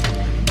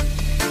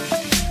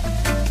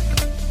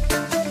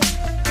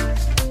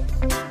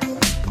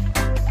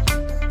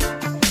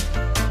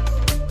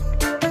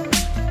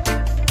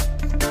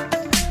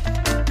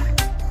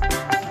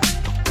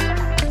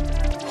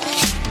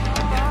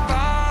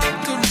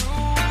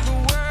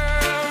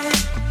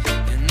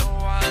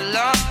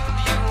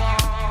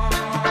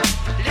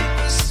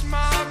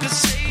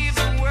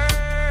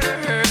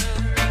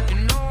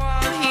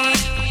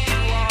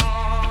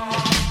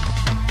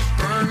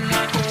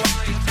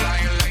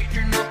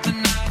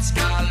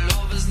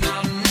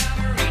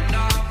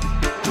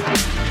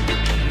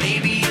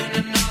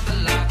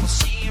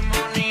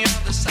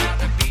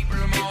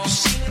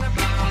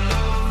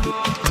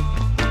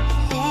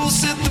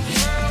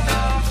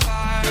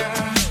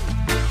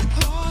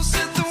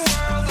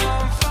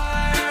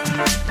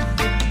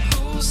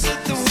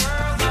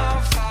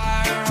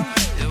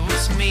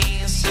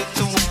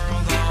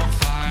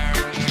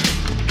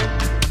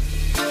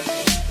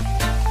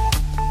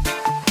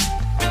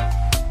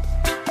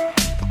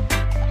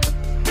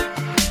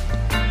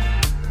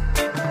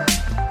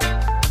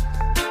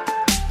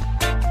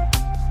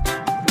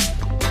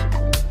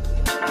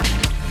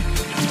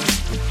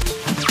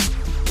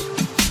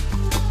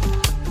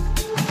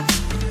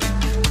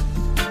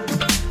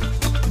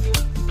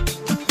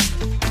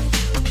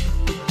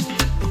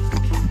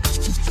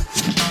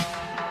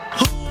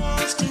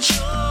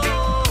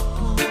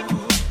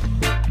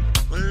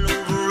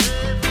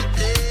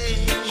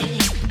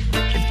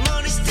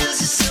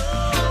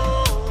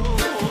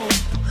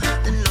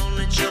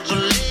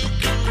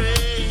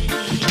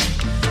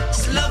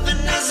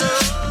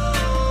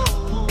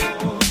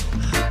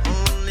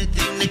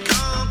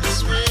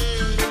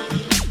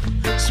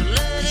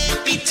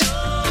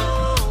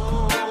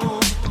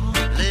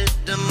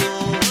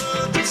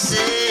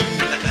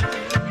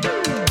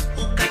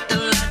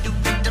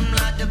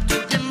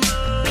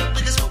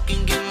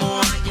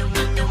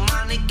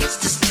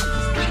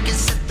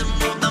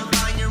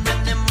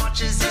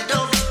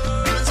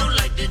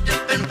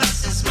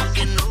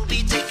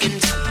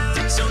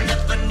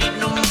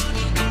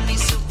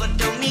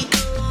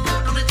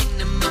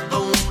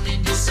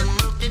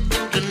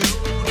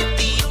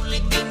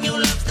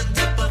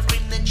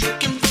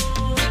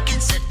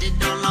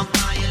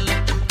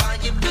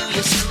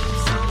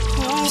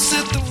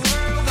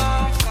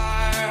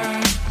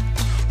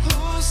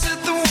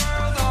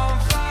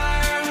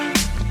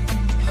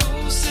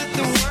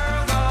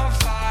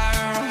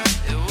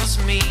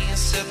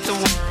 the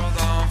world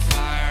on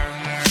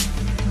fire?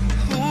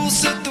 Who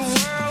set the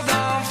world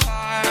on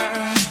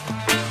fire?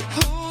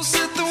 Who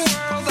set the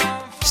world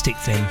on fire? Stick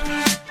Thin,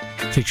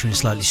 featuring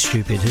Slightly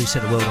Stupid. Who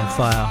set the world on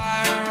fire?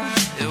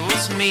 It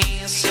was me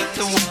who set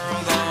the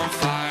world on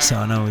fire. So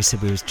I know we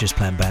said we was just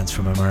playing bands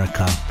from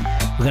America.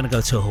 We're going to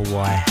go to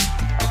Hawaii.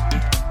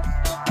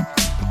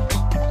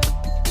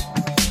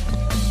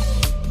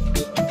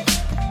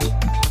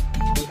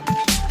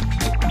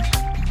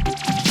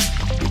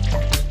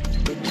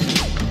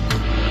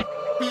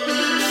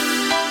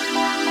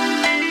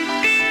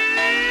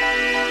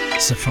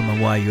 So from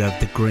Hawaii you have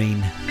The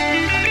Green,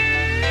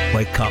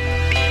 Wake Up.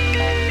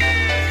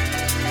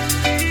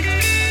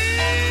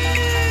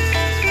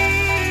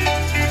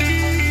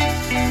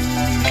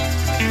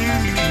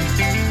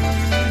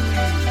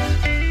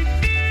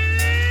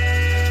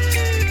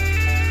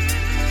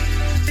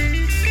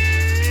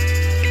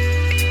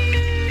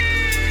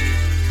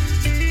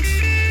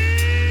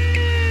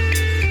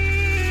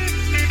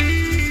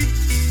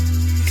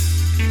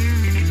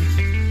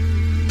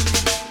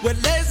 Well,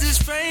 there's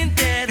this friend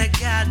that I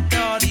got,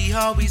 thought he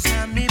always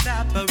had me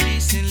back, but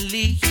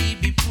recently he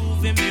be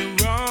proving me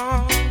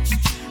wrong.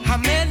 How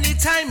many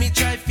times he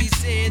tried, he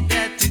said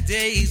that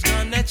today he's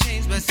gonna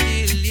change, but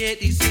still yet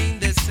he sing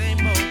the same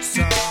old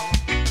song.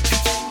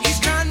 He's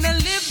trying to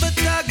live a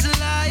thug's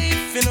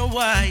life in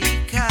Hawaii,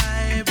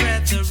 Kai,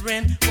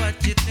 brethren,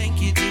 what you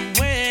think you're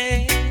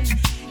doing?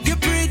 You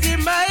pretty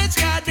much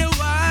got a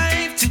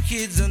wife, 2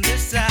 kids on the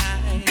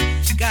side,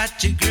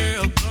 got your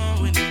girl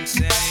going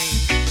insane.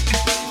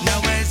 Now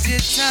as your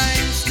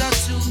time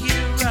starts to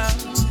gear up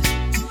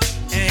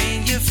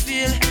and you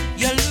feel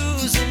you're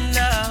losing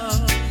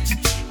love,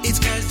 it's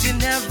cause you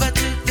never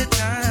took the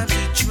time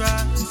to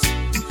trust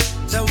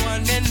the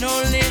one and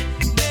only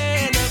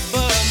man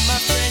above. My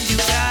friend, you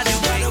gotta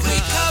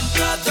wake up,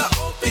 brother,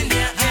 open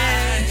your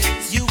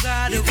eyes. You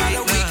gotta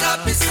wake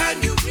up, it's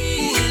time you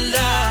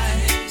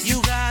realize.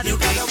 You gotta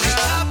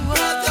wake up,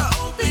 brother,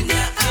 open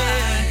your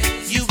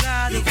eyes. You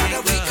gotta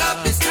wake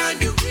up, it's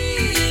time you realize.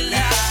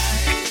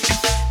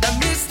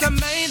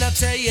 I'll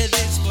tell you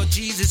this, for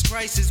Jesus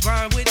Christ is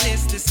my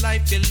witness. This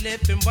life you're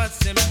living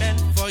wasn't meant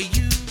for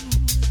you.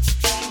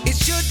 It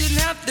shouldn't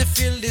have to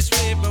feel this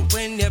way, but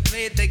when you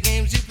play the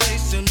games you play,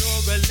 sooner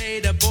or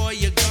later, boy,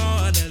 you're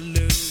gonna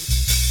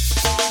lose.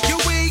 You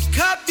wake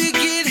up, you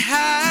get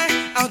high,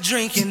 out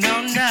drinking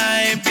all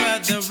night,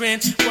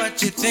 brotherin',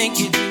 what you think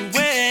you're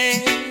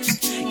doing?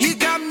 You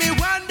got me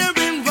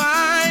wondering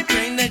why,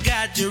 praying to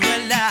God you're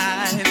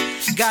alive,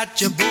 got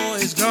your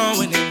boys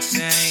going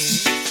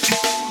insane.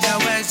 Now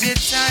as your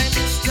time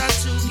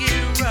starts to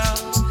gear up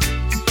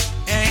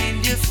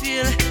and you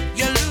feel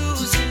you're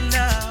losing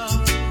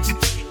love,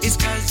 it's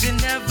cause you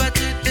never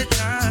took the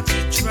time to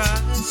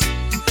trust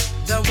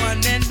the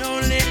one and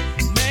only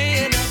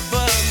man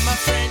above. My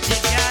friend, you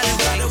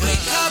gotta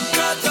wake up,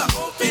 brother,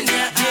 open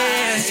your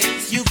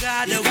eyes. You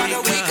gotta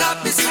wake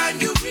up, it's time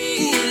you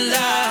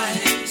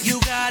realize. You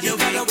gotta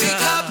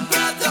wake up,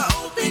 brother,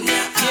 open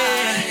your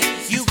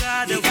eyes. You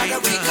gotta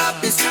wake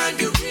up, it's time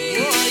you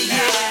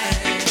realize.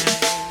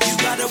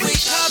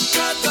 Wake up,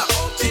 brother,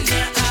 open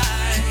your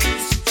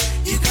eyes.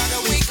 You gotta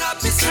wake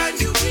up, it's time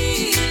you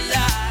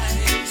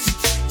realize.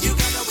 You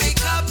gotta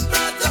wake up,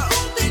 brother,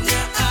 open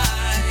your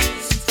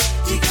eyes.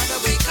 You gotta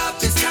wake up,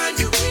 it's time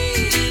you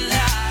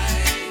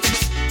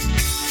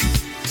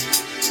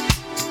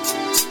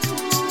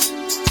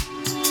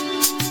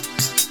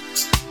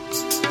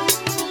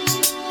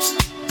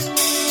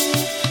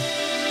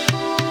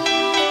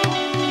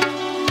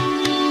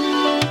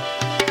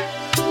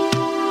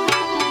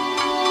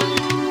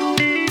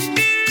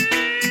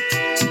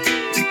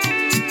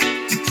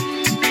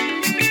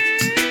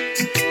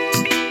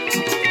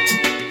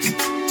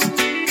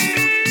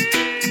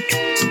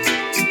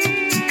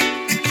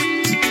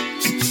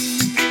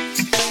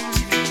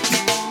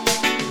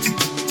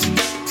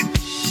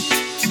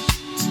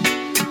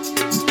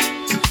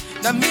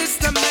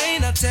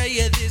tell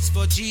you this,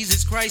 for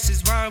Jesus Christ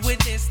is my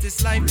witness.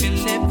 This life you're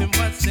living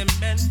wasn't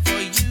meant for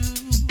you.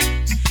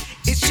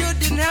 It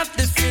shouldn't have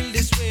to feel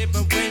this way,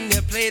 but when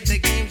you play the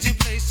games you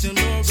play,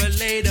 sooner or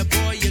later,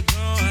 boy, you're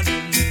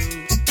gonna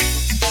lose.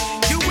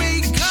 You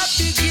wake up,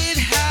 you get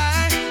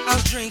high,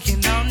 out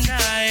drinking all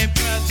night,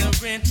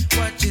 brotherin',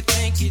 what you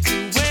think you're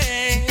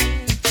doing?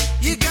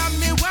 You got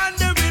me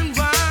wondering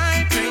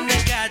why, praying to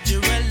God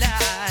you're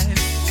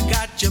alive,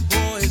 got your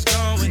boys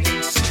going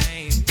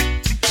insane.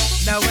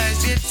 Now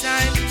as your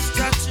time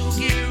starts to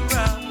gear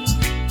up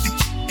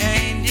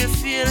and you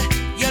feel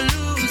you're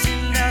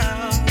losing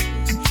love,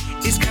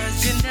 it's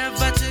cause you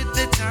never took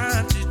the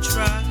time to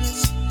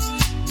trust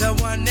the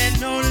one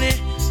and only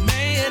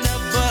man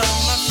above.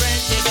 My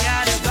friend, you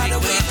gotta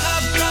wake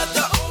up,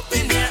 brother,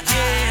 open your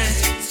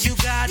eyes. You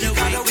gotta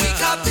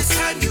wake up, it's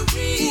time you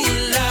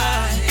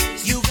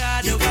realize. You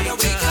gotta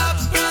wake up,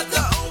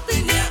 brother,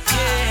 open your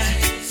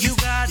eyes. You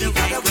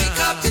gotta wake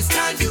up, it's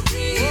time you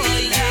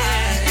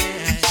realize.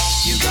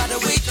 You gotta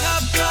wake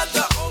up,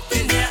 brother,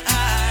 open your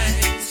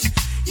eyes.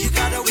 You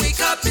gotta wake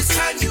up, it's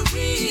time you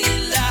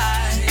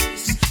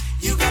realize.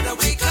 You gotta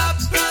wake up,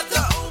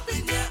 brother, open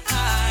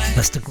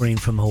That's the Green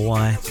from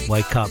Hawaii.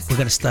 Wake Up. We're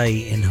going to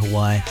stay in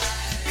Hawaii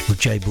with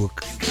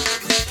J-Book.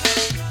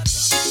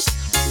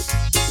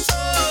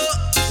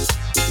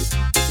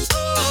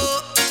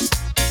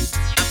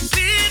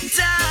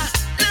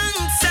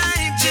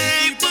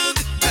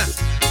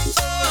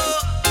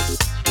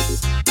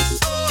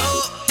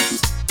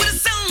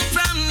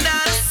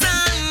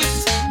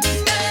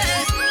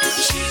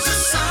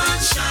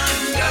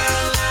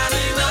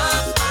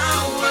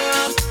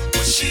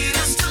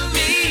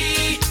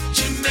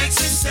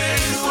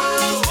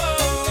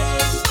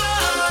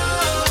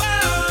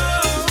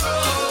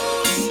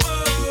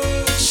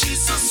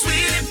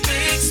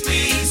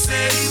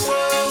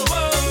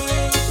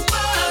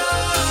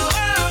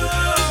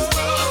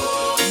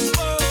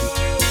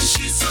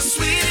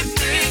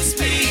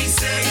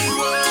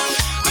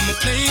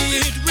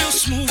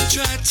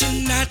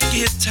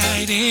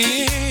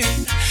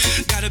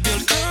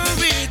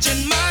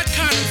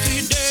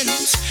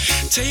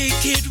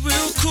 Take it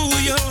real cool,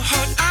 your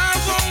heart, I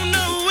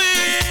wanna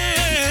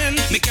win.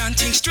 Me can't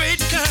think straight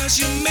cause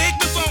you make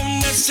me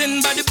wanna sin.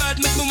 Body bad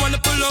make me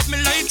wanna pull up me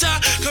lighter.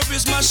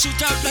 Charisma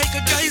shoot out like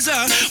a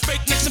geyser.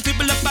 Break necks and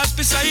people up pass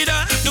beside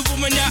her. The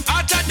woman you're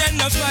hotter than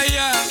a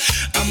fire.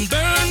 I'm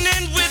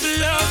burning with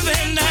love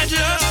and I'd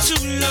love to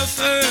love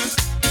her.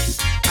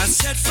 I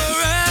said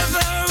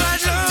forever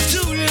I'd love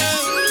to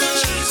love her.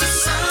 She's a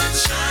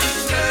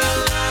sunshine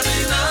girl,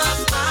 lighting up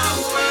my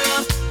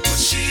world. What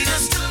she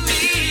does to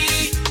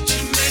me,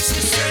 she makes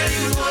me say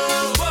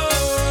whoa, whoa,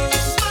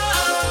 whoa,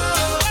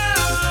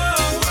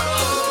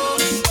 whoa.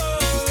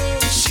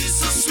 She's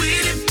so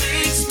sweet it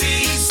makes me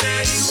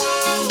say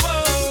whoa,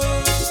 whoa,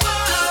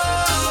 whoa,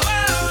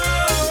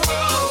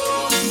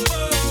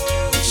 whoa.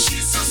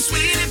 She's so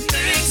sweet it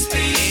makes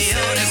me say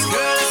whoa. This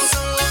girl is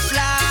so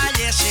fly,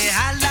 yeah, she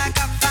hot like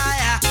a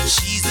fire.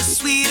 She's the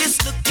sweetest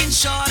looking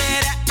shorty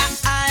that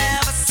I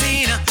ever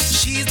seen.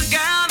 She's the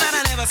girl that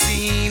I never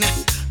seen.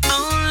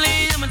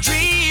 Only in my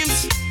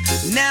dreams.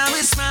 Now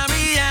it's my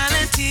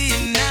reality,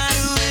 and I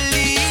do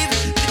believe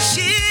that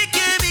she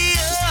can be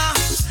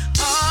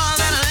all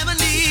that I'll ever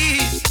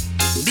need.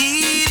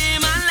 Need in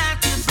my life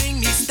to bring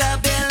me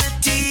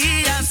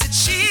stability. I said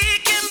she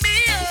can be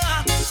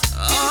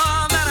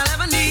all that I'll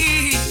ever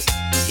need.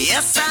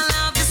 Yes, I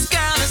love this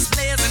girl that's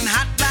blazing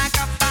hot like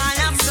a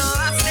fire. So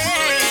I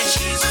say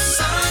she's a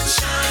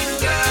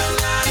sunshine girl,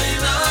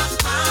 lighting up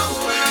my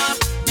world.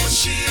 What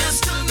she does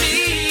to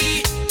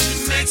me, she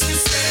makes me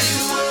say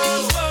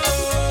whoa, whoa,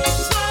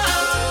 whoa,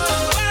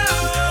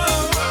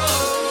 whoa.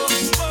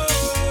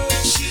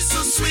 She's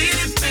so sweet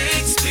it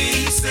makes me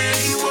say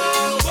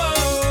whoa, whoa,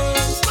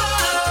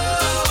 whoa,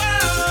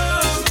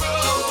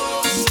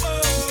 whoa.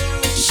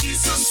 She's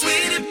so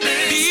sweet it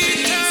makes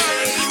me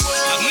say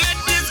I met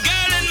this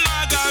girl in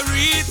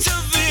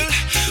Margaritaville,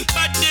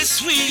 but this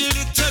sweet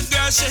little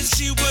girl said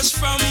she was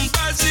from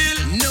Brazil.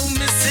 No,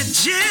 Mr.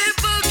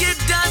 J-Book, it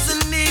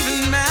doesn't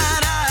even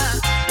matter.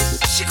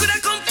 She could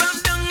have come from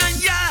down a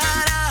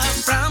yard,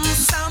 from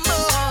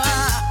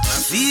Samoa,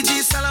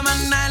 Fiji,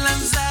 Solomon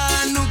Islands,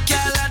 New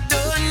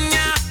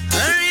Caledonia,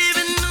 or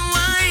even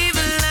Hawaii,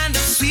 the land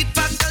of sweet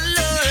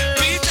Baccalaureate.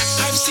 Peter,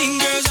 I've seen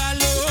girls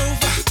all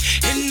over,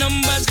 in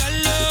numbers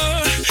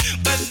galore,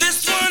 but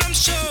this one I'm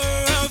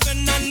sure of,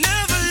 and I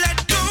never let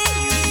go.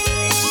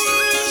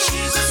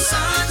 she's a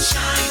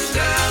sunshine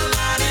girl,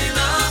 lighting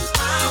up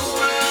my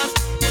world.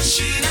 What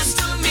she does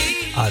to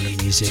me.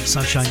 Island Music.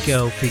 Sunshine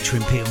Girl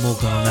featuring Peter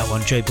Morgan on that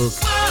one. J-Book.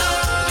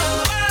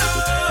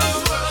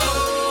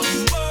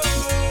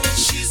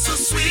 She's so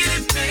sweet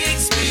it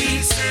makes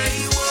me say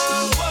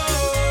whoa, whoa,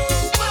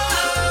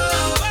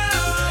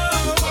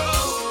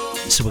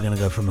 whoa. So we're going to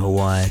go from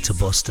Hawaii to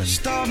Boston.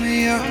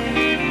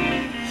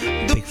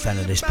 Big fan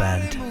of this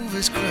band.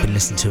 Been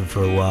listening to them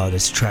for a while.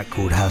 There's a track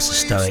called House of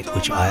Stoic,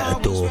 which I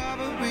adore.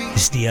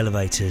 This is The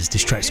Elevators.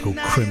 This track's called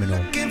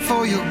Criminal.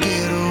 For your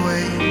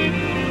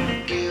getaway.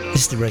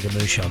 This is the Reggae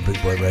Moon Show on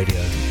Boot Boy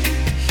Radio.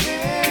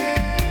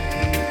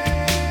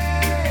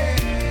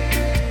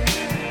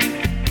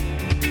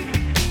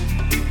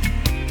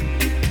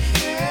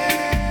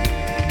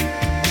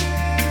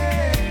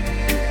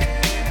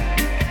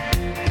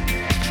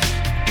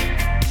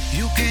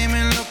 You came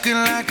in looking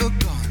like a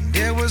gun.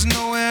 There was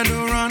nowhere to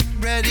run.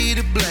 Ready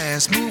to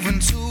blast, moving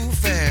too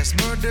fast.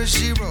 Murder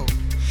she wrote.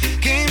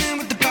 Came in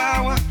with the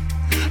power,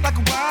 like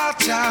a wild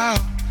child.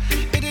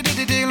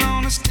 Day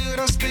long, stood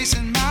up space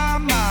in my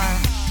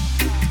mind.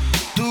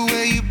 The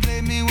way you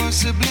played me was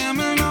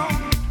subliminal.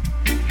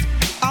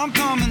 I'm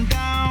coming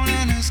down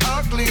and it's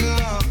ugly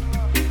love,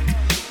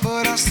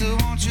 but I still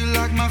want you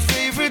like my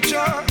favorite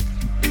drug.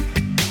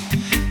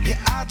 Yeah,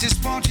 I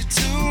just want you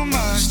too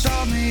much.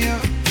 Start me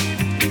up.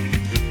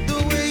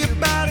 The way your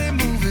body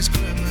moves is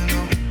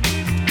criminal.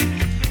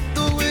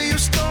 The way you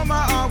stole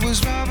my heart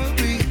was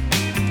robbery.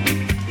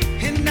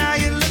 And now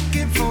you're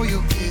looking for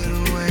your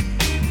getaway.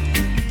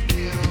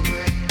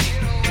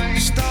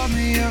 Start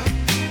me up.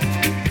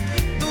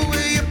 The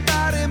way your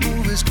body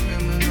moves is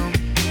criminal.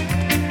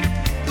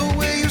 The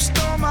way you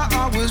stole my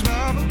heart was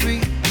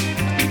robbery.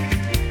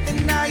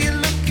 And now you're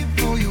looking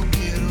for your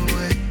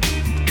getaway.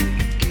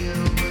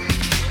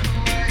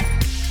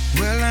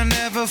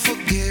 never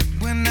forget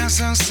when that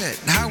sunset,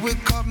 how it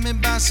caught me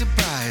by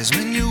surprise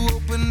when you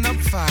opened up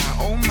fire,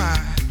 oh my.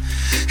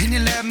 And you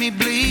left me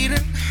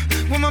bleeding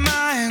with my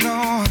mind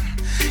gone.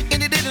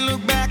 And you didn't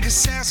look back,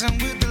 assassin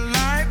with the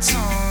lights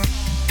on.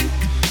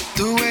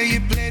 The way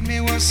you played me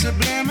was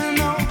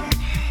subliminal.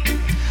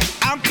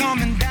 I'm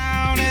coming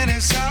down and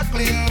it's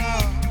ugly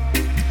love,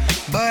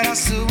 but I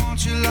still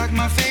want you like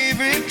my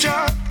favorite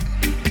drug.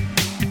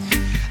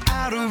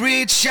 Out of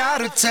reach,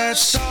 out of touch,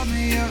 saw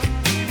me up.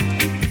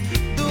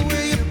 The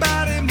way your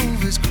body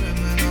moves is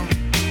criminal.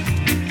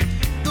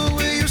 The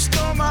way you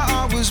stole my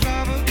heart was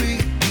robbery.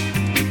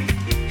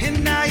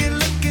 And now you're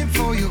looking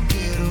for your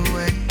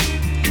getaway.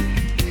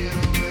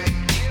 Getaway.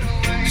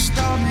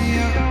 Start me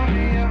up.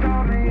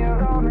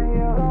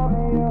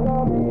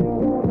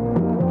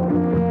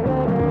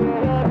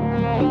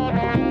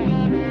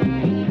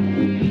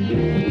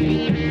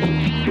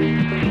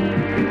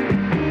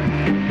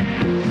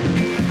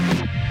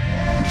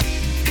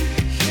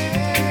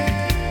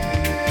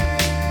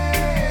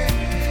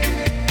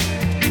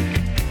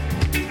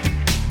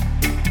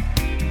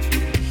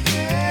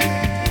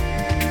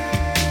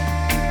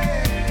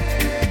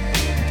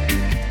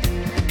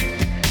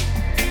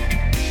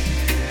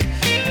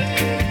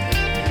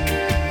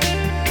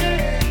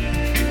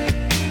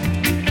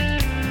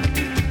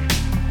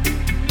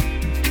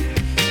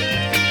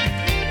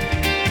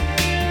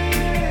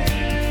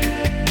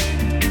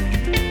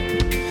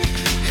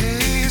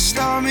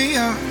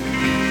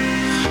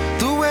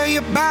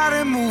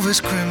 Body move is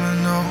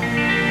criminal.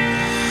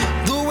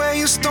 The way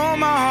you stole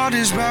my heart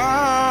is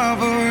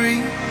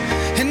robbery.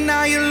 And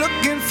now you're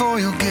looking for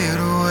your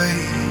getaway.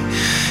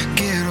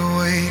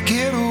 Getaway,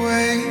 getaway.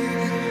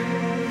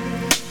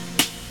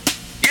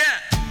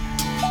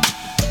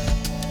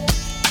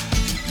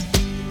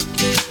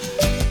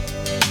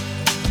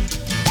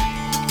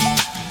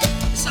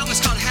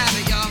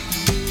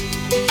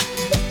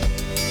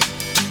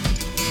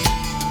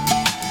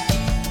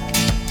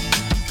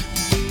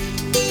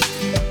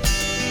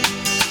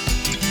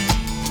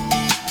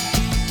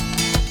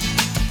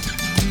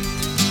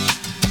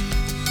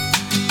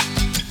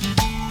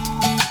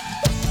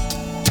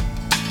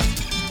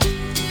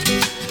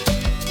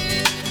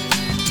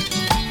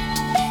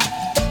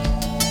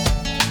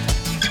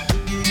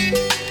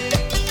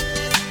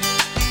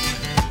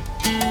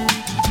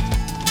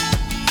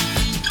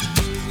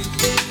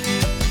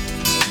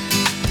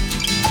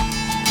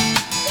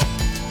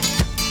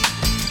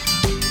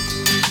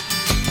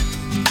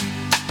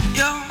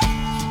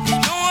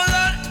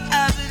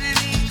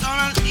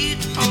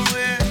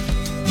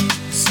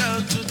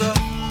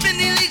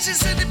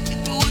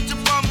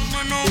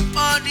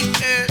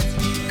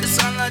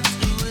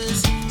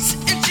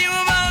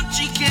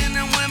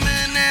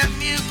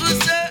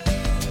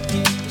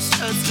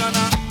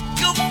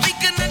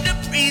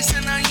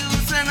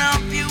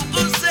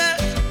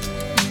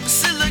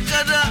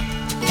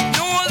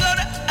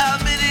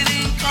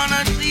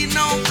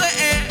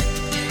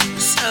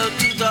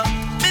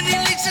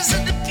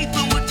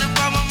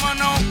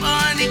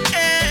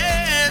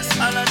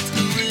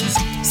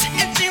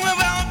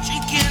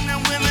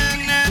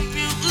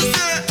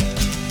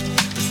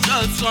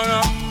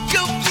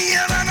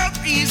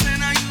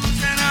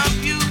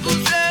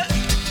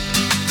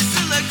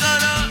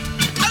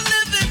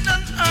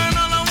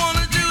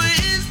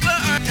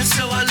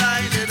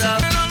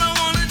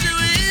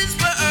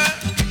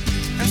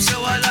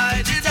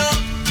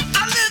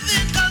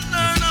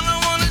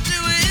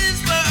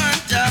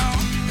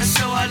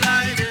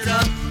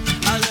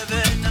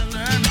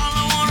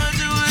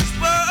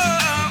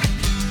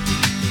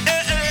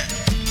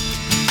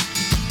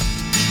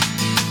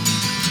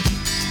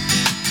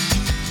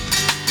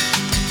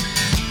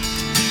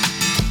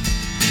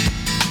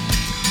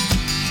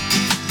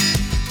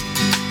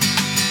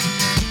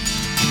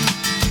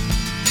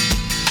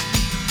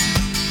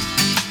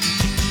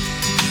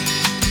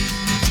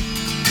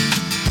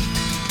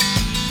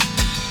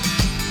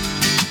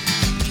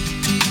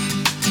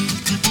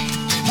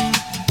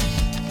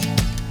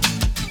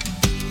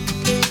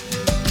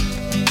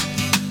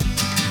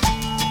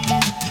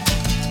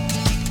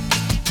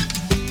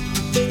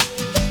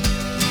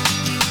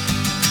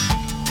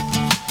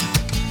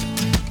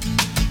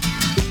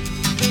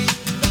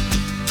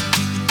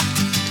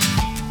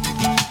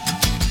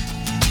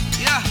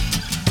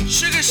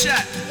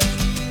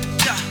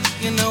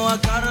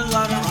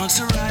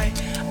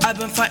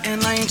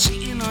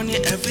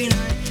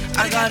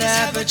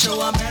 So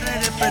I'm mad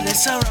at it, but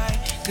it's alright.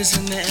 Cause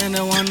in the end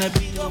I wanna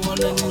be the one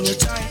in your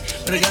time.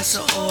 But I got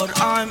so old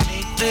on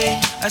me,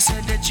 babe. I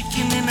said that you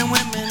can in the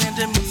women and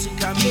the music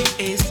got me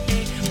AC.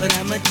 But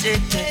I'm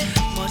addicted,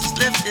 much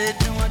lifted,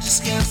 no I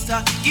just can't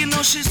stop. You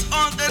know she's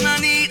all that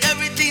I need,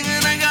 everything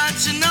that I got,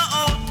 you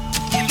know.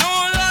 You know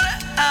I gotta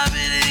have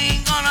it, it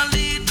ain't gonna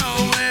lead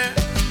nowhere.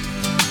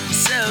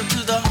 Sell to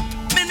the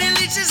many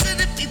leeches and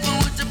the people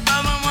with the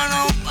problem, I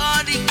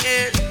nobody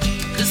cares.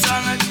 Cause all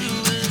I do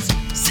is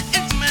sit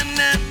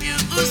and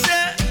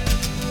music.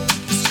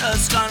 It's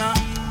just gonna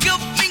keep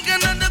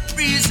thinking of the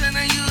breeze and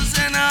I use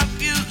and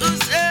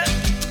abuse it.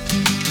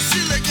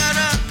 See, like,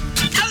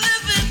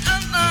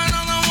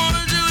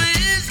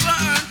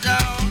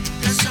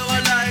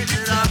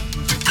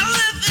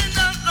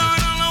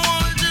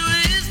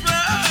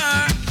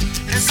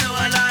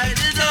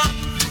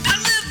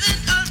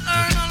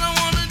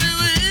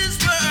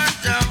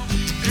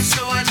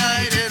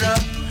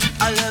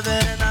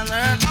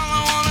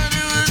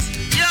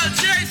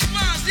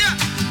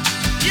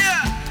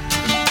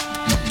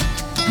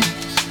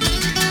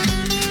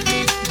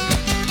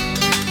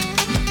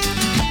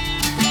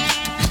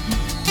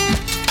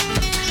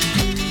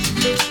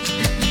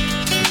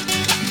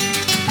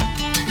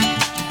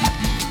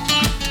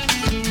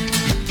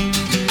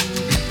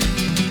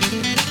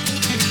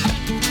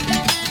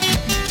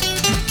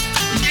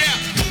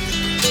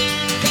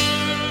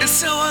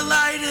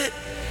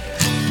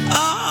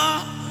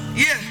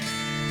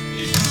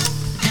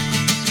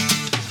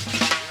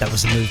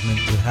 was the movement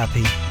with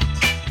Happy.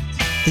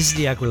 This is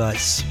the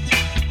Aggrolites.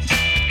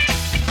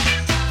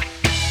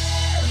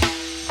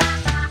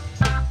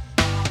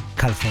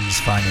 California's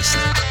finest.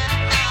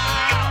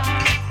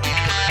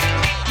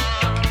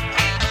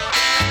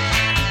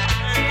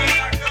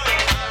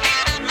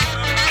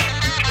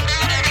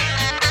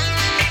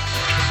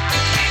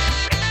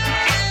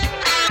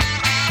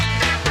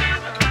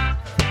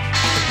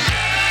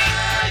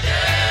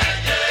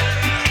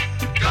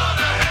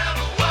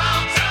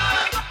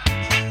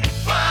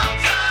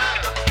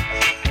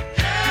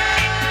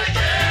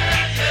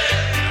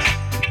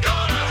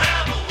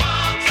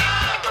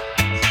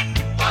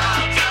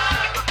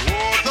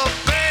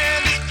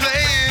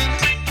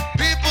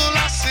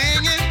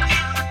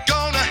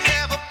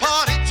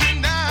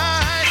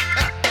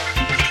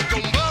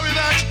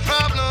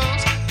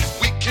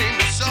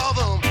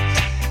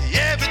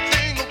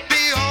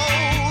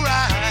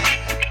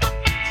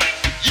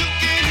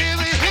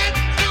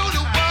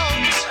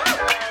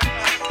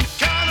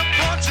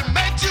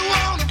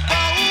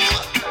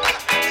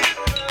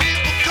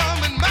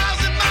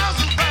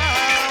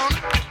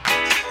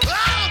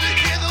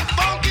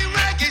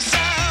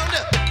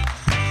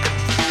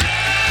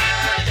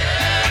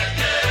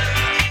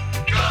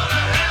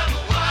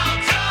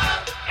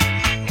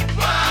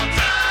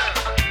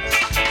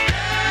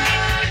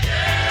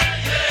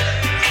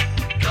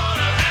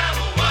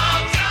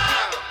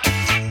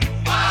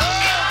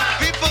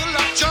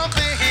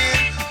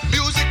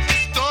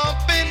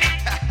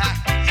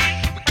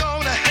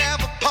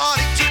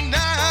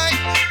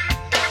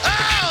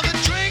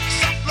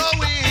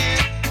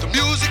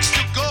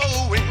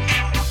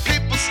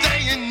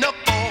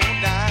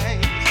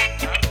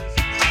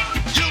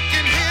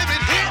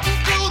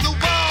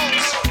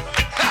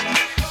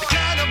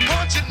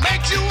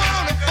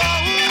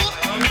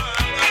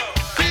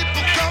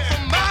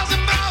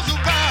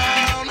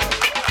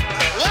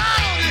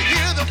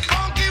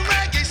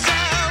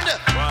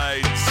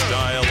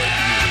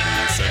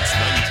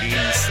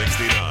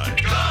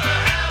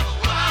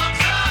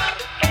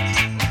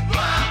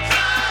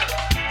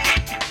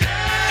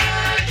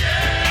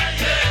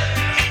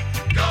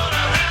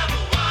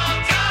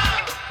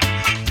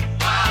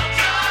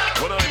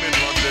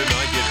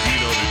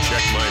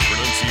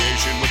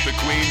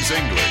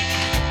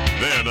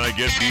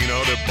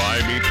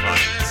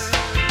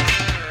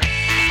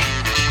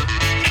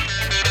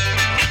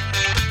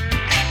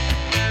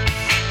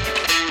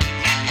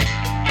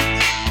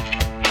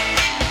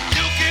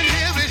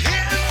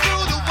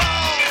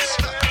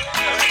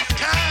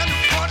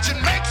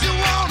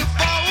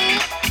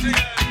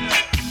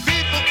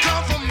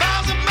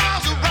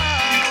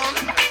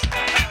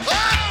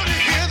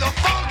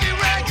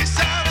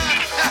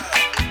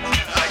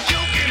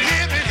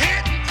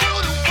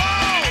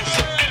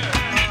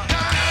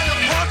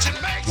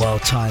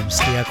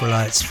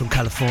 Aggrolites from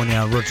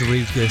California, Roger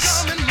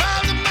Rivas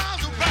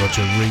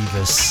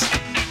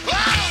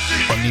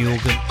on the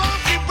organ.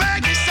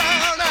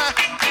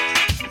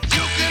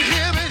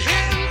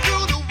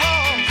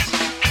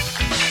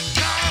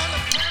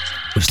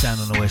 We're down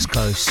on the west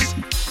coast.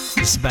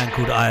 This is a band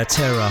called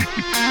Ayaterra.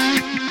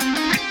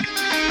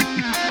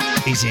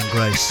 Easy and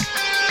Grace.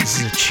 This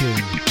is a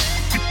tune.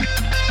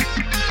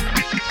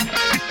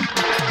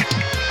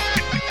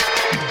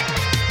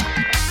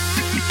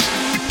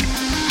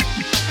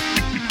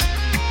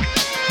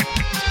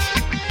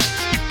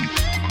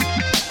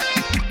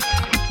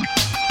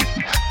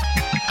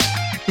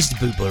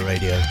 Boot Boy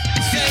Radio.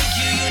 Thank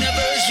you,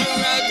 universe, for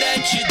all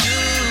that you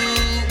do.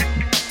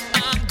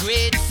 I'm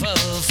grateful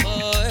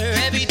for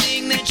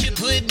everything that you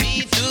put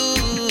me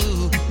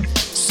through.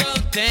 So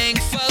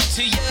thankful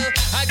to you.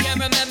 I can't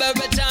remember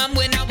a time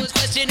when I was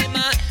questioning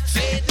my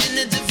faith in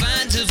the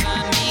divine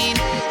meaning.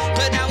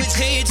 But now it's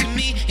clear to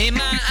me, in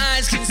my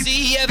eyes can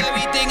see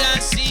everything I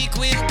seek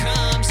will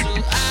come. So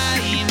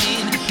I'm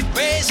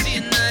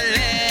embracing the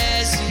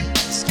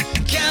lessons,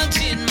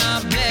 counting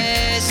my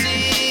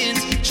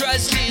blessings,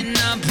 trusting the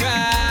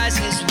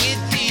process with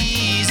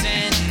ease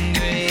and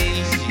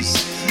grace,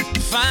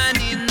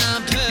 finding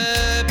the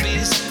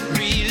purpose,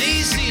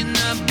 releasing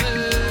the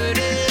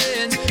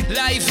burdens.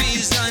 Life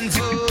is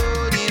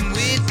unfolding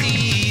with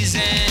ease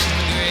and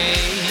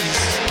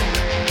grace.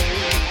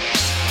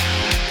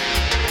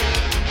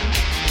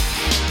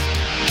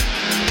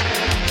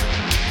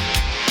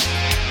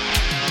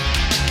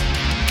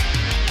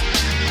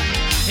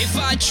 If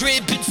I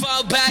trip and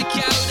fall back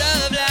out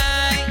of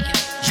line,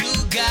 you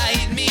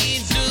guide me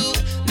through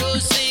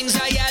those things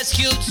I ask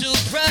you to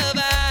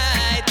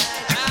provide.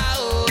 I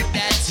owe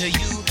that to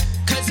you,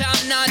 'cause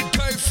I'm not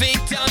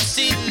perfect, I'm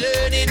still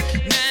learning.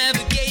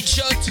 Navigate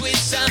your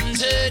twists, I'm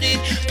turning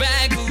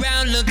back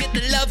around. Look at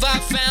the love I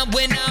found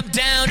when I'm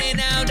down and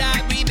out.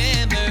 I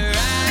remember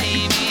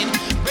I'm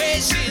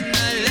embracing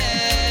the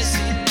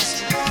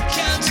lessons,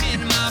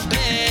 counting my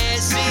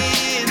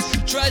blessings,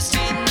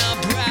 trusting the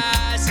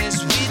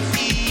process with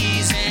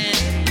ease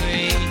and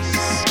grace.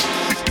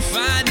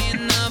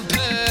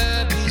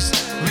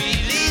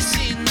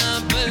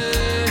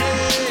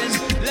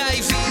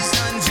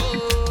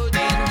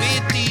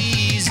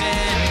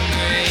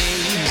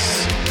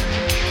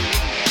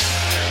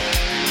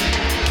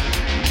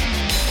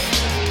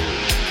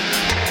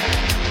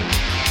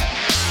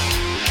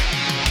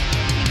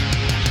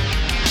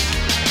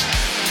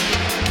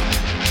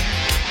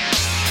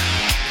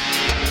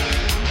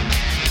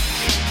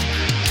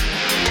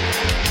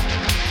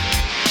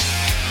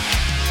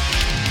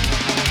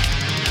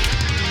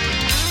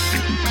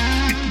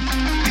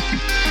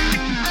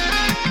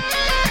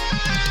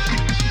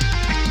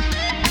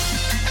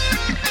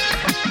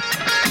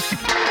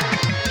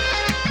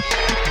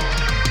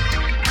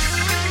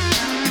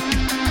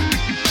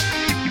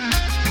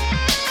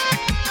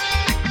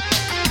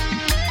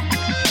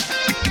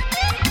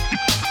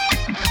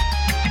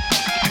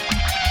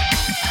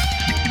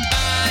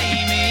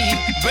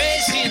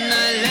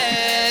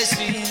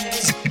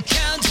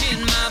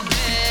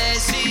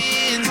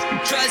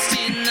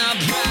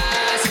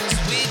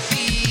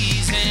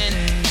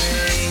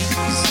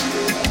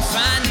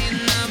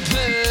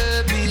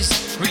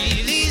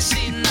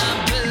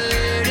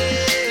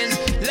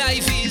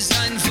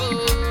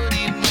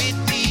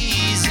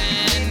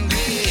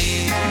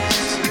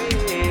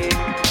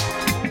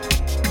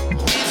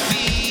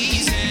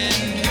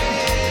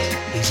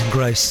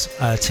 Grace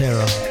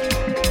Terra.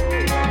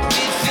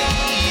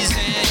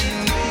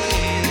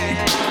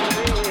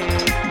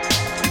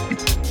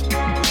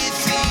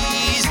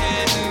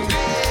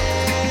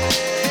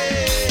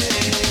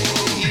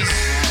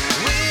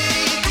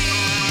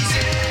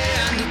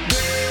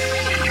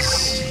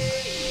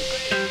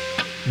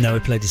 Now, we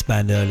played this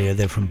band earlier.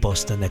 They're from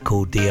Boston. They're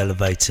called The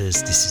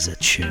Elevators. This is a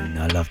tune.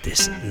 I love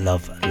this.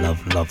 Love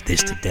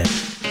this to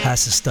death.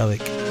 House of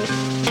Stoic.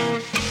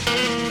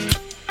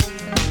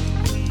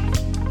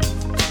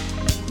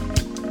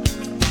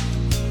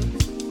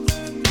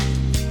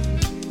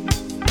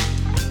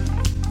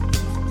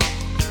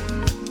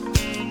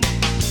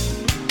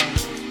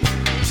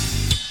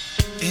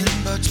 In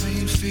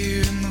between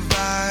fear and the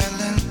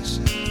violence,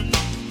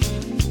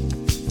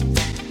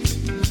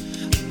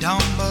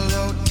 down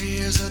below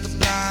tears of the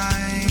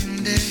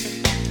blinded,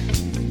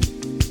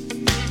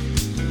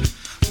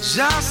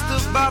 just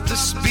about the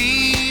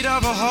speed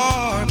of a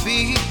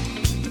heartbeat.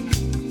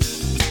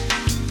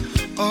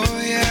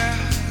 Oh yeah,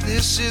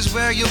 this is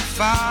where you'll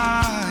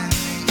find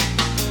me.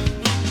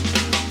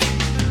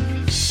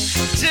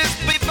 Just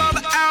before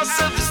the house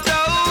of the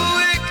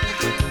stoic,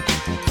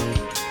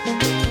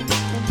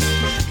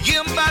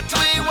 in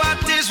between what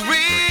is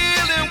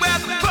real and where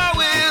the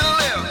poet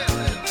live.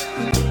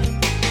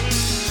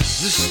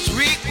 The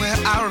street where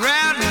I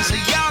ran as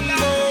a young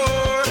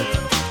boy,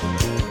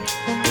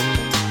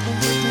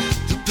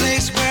 the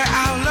place where I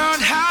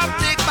learned how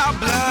thick my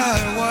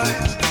blood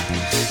was.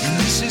 And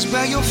this is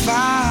where you'll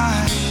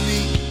find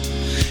me.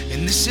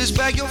 And this is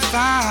where you'll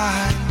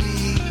find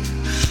me.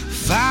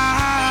 Find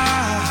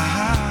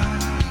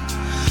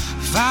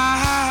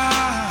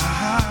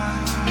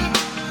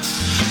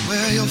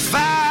where you'll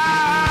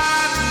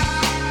find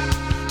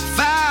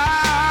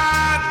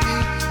me.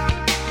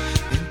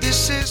 And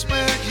this is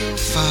where you'll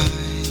find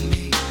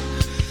me.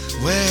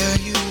 Where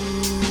you